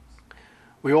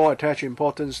 We all attach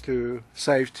importance to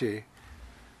safety.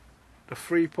 The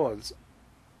 3 points,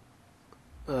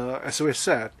 as we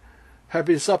said, have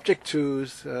been subject to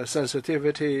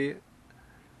sensitivity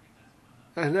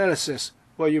analysis.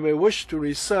 Well, you may wish to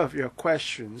reserve your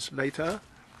questions later,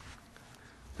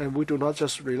 and we do not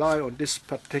just rely on this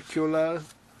particular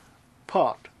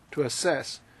part to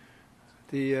assess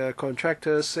the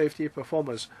contractor's safety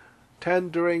performance.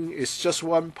 Tendering is just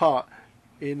one part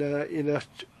in a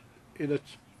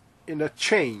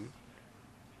chain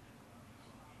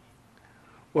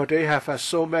where they have had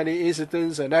so many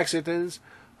incidents and accidents.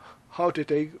 How did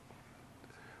they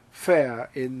fare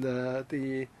in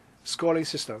the scoring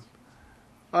system?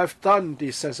 I've done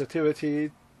the sensitivity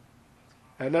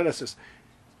analysis.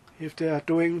 If they are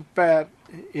doing bad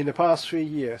in the past 3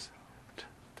 years,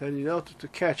 then in order to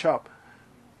catch up,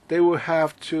 they will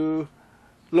have to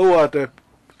lower the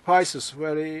prices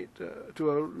to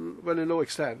a very low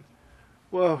extent.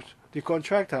 Well, the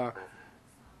contractor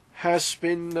has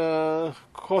been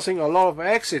causing a lot of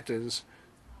accidents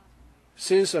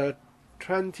since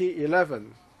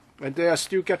 2011, and they are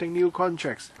still getting new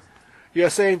contracts. You are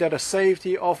saying that a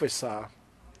safety officer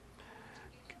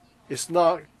is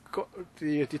not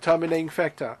the determining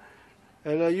factor,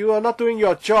 and you are not doing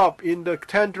your job in the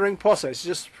tendering process.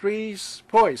 Just 3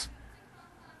 points.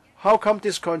 How come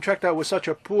this contractor with such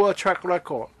a poor track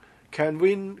record could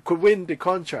win the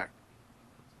contract?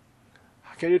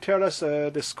 Can you tell us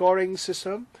the scoring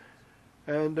system?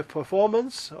 And the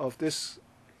performance of this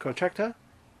contractor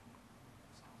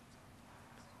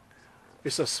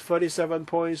is a 37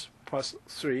 points plus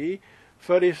 3.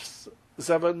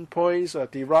 37 points are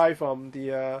derived from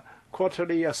the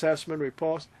quarterly assessment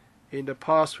reports in the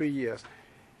past 3 years.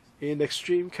 In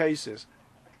extreme cases,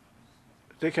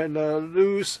 they can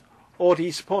lose all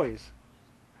these points.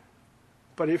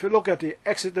 But if you look at the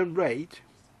accident rate,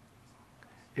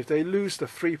 if they lose the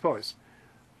 3 points,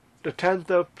 the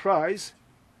tender price,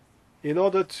 in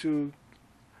order to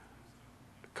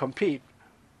compete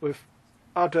with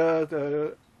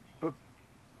other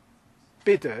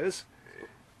bidders,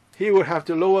 he would have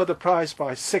to lower the price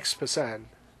by 6%.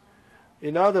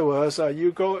 In other words,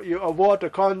 you award the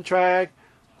contract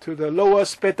to the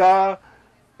lowest bidder,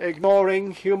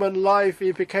 ignoring human life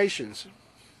implications.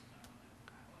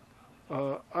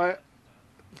 The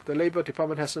Labour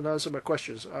Department hasn't answered my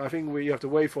questions. I think we have to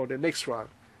wait for the next round.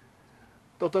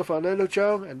 Dr. Fernando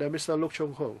Zhang and then Mr. Luk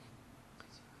Chung Ho.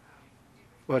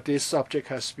 Well, this subject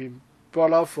has been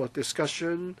brought up for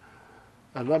discussion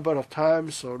a number of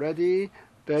times already.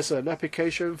 There's an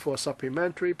application for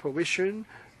supplementary provision,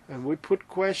 and we put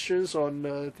questions on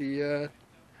the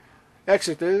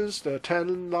accidents, the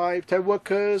 10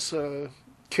 workers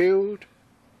killed.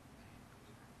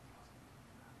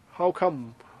 How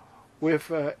come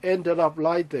we've ended up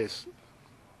like this?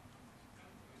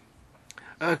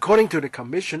 According to the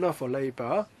Commissioner for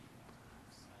Labour,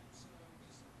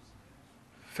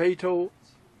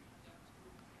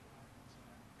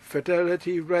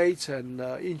 fatality rates and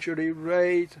injury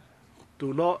rate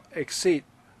do not exceed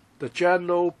the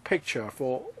general picture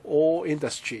for all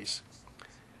industries.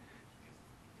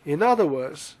 In other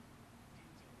words,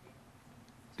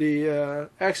 the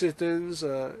accidents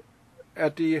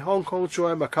at the Hong Kong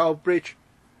Zhuhai Macau Bridge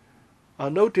are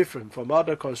no different from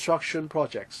other construction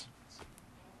projects.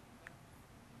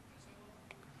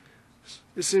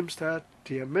 It seems that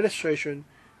the administration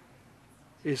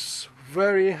is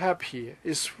very happy,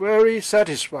 is very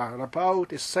satisfied about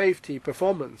the safety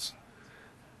performance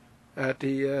at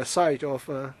the site of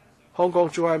Hong Kong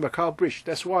Zhuhai Macau Bridge.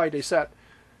 That's why they said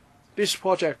this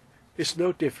project is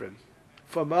no different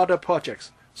from other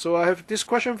projects. So I have this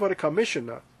question for the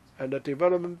Commissioner and the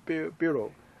Development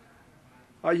Bureau.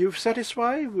 Are you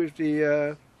satisfied with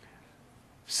the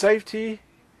safety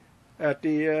at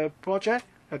the project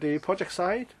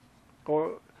site,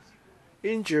 or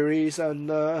injuries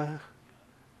and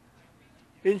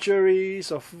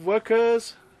injuries of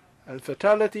workers and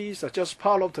fatalities are just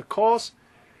part of the course,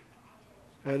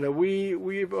 and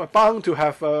we are bound to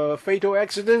have fatal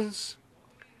accidents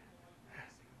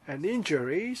and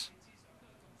injuries,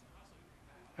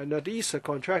 and these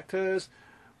contractors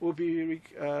will be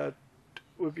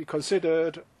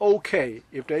considered okay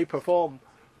if they perform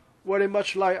very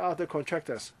much like other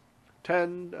contractors.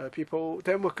 10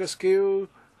 workers killed,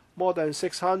 more than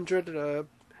 600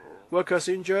 workers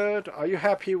injured. Are you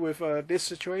happy with this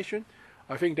situation?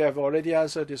 I think they have already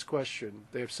answered this question.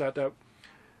 They've said that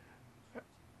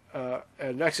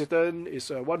an accident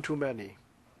is one too many.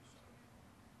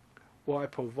 Well, I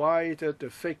provided the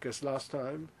figures last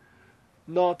time,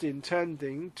 not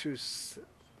intending to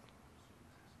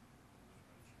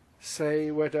say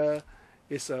whether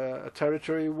it's a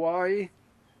territory-wide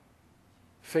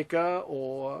figure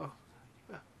or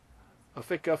a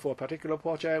figure for a particular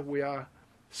project. We are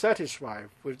satisfied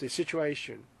with the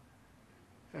situation.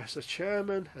 As the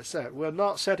chairman has said, we're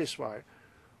not satisfied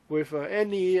with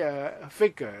any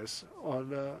figures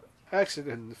on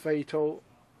accident, fatal,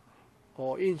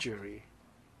 or injury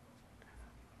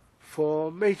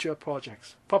for major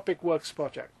projects, public works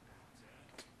project.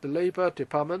 The Labour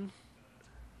Department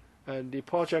and the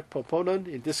project proponent,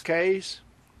 in this case,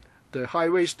 the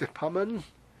Highways Department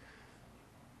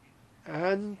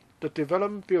and the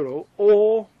Development Bureau,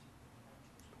 all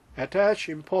attach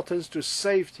importance to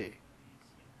safety.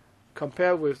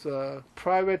 Compared with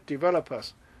private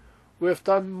developers, we have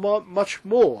done much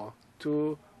more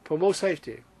to promote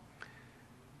safety.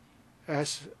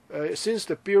 Since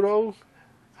the Bureau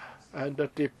and the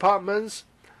departments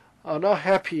are not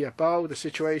happy about the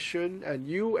situation and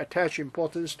you attach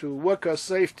importance to worker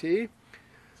safety,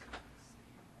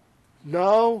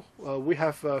 now we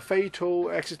have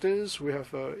fatal accidents, we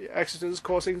have accidents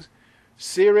causing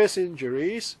serious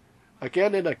injuries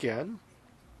again and again.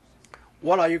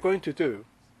 What are you going to do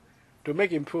to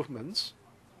make improvements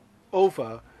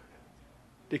over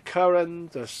the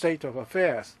current state of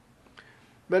affairs?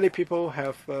 Many people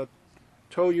have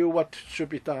told you what should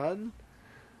be done.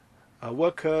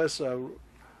 Workers'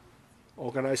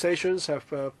 organizations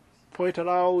have pointed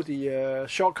out the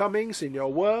shortcomings in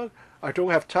your work. I don't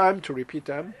have time to repeat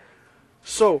them.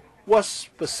 So what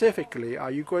specifically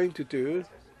are you going to do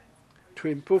to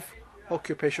improve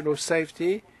occupational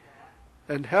safety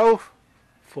and health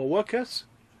for workers?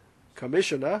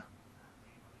 Commissioner,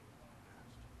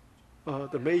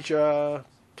 the major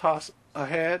task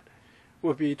ahead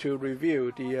will be to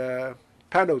review the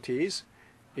penalties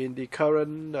in the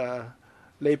current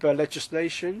labor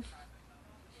legislation.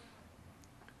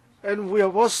 And we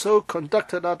have also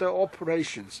conducted other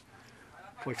operations.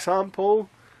 For example,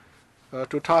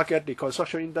 to target the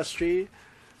construction industry,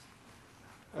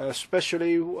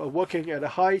 especially working at a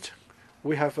height,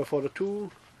 we have for the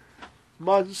 2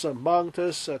 months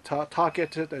mounted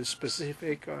targeted and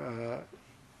specific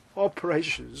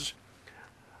operations.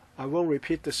 I won't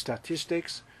repeat the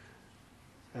statistics.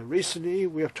 And recently,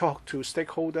 we have talked to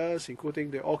stakeholders,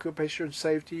 including the Occupation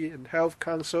Safety and Health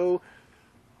Council,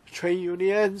 trade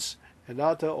unions, and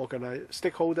other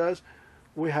stakeholders.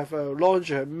 We have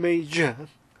launched a major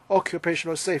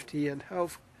occupational safety and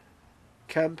health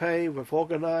campaign with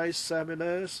organized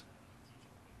seminars.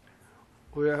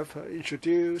 We have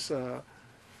introduced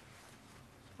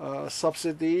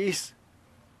subsidies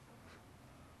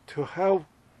to help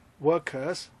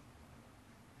workers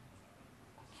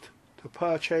to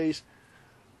purchase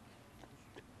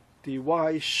the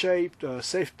Y-shaped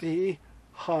safety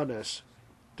harness.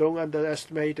 Don't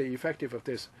underestimate the effectiveness of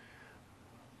this.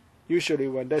 Usually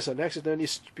when there's an accident,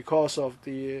 it's because of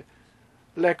the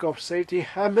lack of safety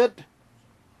helmet,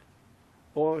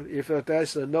 or if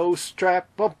there's no strap,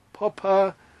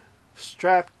 proper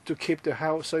strap to keep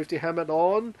the safety helmet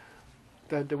on,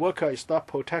 then the worker is not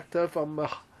protected from a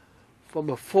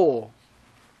fall.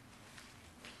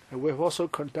 And we've also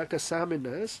conducted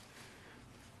seminars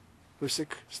with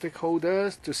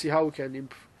stakeholders to see how we can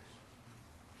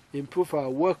improve our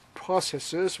work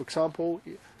processes. For example,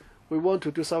 we want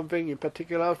to do something in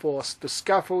particular for the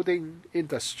scaffolding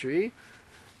industry.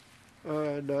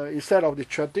 And instead of the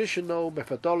traditional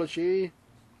methodology,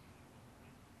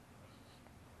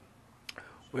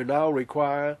 we now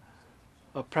require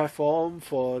a platform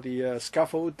for the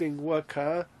scaffolding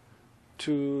worker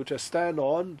to stand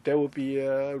on. There will be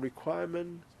a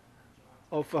requirement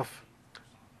of a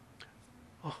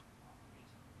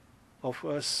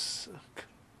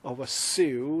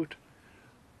sealed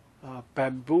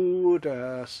bamboo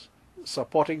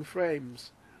supporting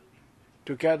frames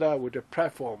together with the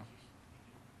platform.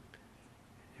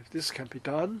 If this can be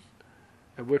done,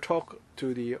 and we'll talk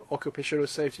to the Occupational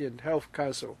Safety and Health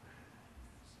Council,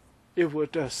 it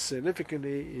would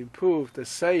significantly improve the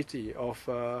safety of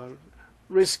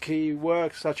risky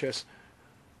work such as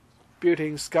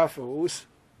building scaffolds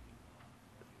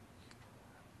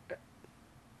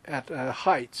at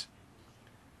height.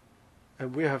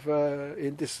 And we have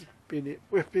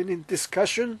we've been in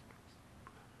discussion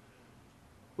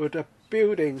with the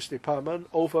buildings department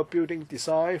over building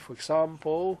design. For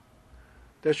example,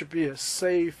 there should be a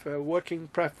safe working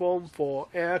platform for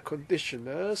air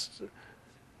conditioners,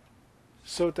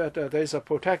 so that there is a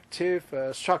protective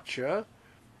structure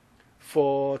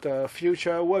for the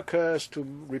future workers to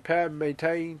repair and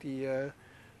maintain the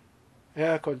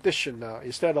air conditioner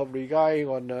instead of relying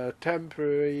on a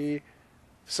temporary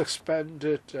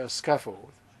suspended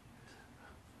scaffold.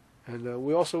 And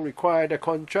we also require the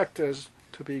contractors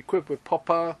to be equipped with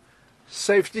proper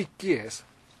safety gears.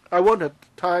 I want a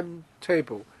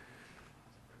timetable.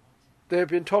 They've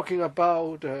been talking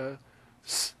about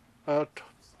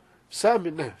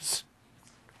seminars.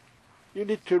 You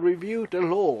need to review the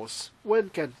laws. When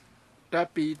can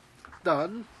that be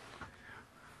done?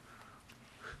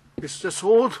 It's just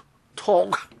all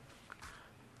talk.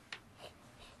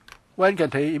 When can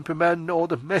they implement all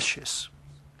the measures?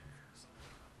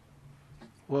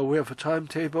 Well, we have a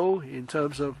timetable in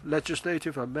terms of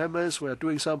legislative amendments. We are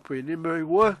doing some preliminary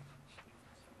work.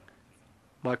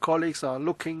 My colleagues are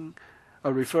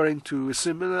referring to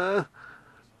similar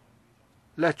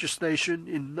legislation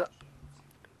in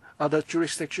other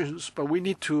jurisdictions, but we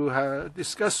need to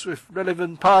discuss with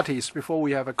relevant parties before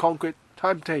we have a concrete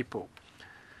timetable.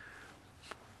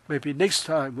 Maybe next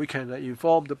time we can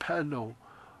inform the panel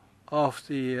of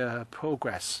the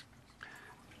progress.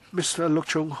 Mr. Luk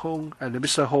Chung Hong and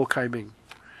Mr. Ho Kai Ming.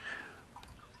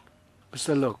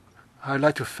 Mr. Luk, I'd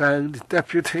like to thank the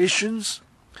deputations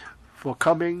for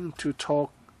coming to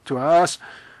talk to us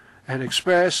and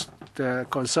express their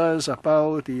concerns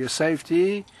about the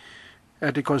safety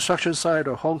at the construction site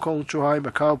of Hong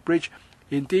Kong-Zhuhai-Macau Bridge.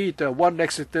 Indeed, one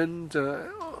accident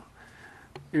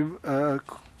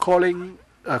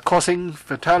causing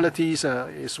fatalities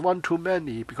is one too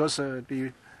many, because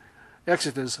the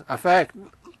accidents affect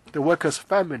the workers'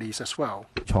 families as well.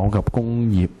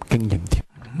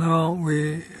 Now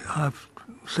we have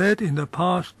said in the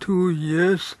past 2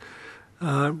 years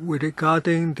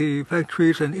regarding the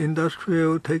Factories and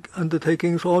Industrial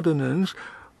Undertakings Ordinance,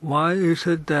 why is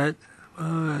it that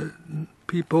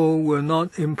people were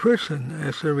not imprisoned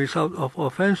as a result of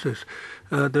offenses?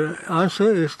 The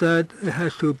answer is that it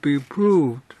has to be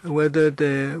proved whether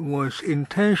there was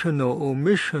intentional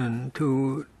omission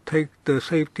to take the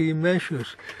safety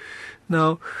measures.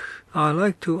 Now, I'd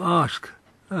like to ask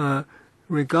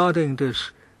regarding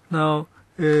this. Now,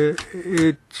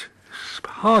 it's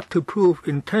hard to prove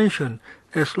intention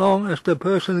as long as the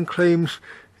person claims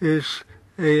is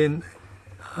in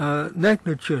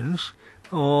negligence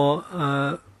or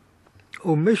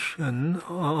omission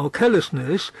or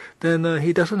carelessness, then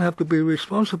he doesn't have to be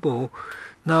responsible.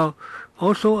 Now,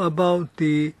 also about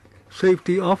the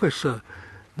safety officer.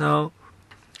 Now,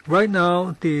 right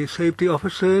now, the safety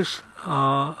officers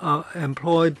are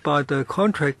employed by the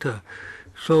contractor,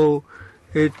 so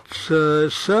it's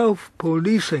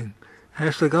self-policing.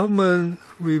 Has the government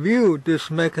reviewed this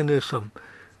mechanism?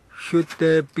 Should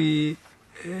there be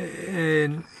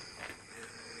an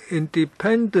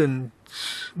independent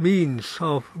means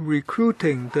of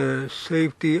recruiting the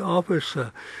safety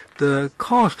officer? The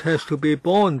cost has to be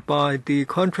borne by the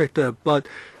contractor, but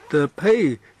the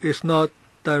pay is not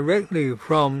directly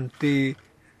from the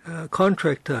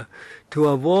contractor to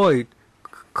avoid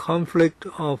conflict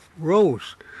of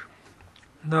roles.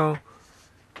 Now,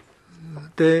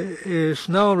 there is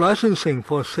now licensing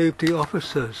for safety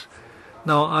officers.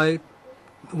 Now, I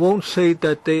won't say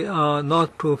that they are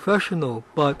not professional,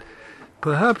 but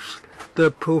perhaps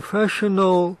the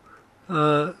professional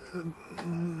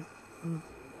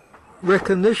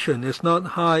recognition is not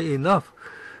high enough.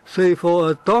 Say for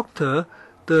a doctor,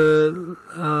 the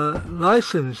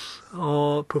license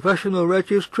or professional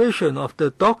registration of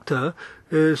the doctor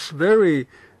is very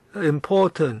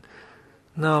important.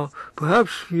 Now,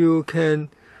 perhaps you can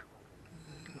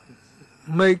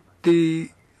make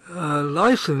the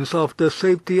license of the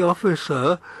safety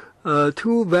officer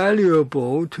too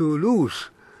valuable to lose.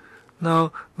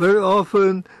 Now, very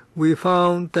often we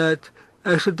found that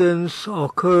accidents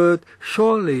occurred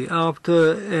shortly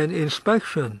after an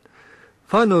inspection.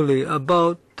 Finally,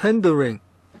 about tendering.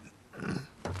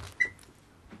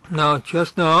 Now,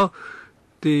 just now,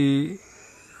 the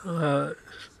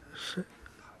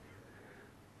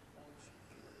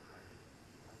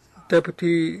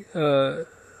deputy,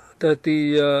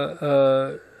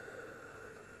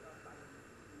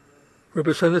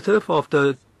 representative of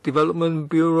the Development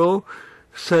Bureau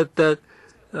said that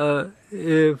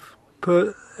if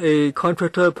a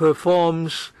contractor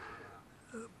performs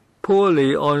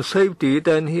poorly on safety,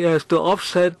 then he has to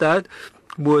offset that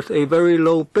with a very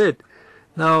low bid.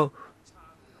 Now,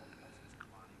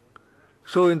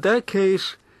 so in that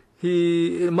case,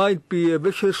 it might be a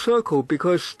vicious circle,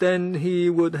 because then he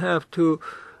would have to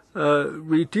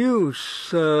reduce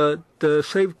the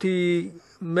safety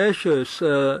measures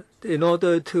in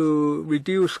order to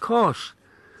reduce costs.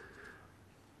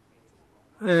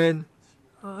 And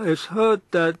it's heard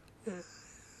that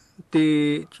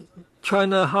the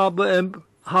China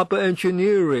Harbor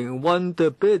Engineering won the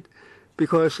bid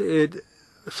because it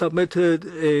submitted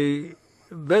a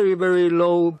very, very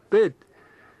low bid.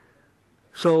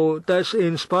 So that's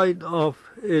in spite of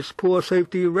its poor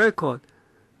safety record.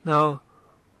 Now,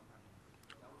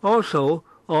 also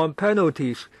on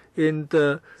penalties, in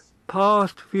the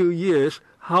past few years,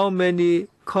 how many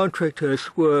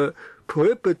contractors were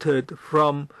prohibited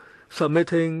from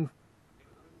submitting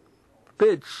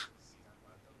bids?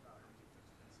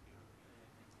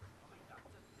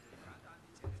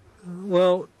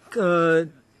 Well,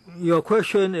 your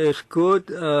question is good.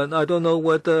 I don't know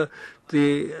whether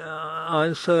the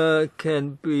answer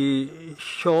can be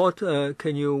short.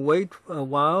 Can you wait a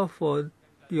while for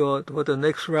the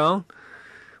next round?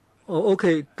 Oh,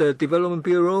 okay, the Development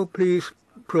Bureau, please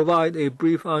provide a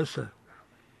brief answer.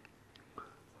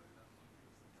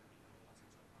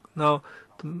 Now,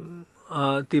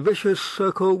 the vicious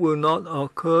circle will not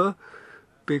occur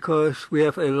because we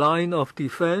have a line of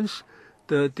defense.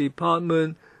 The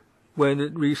department, when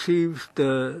it receives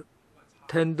the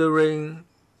tendering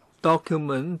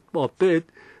document or bid,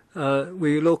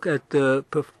 we look at the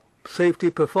safety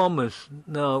performance.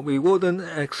 Now, we wouldn't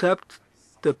accept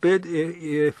the bid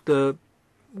if the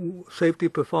safety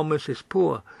performance is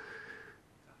poor.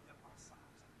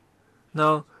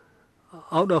 Now,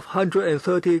 out of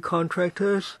 130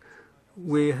 contractors,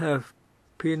 we have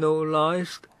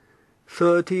penalized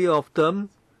 30 of them.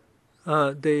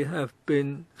 They have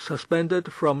been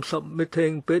suspended from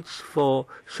submitting bids for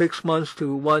 6 months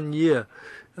to 1 year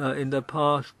in the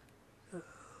past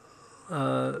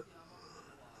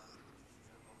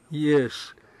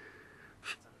years.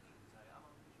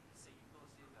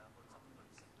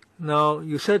 Now,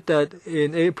 you said that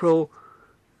in April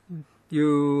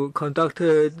you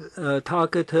conducted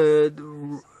targeted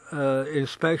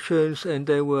inspections, and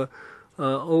there were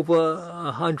over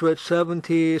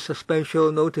 170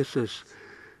 suspension notices.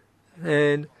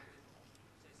 And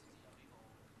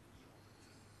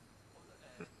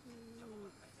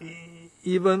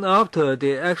even after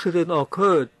the accident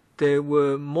occurred, there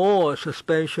were more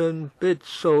suspension bids,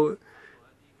 so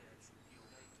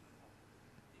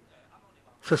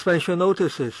suspension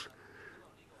notices.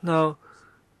 Now,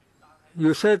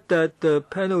 you said that the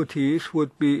penalties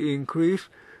would be increased,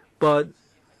 but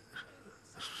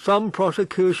some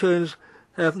prosecutions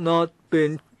have not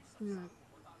been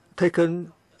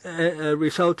taken,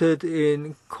 resulted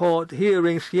in court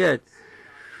hearings yet.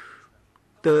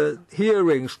 The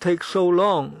hearings take so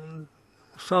long.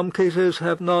 Some cases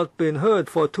have not been heard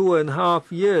for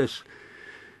 2.5 years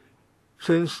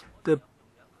since the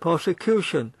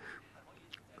prosecution.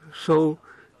 So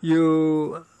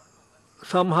you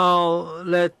somehow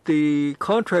let the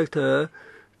contractor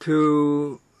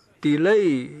to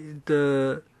delay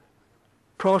the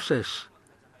process.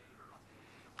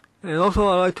 And also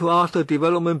I'd like to ask the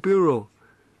Development Bureau.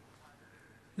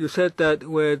 You said that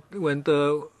when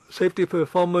the safety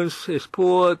performance is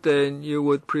poor, then you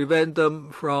would prevent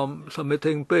them from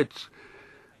submitting bids.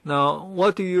 Now,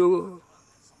 what do you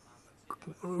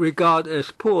regard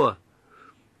as poor?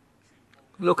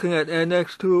 Looking at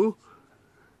Annex 2,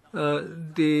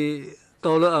 the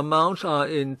dollar amounts are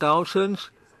in thousands,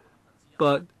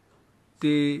 but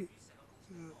the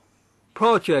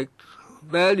project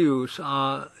values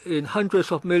are in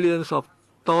hundreds of millions of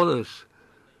dollars.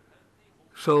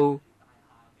 So,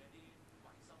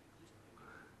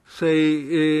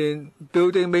 say in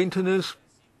building maintenance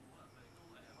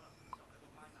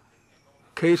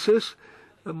cases,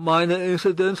 minor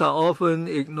incidents are often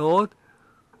ignored.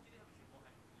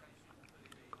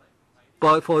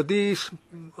 But for these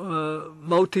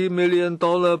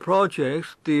multi-million-dollar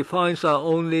projects, the fines are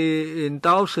only in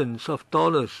thousands of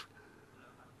dollars.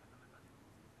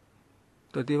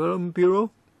 The Development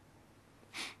Bureau?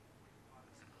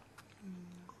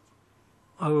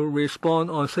 I will respond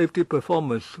on safety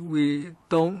performance. We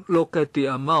don't look at the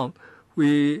amount.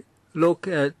 We look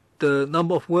at the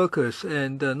number of workers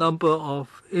and the number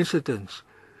of incidents.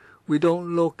 We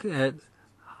don't look at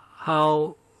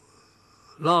how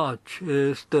large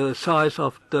is the size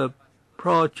of the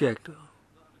project.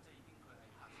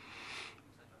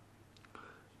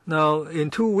 Now,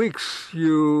 in 2 weeks,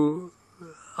 you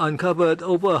uncovered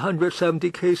over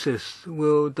 170 cases.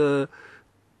 Will the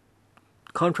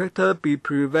contractor be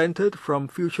prevented from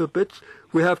future bids?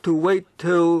 We have to wait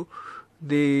till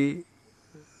the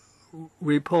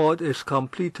report is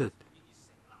completed.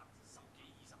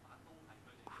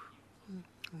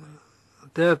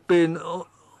 There have been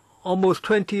almost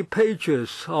 20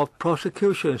 pages of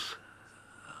prosecutions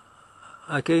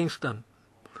against them.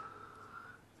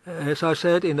 As I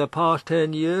said, in the past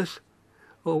 10 years,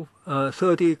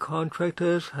 30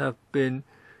 contractors have been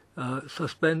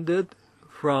suspended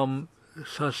from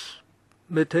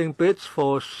submitting bids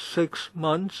for 6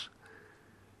 months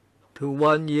to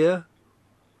 1 year.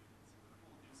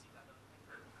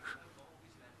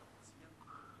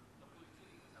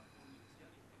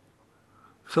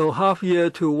 So half year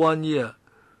to 1 year.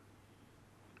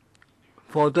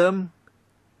 For them,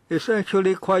 it's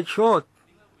actually quite short.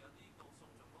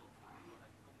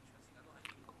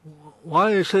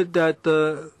 Why is it that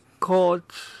the court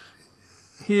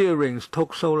hearings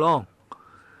took so long?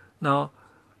 Now,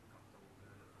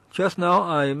 just now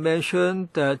I mentioned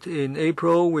that in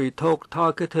April we took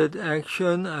targeted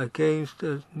action against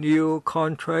the new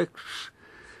contracts.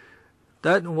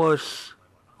 That was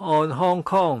on Hong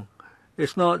Kong.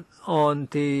 It's not on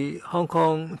the Hong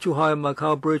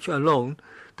Kong-Zhuhai-Macau Bridge alone.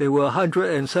 There were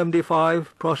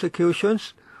 175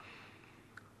 prosecutions.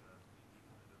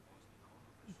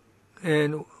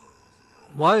 And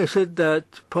why is it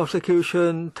that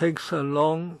prosecution takes a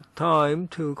long time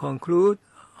to conclude?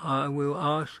 I will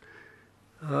ask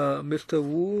Mr.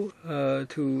 Wu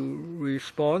to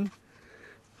respond.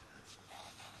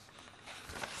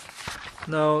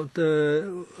 Now,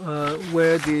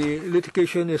 where the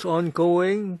litigation is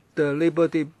ongoing, the Labor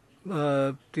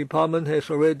Department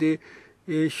has already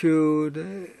issued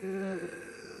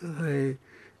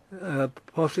a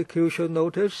prosecution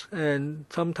notice, and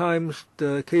sometimes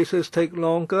the cases take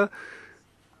longer.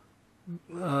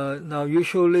 Now,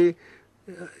 usually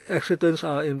accidents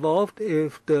are involved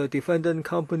if the defendant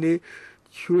company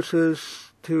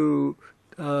chooses to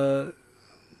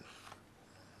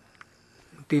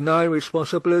deny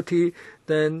responsibility,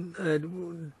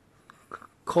 then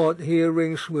court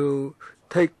hearings will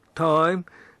take time,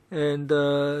 and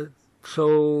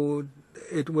so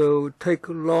it will take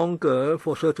longer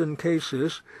for certain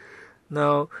cases.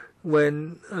 Now,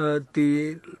 when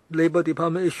the Labor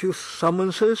Department issues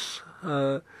summonses,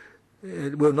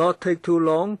 it will not take too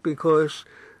long, because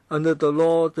under the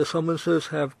law, the summonses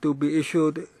have to be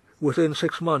issued within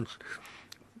 6 months.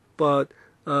 But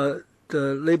the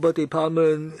Labor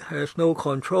Department has no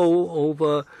control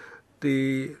over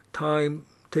the time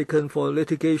taken for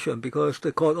litigation, because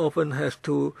the court often has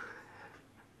to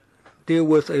deal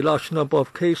with a large number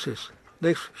of cases.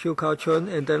 Next, Xiu Ka-chun,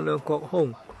 and then Leung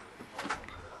Kok-hong.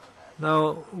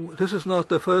 Now, this is not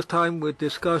the first time we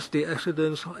discuss the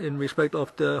accidents in respect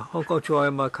of the Hong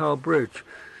Kong-Zhuhai-Macau Bridge,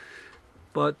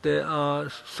 but there are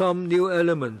some new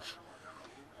elements.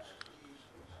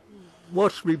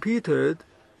 What's repeated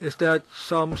is that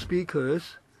some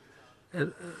speakers,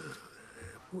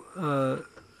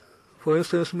 for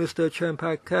instance, Mr. Chen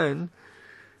Pak-ken,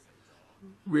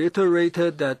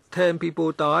 reiterated that 10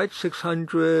 people died,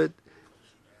 600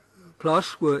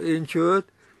 plus were injured.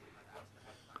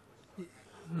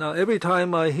 Now, every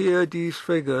time I hear these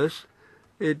figures,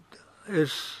 it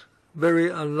is very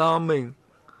alarming.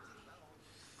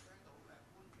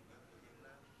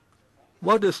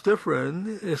 What is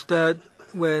different is that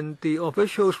when the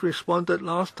officials responded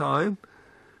last time,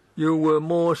 you were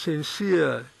more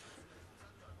sincere.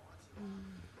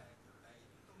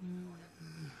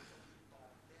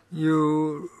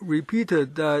 You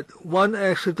repeated that one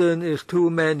accident is too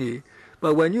many,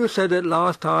 but when you said it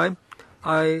last time,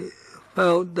 I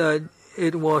felt that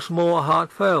it was more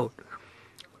heartfelt.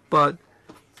 But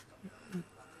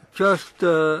just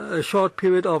a short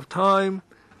period of time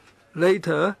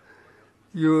later,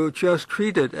 you just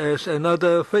treat it as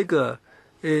another figure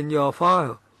in your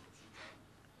file.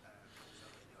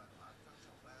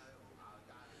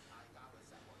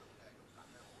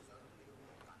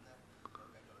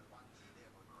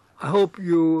 I hope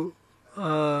you,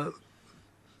 the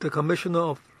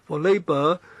Commissioner for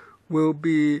Labor, will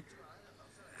be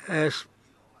as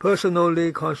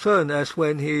personally concerned as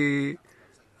when he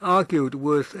argued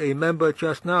with a member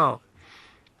just now.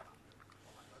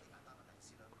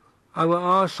 I will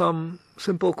ask some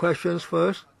simple questions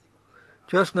first.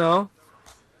 Just now,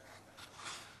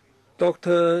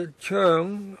 Dr.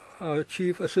 Cheung, our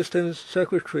Chief Assistant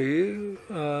Secretary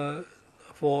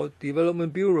for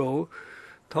Development Bureau,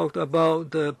 talked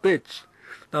about the bids.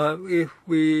 Now, if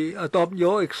we adopt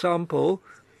your example,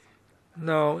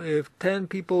 now if 10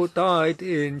 people died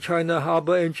in China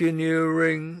Harbor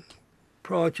Engineering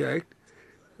project,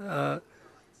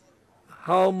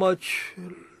 how much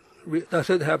does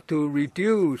it have to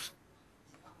reduce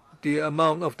the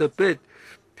amount of the bid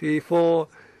before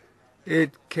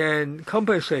it can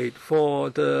compensate for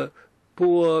the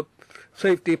poor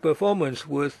safety performance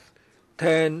with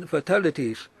 10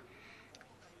 fatalities?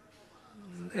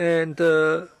 And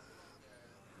the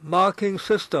marking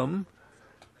system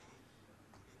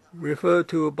referred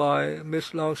to by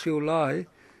Ms. Lau Siu Lai,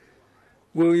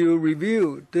 will you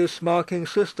review this marking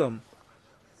system?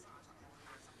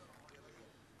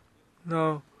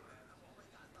 Now,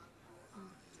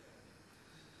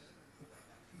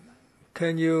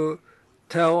 can you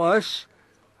tell us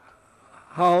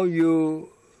how you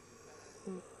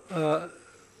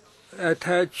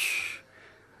attach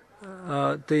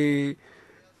the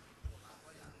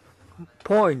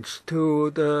points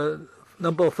to the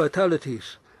number of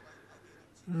fatalities?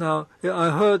 Now,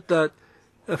 I heard that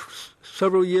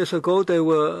several years ago there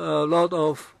were a lot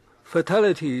of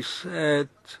fatalities at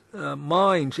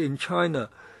mines in China,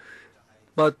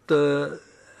 but the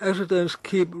accidents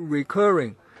keep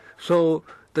recurring. So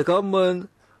the government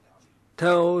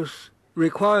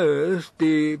requires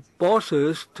the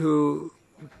bosses to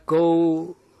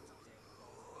go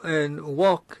and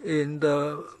walk in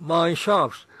the mine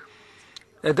shafts,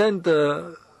 and then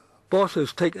the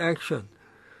bosses take action.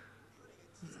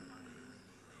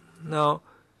 Now,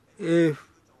 if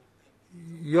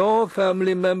your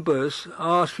family members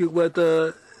ask you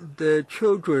whether the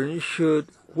children should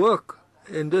work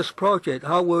in this project,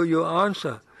 how will you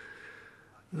answer?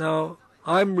 Now,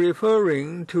 I'm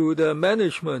referring to the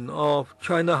management of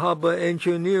China Harbor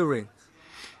Engineering.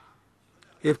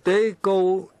 If they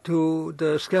go to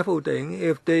the scaffolding,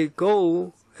 if they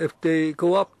go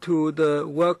up to the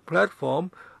work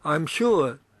platform, I'm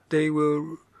sure they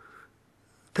will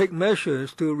take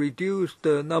measures to reduce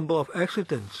the number of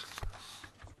accidents.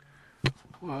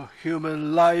 Well,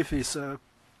 human life is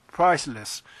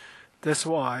priceless. That's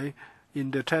why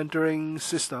in the tendering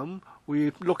system,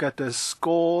 we look at the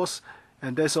scores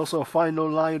And there's also a final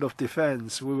line of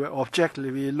defense. We will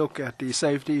objectively look at the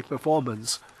safety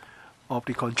performance of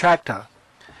the contractor.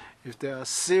 If there are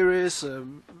serious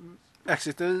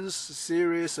accidents,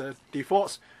 serious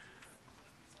defaults,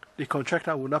 the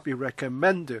contractor will not be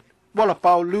recommended. What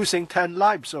about losing 10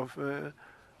 lives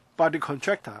by the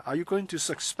contractor? Are you going to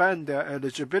suspend their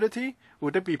eligibility?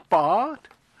 Would they be barred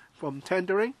from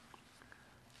tendering?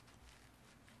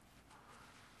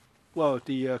 Well,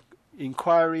 the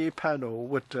inquiry panel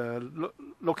would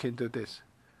look into this.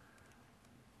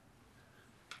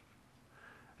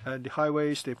 And the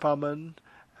Highways Department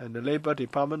and the Labor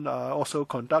Department are also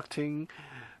conducting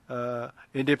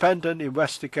independent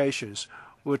investigations.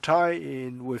 Will tie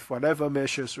in with whatever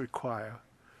measures required.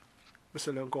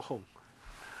 Mr. Leung Kok-hong,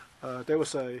 there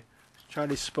was a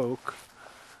Chinese book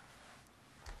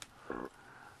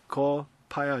called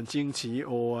拍案惊奇,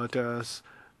 or the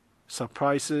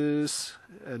surprises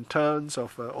and turns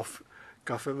of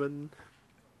government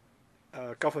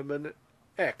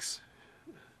acts.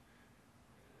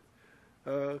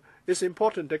 It's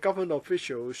important that government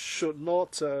officials should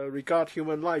not regard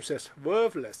human lives as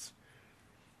worthless.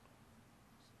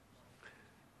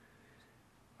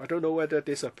 I don't know whether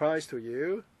this applies to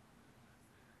you.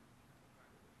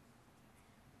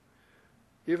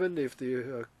 Even if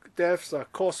the deaths are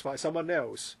caused by someone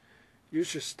else, you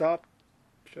should stop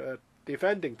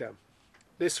defending them.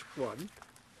 This one,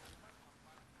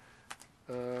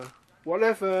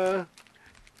 whatever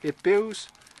it builds,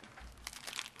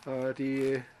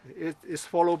 it is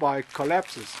followed by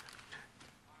collapses.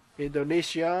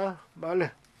 Indonesia,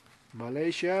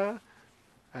 Malaysia,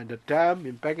 and the dam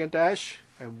in Bangladesh,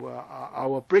 and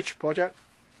our bridge project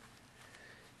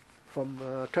from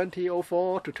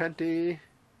 2004 to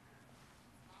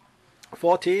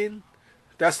 2014,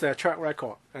 that's their track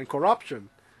record. And corruption.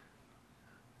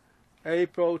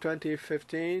 April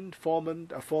 2015,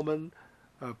 a foreman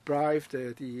bribed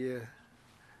the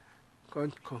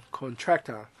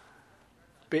contractor.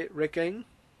 Bid rigging.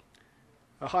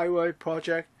 A highway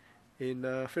project in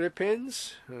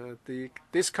Philippines,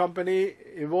 this company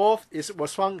involved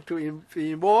was found to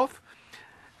be involved,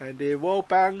 and the World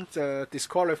Bank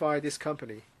disqualified this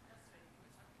company.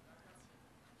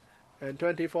 In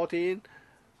 2014,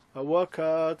 a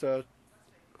worker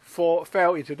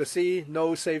fell into the sea,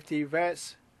 no safety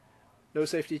vest, no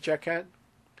safety jacket,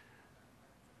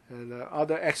 and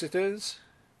other accidents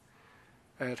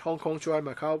at Hong Kong Zhuhai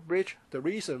Macau Bridge. The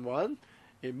recent one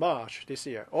in March this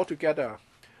year, altogether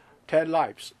 10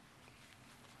 lives.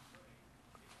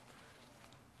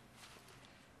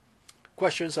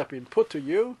 Questions have been put to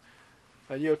you,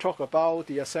 and you'll talk about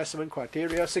the assessment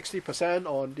criteria, 60%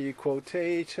 on the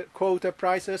quoted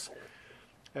prices,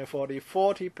 and for the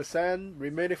 40%,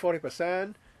 remaining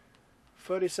 40%,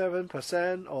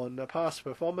 37% on the past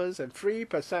performance, and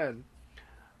 3%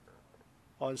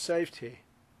 on safety.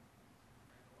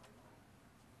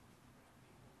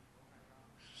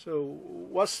 So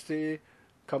what's the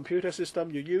computer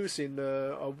system you use in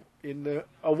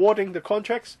awarding the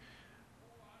contracts?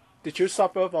 Did you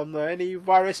suffer from any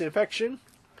virus infection?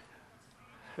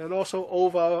 And also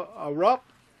over Arab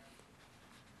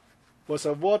was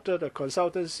awarded a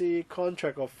consultancy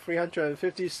contract of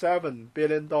 $357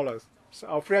 billion, or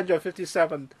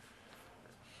 $357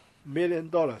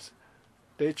 million.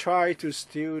 They tried to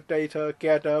steal data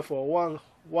gathered for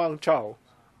Wang Chao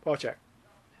project.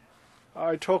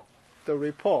 I took the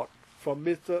report from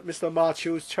Mr. Ma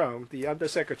Chiu-chung, the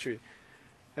Undersecretary,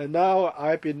 and now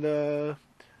I've been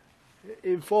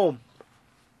informed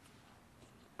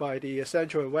by the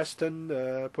Central and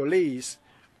Western Police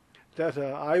that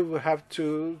I will have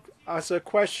to answer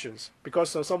questions because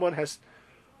someone has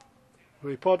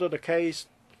reported the case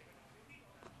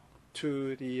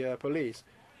to the police.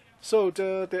 So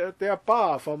they are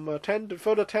barred from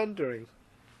further tendering.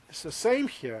 It's the same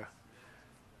here.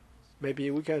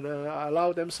 Maybe we can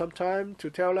allow them some time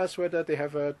to tell us whether they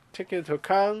have taken into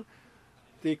account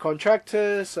the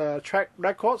contractors' track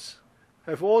records.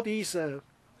 Have all these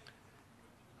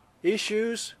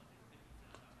issues,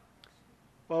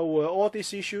 or were all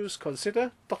these issues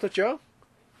considered, Dr. Zhang?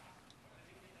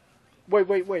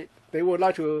 Wait. They would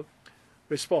like to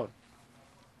respond.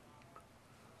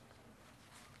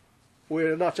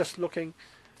 We're not just looking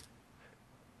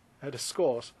at the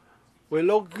scores. We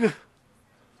look at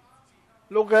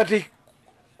the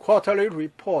quarterly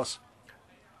reports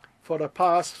for the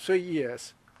past 3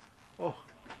 years. Oh.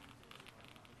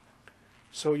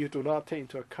 So you do not take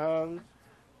into account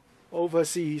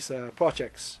overseas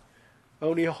projects,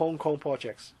 only Hong Kong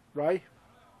projects, right?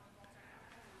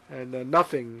 And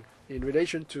nothing in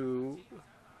relation to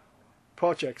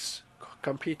projects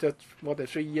completed more than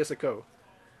 3 years ago.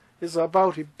 It's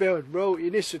about the Belt and Road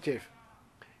Initiative.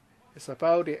 It's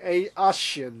about the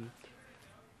ASEAN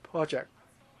project.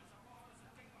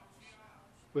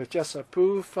 We just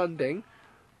approved funding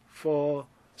for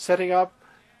setting up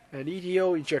an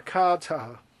ETO in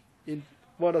Jakarta, in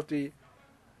one of the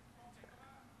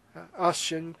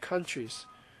ASEAN countries.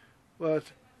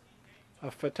 But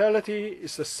a fatality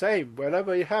is the same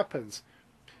whenever it happens.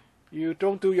 You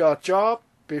don't do your job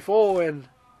before and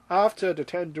after the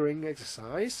tendering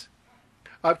exercise.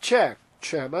 I've checked,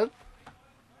 Chairman.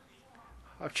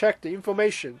 I've checked the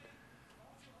information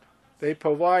they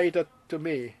provided to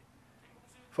me.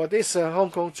 For this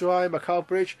Hong Kong Dry Macau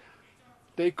Bridge,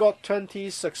 they got 20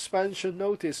 suspension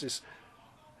notices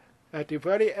at the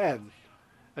very end.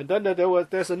 And then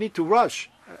there's a need to rush.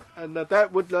 And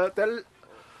that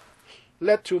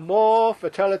led to more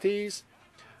fatalities.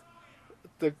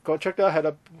 The contractor had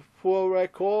a poor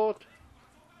record.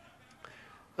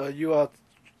 You are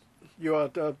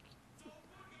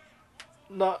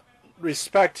not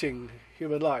respecting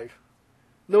human life.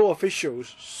 No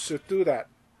officials should do that.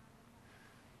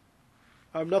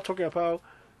 I'm not talking about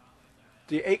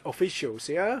the 8 officials,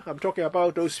 yeah? I'm talking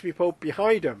about those people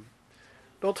behind them.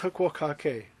 Not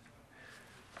Hekwokake.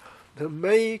 The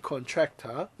main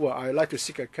contractor, well, I'd like to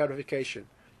seek a clarification,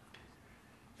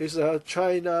 is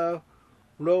China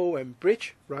Road and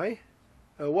Bridge, right?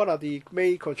 What are the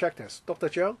main contractors? Dr.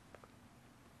 Jiang?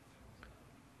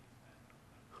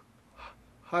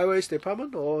 Highways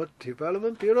Department or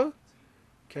Development Bureau?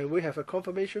 Can we have a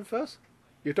confirmation first?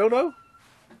 You don't know?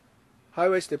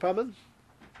 Highways Department?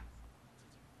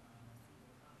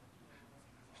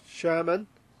 Chairman?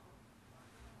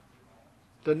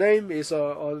 The name is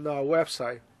on our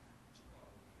website.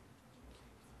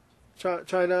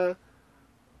 China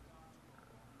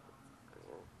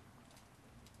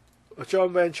a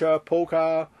joint venture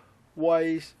Polka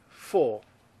Wise 4,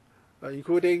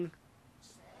 including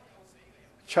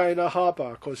China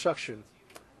Harbor construction.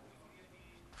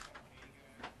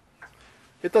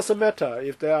 It doesn't matter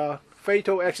if there are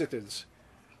fatal accidents.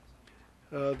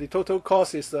 The total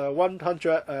cost is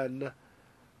 $115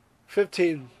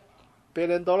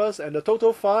 billion, and the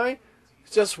total fine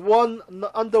is just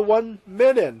under $1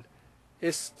 million.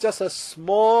 It's just a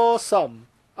small sum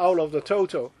out of the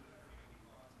total.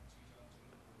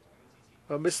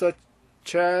 Mr.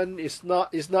 Chan is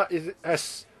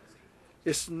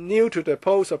new to the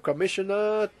post of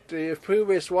commissioner. The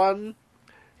previous one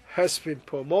has been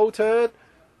promoted.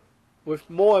 With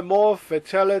more and more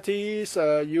fatalities,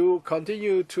 you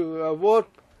continue to award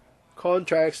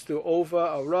contracts to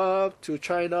over-Arab, to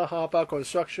China Harbor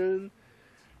construction.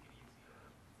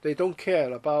 They don't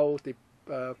care about the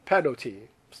penalty.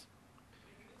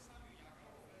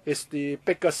 It's the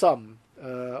bigger sum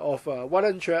of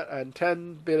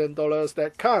 $110 billion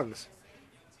that counts.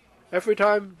 Every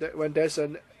time when there's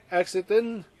an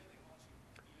accident,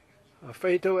 a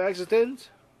fatal accident,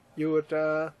 you would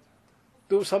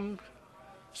do some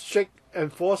strict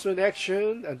enforcement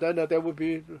action, and then there would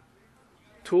be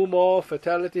 2 more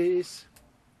fatalities,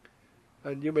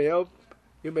 and you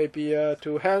may be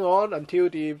to hang on until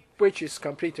the bridge is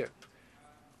completed.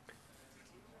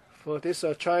 For this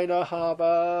China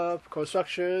Harbor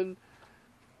construction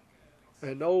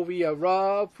and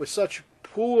OV-Arab with such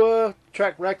poor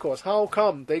track records, how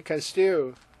come they can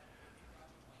still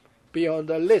be on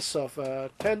the list of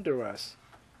tenderers?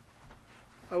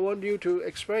 I want you to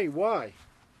explain why.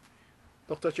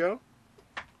 Dr. Zhang?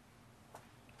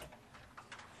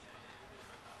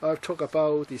 I've talked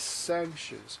about the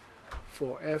sanctions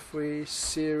for every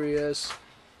serious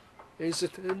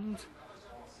incident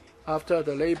after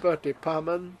the Labor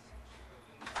Department.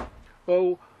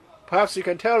 Well, perhaps you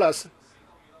can tell us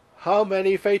how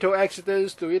many fatal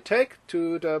accidents do it take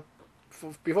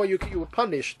before you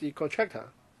punish the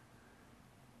contractor?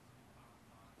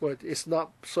 Well, it's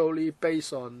not solely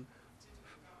based on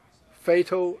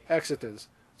fatal accidents.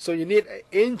 So you need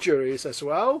injuries as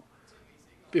well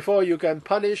before you can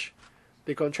punish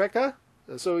the contractor.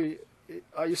 So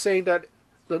are you saying that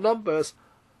the numbers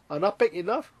are not big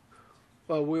enough?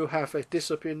 Well, we'll have a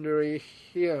disciplinary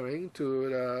hearing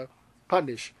to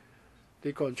punish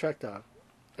the contractor.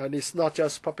 And it's not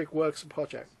just public works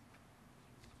project.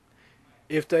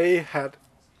 If they have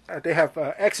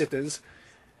accidents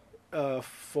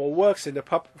for works in the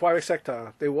private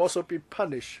sector, they will also be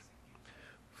punished.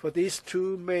 For these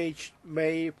 2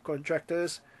 main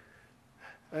contractors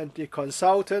and the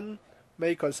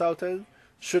main consultant,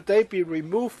 should they be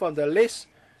removed from the list?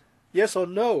 Yes or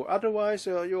no? Otherwise,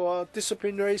 your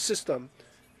disciplinary system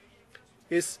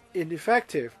is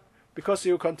ineffective. because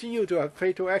you continue to have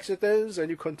fatal accidents and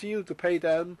you continue to pay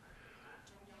them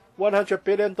 $100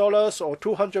 billion or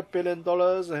 $200 billion,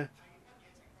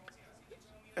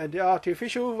 and the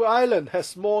artificial island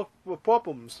has more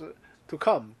problems to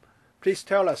come. Please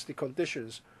tell us the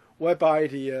conditions whereby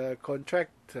the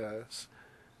contractors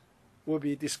will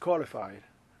be disqualified.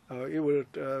 It will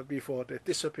be for the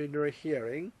disciplinary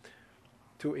hearing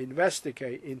to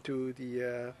investigate into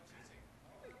the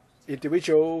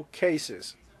individual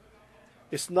cases.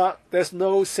 There's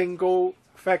no single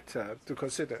factor to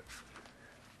consider.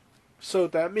 So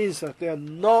that means that they're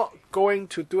not going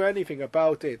to do anything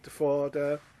about it for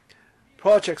the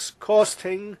projects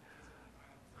costing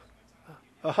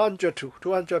 $100 to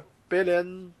 $200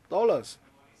 billion.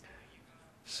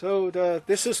 So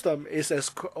this system is as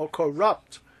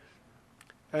corrupt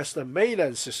as the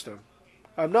mainland system.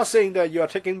 I'm not saying that you are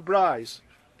taking bribes.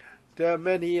 There are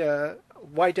many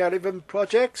white elephant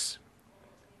projects.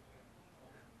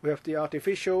 We have the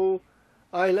artificial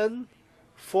island,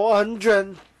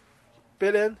 400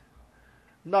 billion,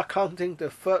 not counting the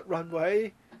third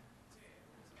runway,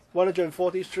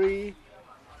 $143.5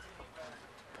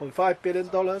 billion.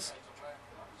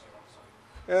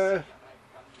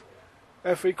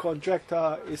 Every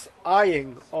contractor is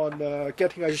eyeing on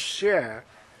getting a share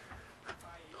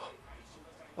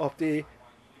of the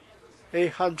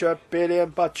 800 billion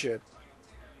budget.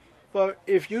 But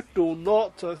if you do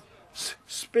not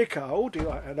speak out, you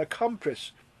are an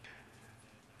accomplice.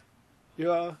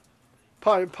 You are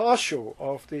part and parcel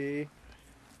of the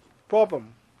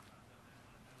problem.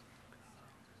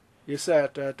 You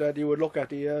said that you would look at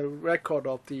the record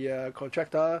of the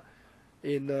contractor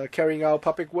in carrying out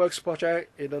public works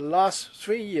project in the last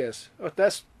 3 years. Oh,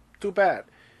 that's too bad.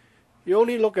 You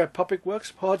only look at public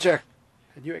works project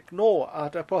and you ignore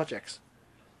other projects.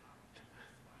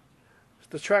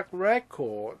 The track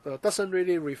record doesn't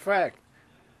really reflect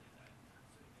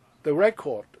the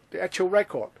record, the actual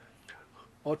record.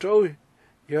 Although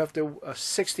you have the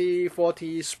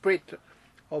 60-40 split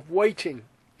of weighting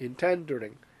in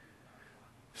tendering,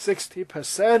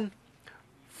 60%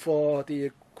 for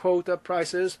the quota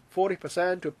prices,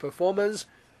 40% to performance,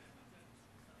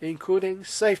 including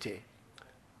safety.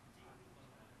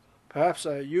 Perhaps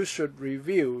you should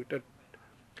review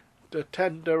the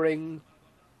tendering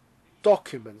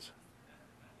documents.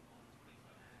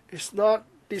 It's not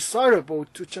desirable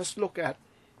to just look at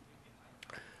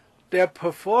their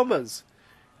performance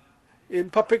in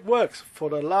public works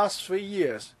for the last 3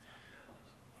 years.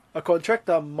 A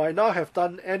contractor might not have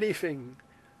done anything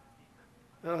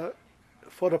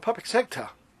for the public sector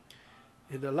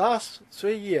in the last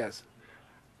 3 years.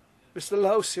 Mr.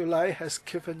 Lau Siulai has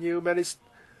given you many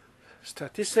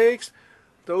statistics.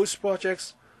 Those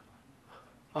projects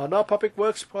are not public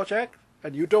works projects,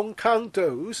 and you don't count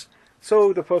those,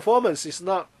 so the performance is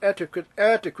not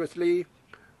adequately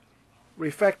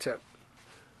reflected.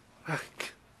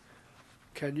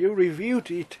 Can you review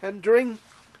the tendering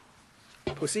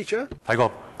procedure?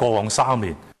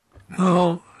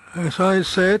 Now, as I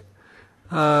said,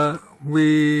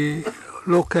 we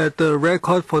look at the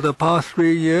record for the past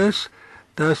 3 years.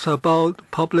 That's about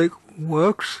public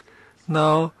works.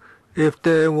 Now, if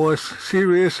there was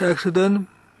serious accident,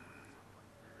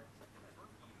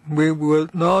 we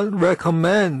would not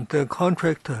recommend the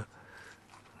contractor.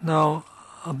 Now,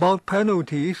 about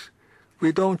penalties,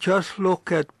 we don't just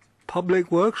look at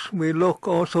public works, we look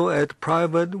also at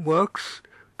private works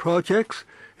projects.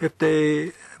 If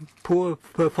they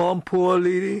perform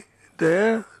poorly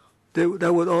there,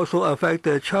 that would also affect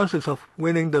their chances of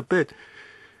winning the bid.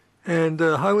 And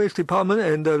the Highways Department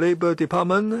and the Labor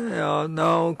Department are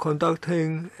now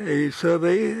conducting a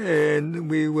survey, and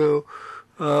we will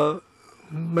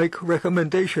make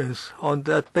recommendations on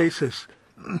that basis.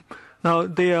 Now,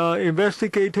 they are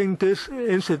investigating this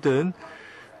incident.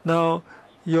 Now,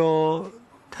 your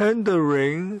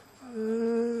tendering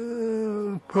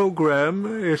program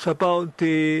is about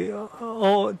the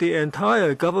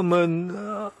entire government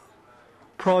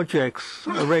projects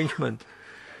arrangement.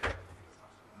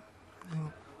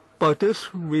 But this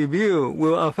review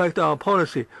will affect our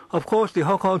policy. Of course, the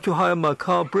Hong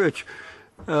Kong-Zhuhai-Macau Bridge,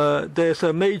 there's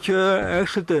a major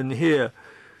accident here.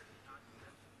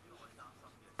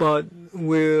 But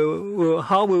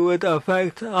how will it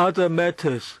affect other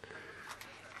matters?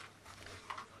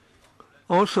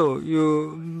 Also,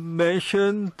 you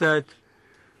mentioned that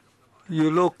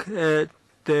you look at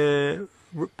the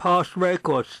past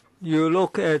records. You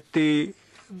look at the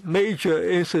major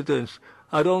incidents.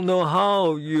 I don't know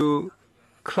how you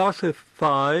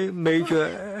classify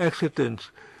major accidents,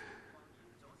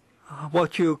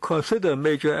 what you consider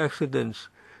major accidents.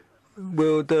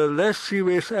 will the less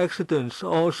serious accidents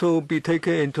also be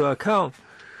taken into account?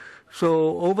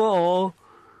 So overall,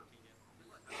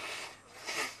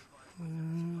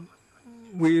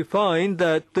 we find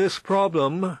that this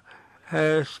problem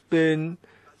has been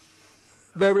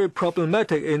very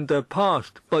problematic in the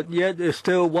past, but yet it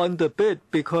still won the bid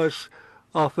because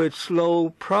of its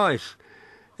low price.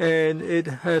 And it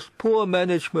has poor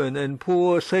management and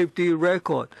poor safety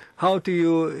record. How do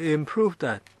you improve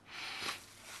that?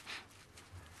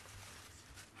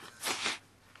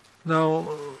 Now,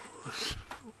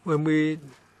 when we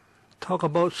talk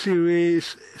about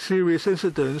serious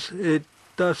incidents, it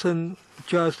doesn't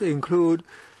just include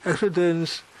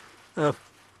accidents,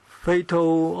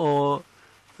 fatal or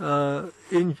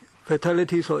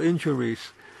fatalities or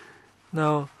injuries.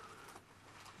 Now,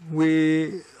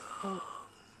 we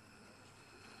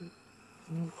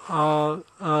are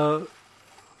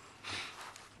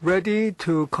ready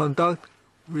to conduct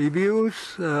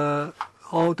reviews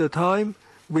all the time.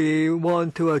 We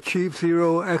want to achieve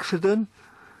zero accident.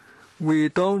 We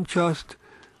don't just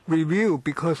review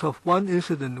because of one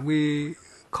incident. We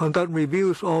conduct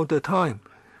reviews all the time.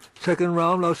 Second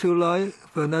round, Lau Siu Lai,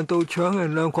 Fernando Chung,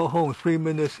 and Leung Kwok Hong, 3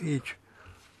 minutes each.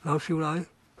 Lau Siu Lai.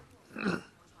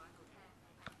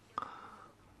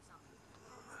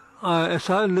 As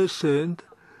I listened,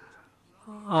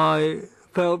 I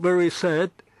felt very sad.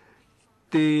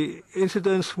 The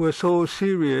incidents were so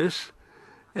serious,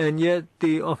 and yet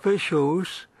the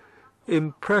officials'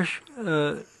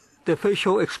 the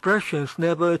facial expressions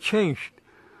never changed.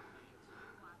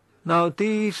 Now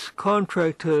these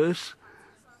contractors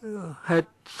had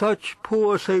such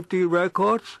poor safety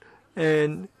records,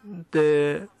 and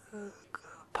the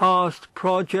past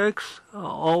projects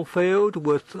all failed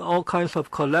with all kinds of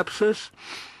collapses,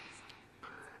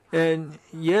 and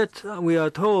yet we are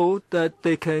told that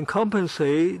they can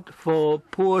compensate for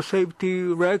poor safety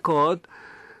record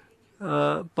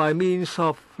by means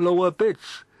of lower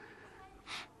bids.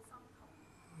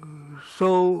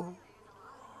 So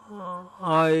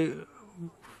I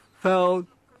felt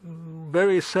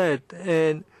very sad,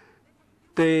 and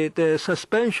the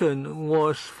suspension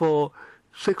was for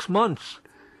 6 months.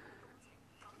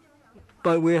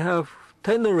 But we have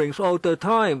tenderings all the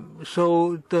time,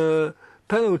 so the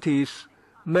penalties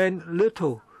meant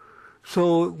little.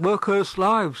 So workers'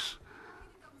 lives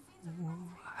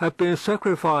have been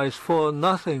sacrificed for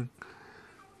nothing.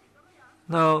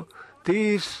 Now,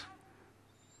 these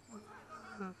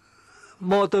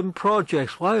modern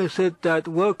projects, why is it that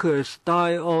workers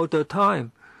die all the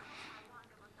time?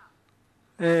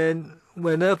 And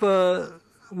whenever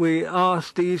we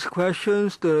ask these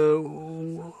questions,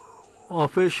 the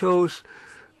officials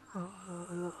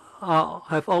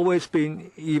have always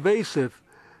been evasive,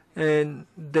 and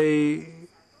they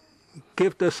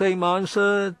give the same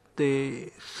answer.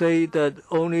 They say that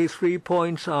only 3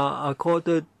 points are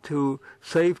accorded to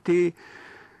safety.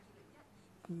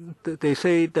 They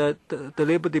say that the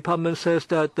Labor Department says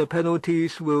that the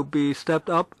penalties will be stepped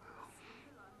up.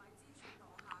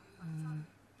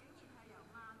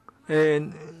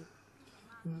 And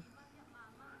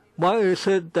why is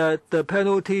it that the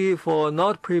penalty for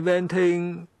not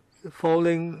preventing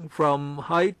falling from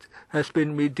height has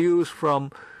been reduced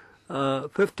from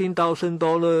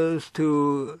 $15,000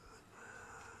 to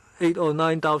 $8,000 or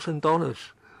 $9,000?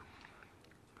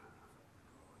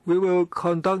 We will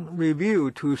conduct review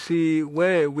to see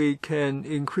where we can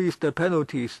increase the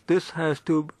penalties. This has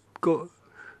to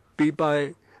be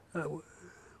by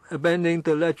amending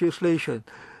the legislation.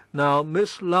 Now,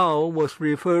 Ms. Lau was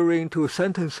referring to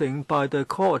sentencing by the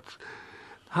courts.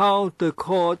 How the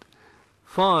court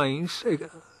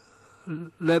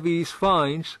levies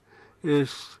fines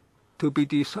is to be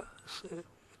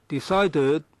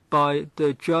decided by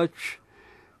the judge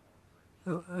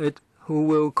who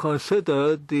will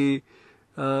consider the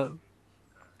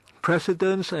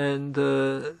precedence and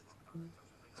the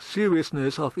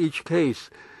seriousness of each case.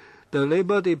 The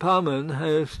Labor Department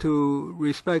has to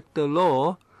respect the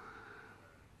law.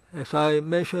 As I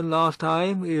mentioned last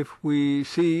time, if we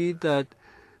see that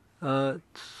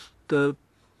the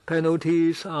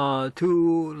penalties are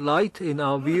too light in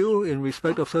our view in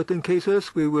respect of certain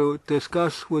cases, we will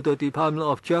discuss with the Department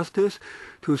of Justice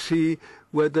to see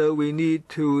whether we need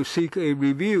to seek a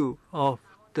review of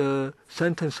the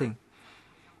sentencing.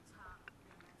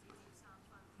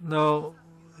 Now,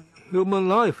 human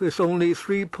life is only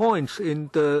 3 points in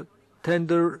the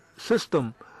tender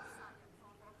system.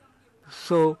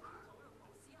 So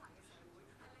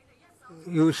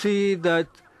you see that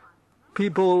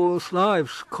people's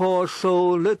lives cost so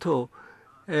little,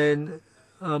 and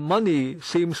money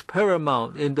seems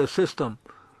paramount in the system.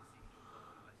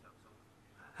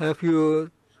 have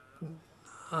you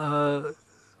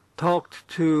talked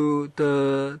to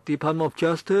the Department of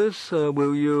Justice?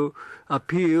 Will you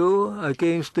appeal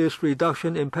against this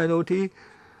reduction in penalty?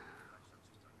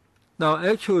 Now,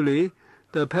 actually,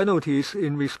 the penalties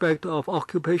in respect of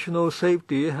occupational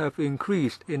safety have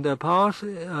increased. In the past,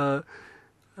 2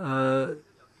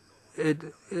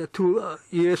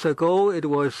 years ago, it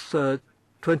was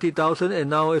 20,000, and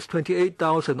now it's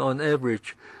 28,000 on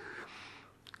average.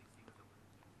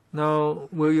 Now,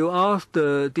 will you ask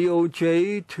the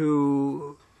DOJ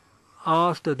to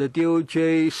ask that the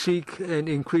DOJ seek an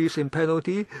increase in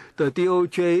penalty? The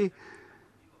DOJ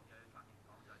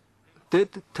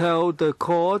did tell the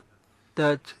court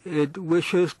that it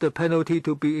wishes the penalty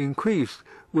to be increased.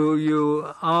 Will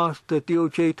you ask the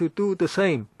DOJ to do the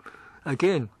same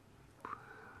again?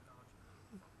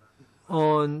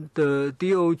 On the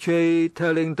DOJ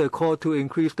telling the court to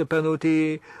increase the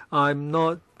penalty, I'm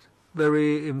not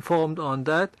very informed on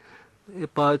that.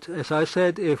 But as I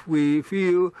said, if we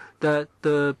feel that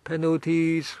the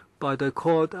penalties by the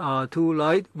court are too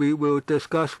light, we will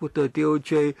discuss with the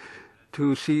DOJ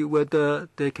to see whether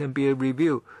there can be a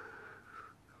review.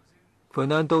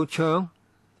 Fernando Cheung,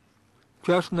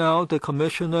 just now the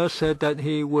commissioner said that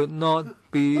he would not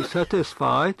be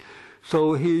satisfied,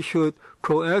 so he should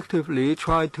proactively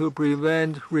try to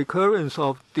prevent recurrence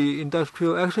of the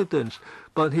industrial accidents.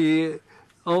 But he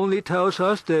only tells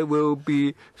us there will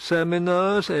be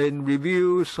seminars and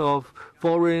reviews of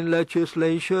foreign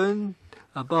legislation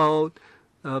about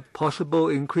a possible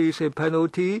increase in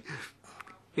penalty,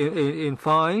 in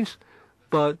fines,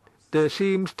 but there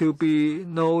seems to be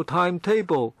no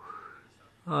timetable.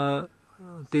 The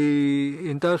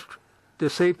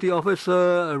safety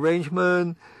officer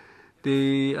arrangement,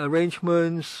 the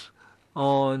arrangements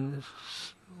on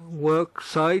work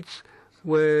sites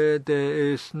where there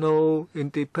is no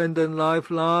independent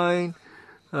lifeline,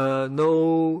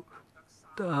 no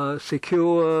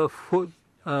secure foot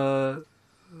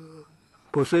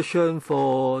position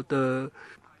for the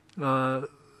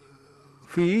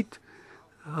feet,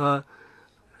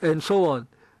 and so on.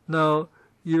 Now,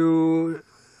 you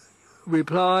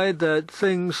reply that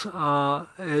things are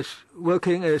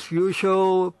working as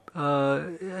usual,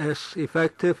 as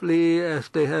effectively as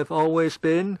they have always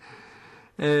been.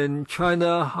 In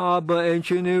China Harbor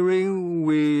Engineering,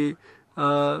 we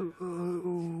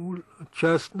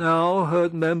just now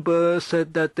heard members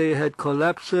said that they had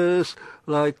collapses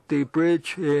like the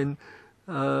bridge in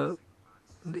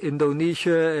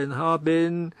Indonesia and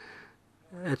Harbin,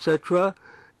 etc.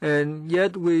 And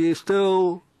yet we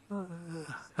still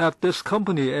have this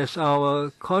company as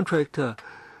our contractor.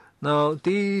 Now,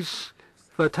 these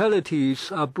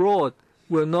fatalities abroad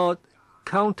were not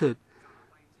counted.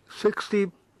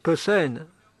 60%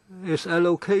 is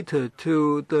allocated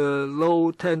to the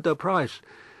low tender price.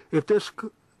 If this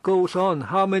goes on,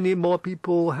 how many more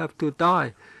people have to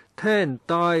die? 10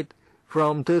 died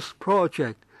from this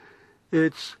project.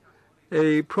 It's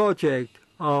a project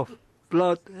of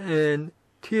blood and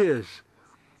tears.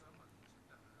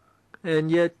 And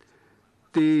yet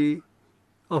the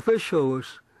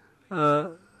officials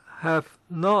have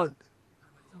not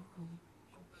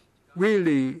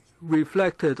really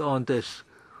reflected on this.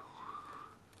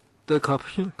 The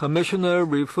commissioner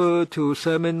referred to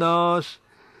seminars,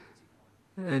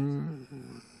 and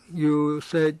you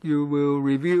said you will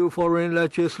review foreign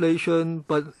legislation,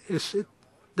 but is it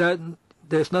that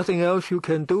there's nothing else you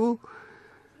can do?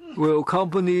 Will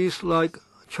companies like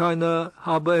China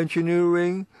Harbor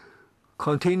Engineering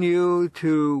continue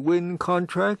to win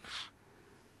contracts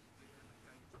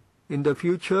in the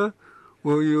future?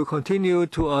 Will you continue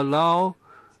to allow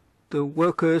the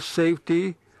workers'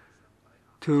 safety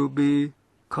to be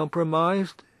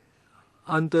compromised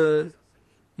under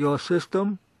your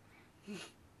system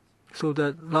so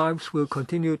that lives will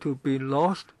continue to be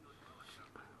lost?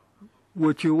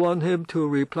 Would you want him to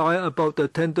reply about the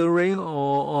tendering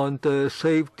or on the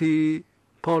safety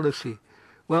policy?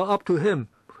 Well, up to him.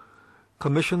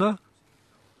 Commissioner,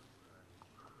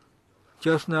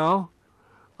 just now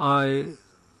I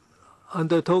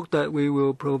undertook that we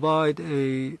will provide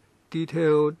a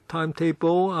detailed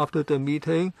timetable after the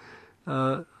meeting.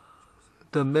 The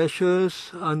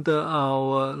measures under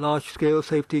our large-scale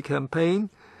safety campaign,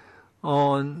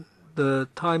 on the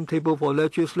timetable for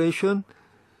legislation.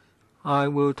 I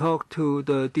will talk to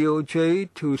the DOJ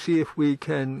to see if we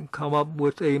can come up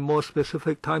with a more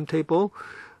specific timetable.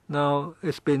 Now,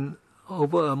 it's been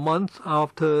over a month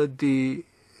after the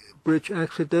bridge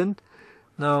accident.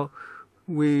 Now,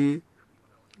 we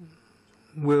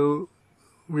will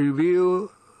review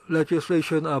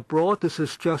legislation abroad. This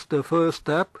is just the first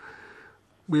step.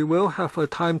 we will have a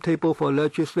timetable for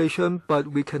legislation, but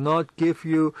we cannot give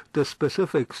you the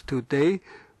specifics today.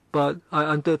 But I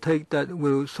undertake that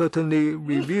we'll certainly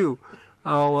review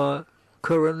our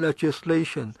current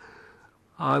legislation.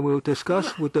 I will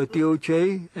discuss with the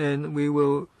DOJ, and we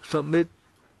will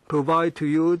provide to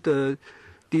you the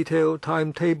detailed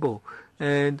timetable.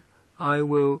 And I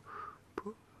will,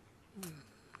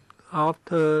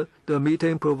 after the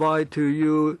meeting, provide to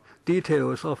you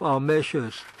details of our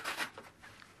measures.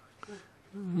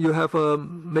 You have a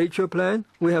major plan?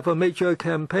 We have a major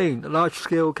campaign, a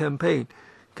large-scale campaign.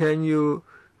 Can you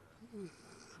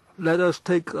let us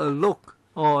take a look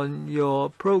on your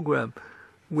program?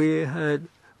 We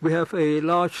have a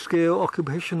large-scale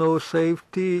occupational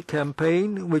safety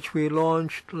campaign which we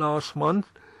launched last month,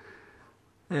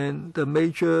 and the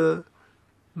major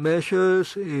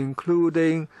measures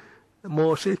including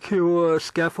more secure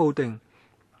scaffolding.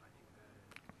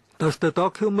 Does the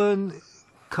document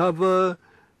cover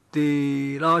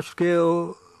the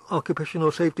large-scale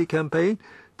occupational safety campaign?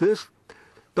 This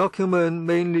document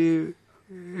mainly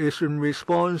is in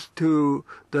response to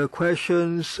the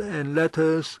questions and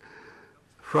letters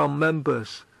from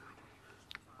members.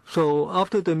 So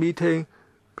after the meeting,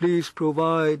 please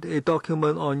provide a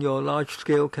document on your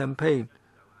large-scale campaign.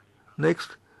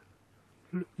 Next,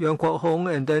 Yang Kwok Hong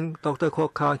and then Dr.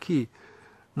 Kwok Ka-ki.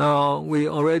 Now, we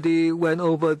already went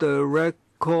over the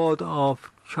record of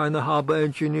China Harbor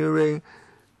Engineering.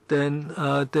 Then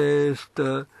there's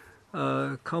the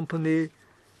company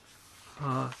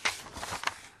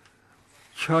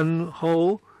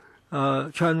Chanwo.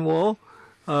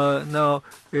 Now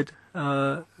it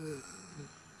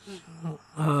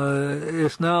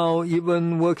is now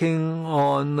even working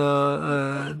on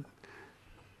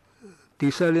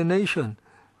desalination,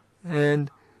 and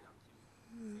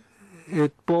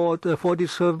it bought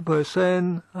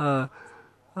 47%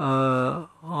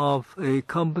 of a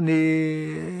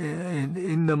company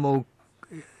in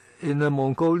the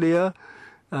Mongolia,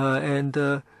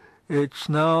 and it's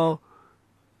now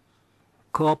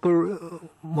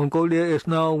Mongolia is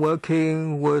now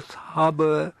working with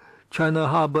China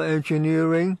Harbor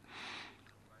Engineering.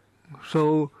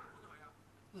 So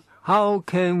how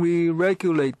can we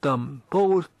regulate them?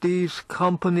 Both these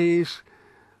companies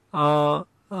are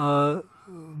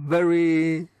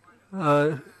very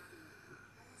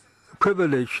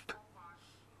privileged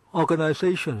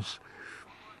organizations.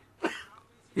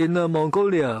 In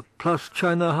Mongolia, plus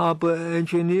China Harbor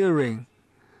Engineering.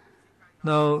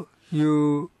 Now,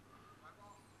 you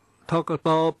talk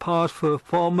about past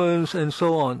performance and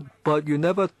so on, but you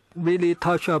never really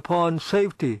touch upon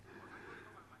safety.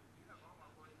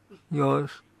 Your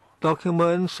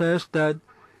document says that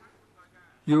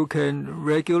you can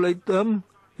regulate them,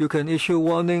 you can issue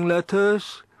warning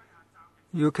letters,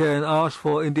 you can ask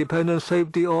for independent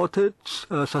safety audits,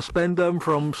 suspend them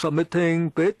from submitting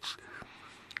bids,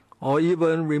 or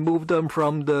even remove them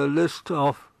from the list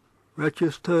of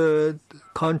registered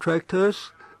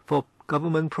contractors for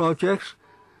government projects.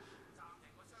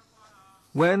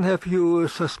 When have you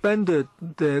suspended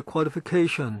their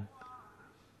qualification?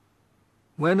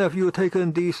 When have you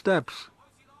taken these steps?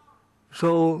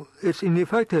 So it's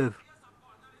ineffective.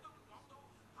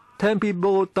 10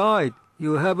 people died.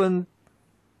 You haven't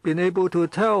been able to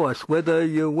tell us whether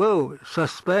you will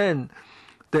suspend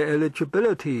the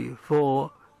eligibility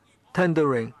for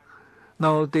tendering.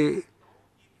 Now, the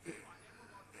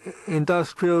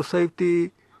industrial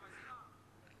safety,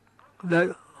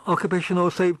 the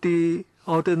occupational safety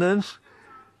ordinance,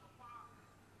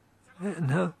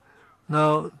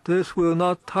 now this will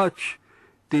not touch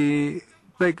the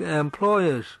big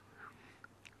employers.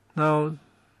 Now,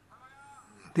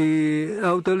 the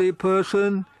elderly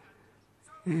person,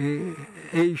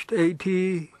 aged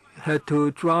 80, had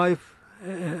to drive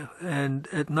and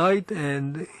at night,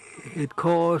 and it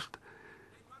caused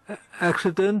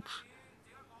accidents.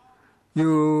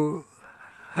 You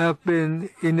have been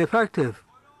ineffective.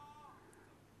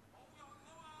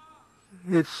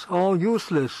 It's all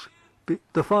useless.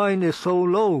 The fine is so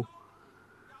low.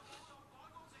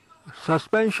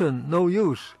 Suspension, no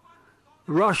use.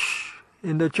 Rush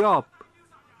in the job.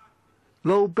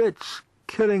 Low bids,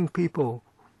 killing people.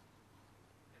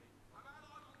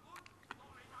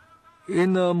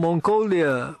 In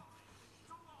Mongolia,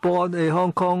 bought a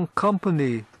Hong Kong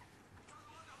company,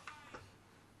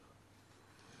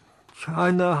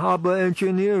 China Harbor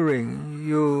Engineering.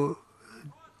 You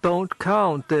don't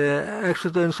count the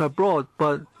accidents abroad,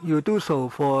 but you do so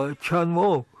for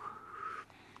Chanwo.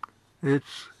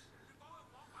 It's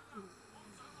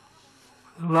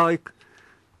like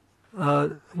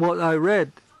what I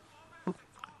read,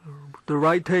 the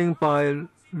writing by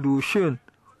Lu Xun,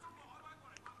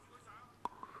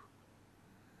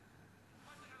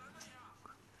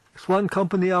 It's one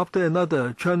company after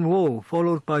another. Chunwo,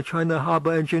 followed by China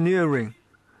Harbor Engineering.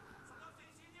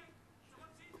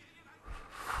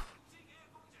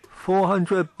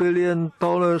 $400 billion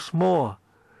more.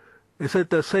 Is it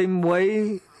the same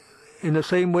way, in the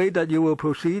same way that you will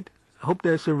proceed? I hope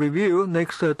there's a review.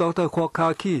 Next, Dr. Kwok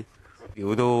Ka-ki.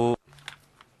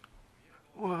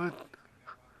 Well,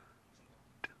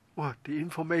 the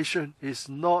information is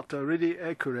not really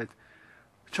accurate.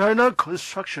 China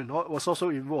Construction was also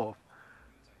involved.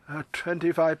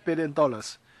 $25 billion.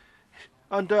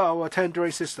 Under our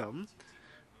tendering system,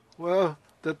 well,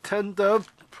 the tender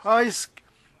price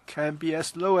can be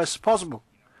as low as possible,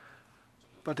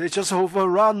 but they just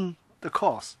overrun the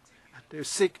cost. They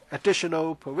seek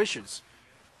additional provisions.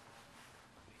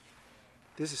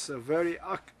 This is a very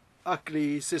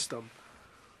ugly system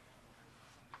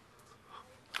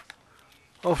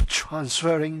of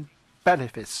transferring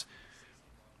benefits.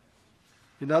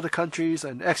 In other countries,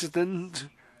 an accident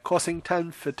causing 10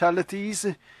 fatalities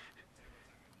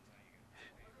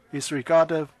is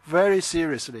regarded very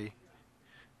seriously,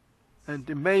 and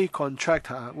the main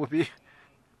contractor will be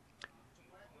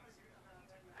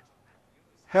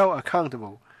held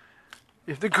accountable.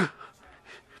 If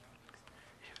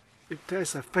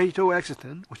there's a fatal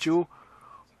accident, would you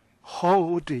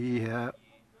hold the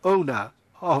owner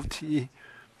of the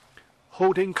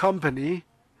holding company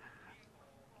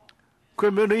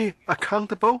criminally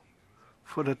accountable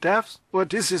for the deaths? Well,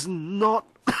 this is not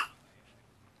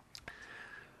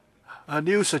a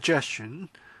new suggestion.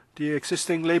 The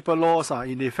existing labor laws are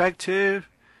ineffective.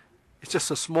 It's just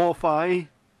a small fine.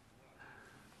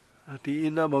 The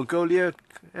Inner Mongolia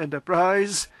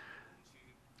Enterprise,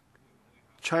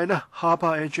 China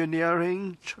Harbor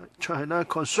Engineering, China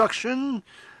Construction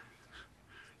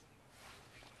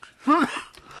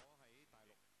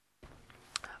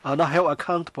are not held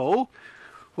accountable.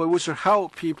 Well, we should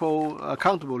hold people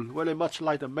accountable very much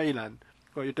like the mainland.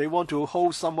 Well, if they want to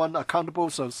hold someone accountable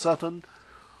for certain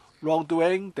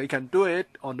wrongdoing, they can do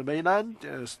it on the mainland.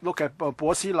 Look at Bo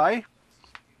Xilai.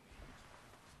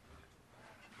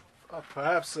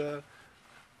 Perhaps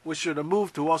we should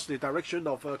move towards the direction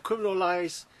of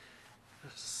criminalize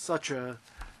such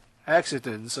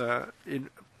accidents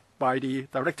by the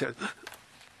director.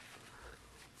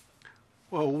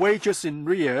 Well, wages in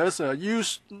arrears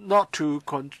used not to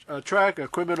track a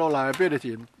criminal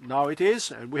liability. Now it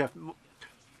is, and we have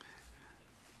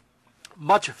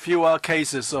much fewer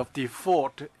cases of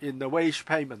default in the wage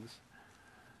payments.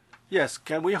 Yes,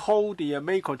 can we hold the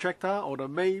main contractor or the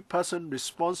main person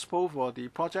responsible for the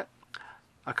project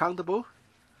accountable?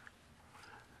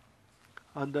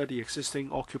 Under the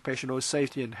existing occupational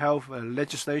safety and health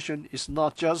legislation, it's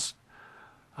not just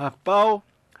about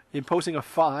imposing a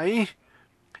fine.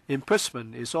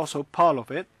 Imprisonment is also part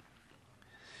of it.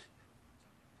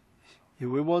 If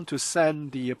we want to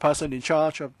send the person in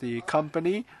charge of the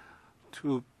company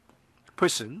to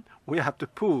prison, we have to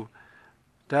prove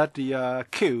that the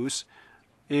accused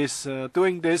is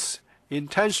doing this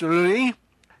intentionally,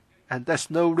 and there's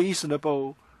no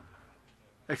reasonable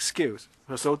excuse.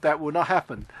 So that will not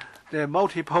happen. There are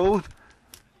multiple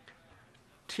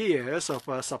tiers of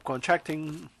a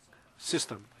subcontracting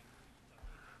system.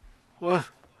 Well,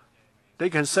 they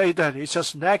can say that it's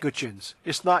just negligence.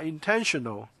 It's not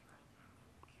intentional.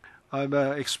 I'm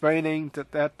explaining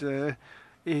that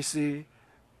is in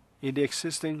the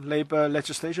existing labor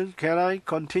legislation. Can I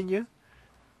continue?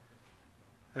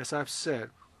 As I've said,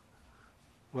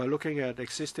 we're looking at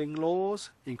existing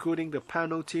laws, including the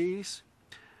penalties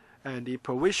and the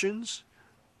provisions,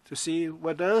 to see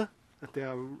whether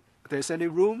there's any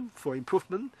room for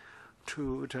improvement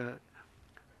to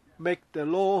make the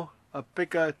law a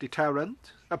better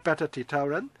deterrent. But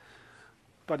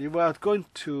if we are going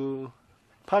to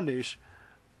punish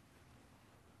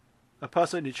a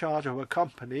person in charge of a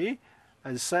company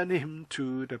and send him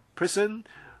to the prison,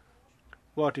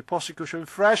 well, the prosecution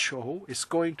threshold is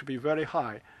going to be very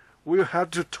high. We'll have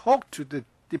to talk to the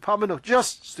Department of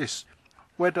Justice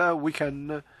whether we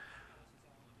can,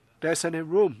 there's any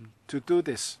room to do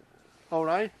this. All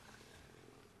right?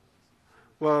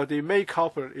 Well, the main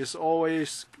culprit is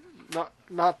always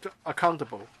not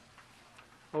accountable.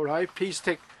 All right? Please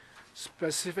take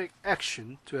specific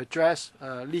action to address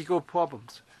legal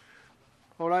problems.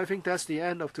 All right, I think that's the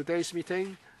end of today's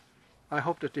meeting. I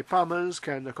hope the departments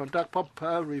can conduct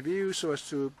proper reviews so as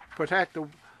to protect the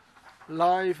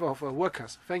life of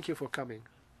workers. Thank you for coming.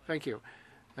 Thank you.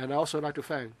 And I also like to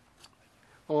thank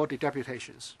all the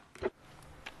deputations.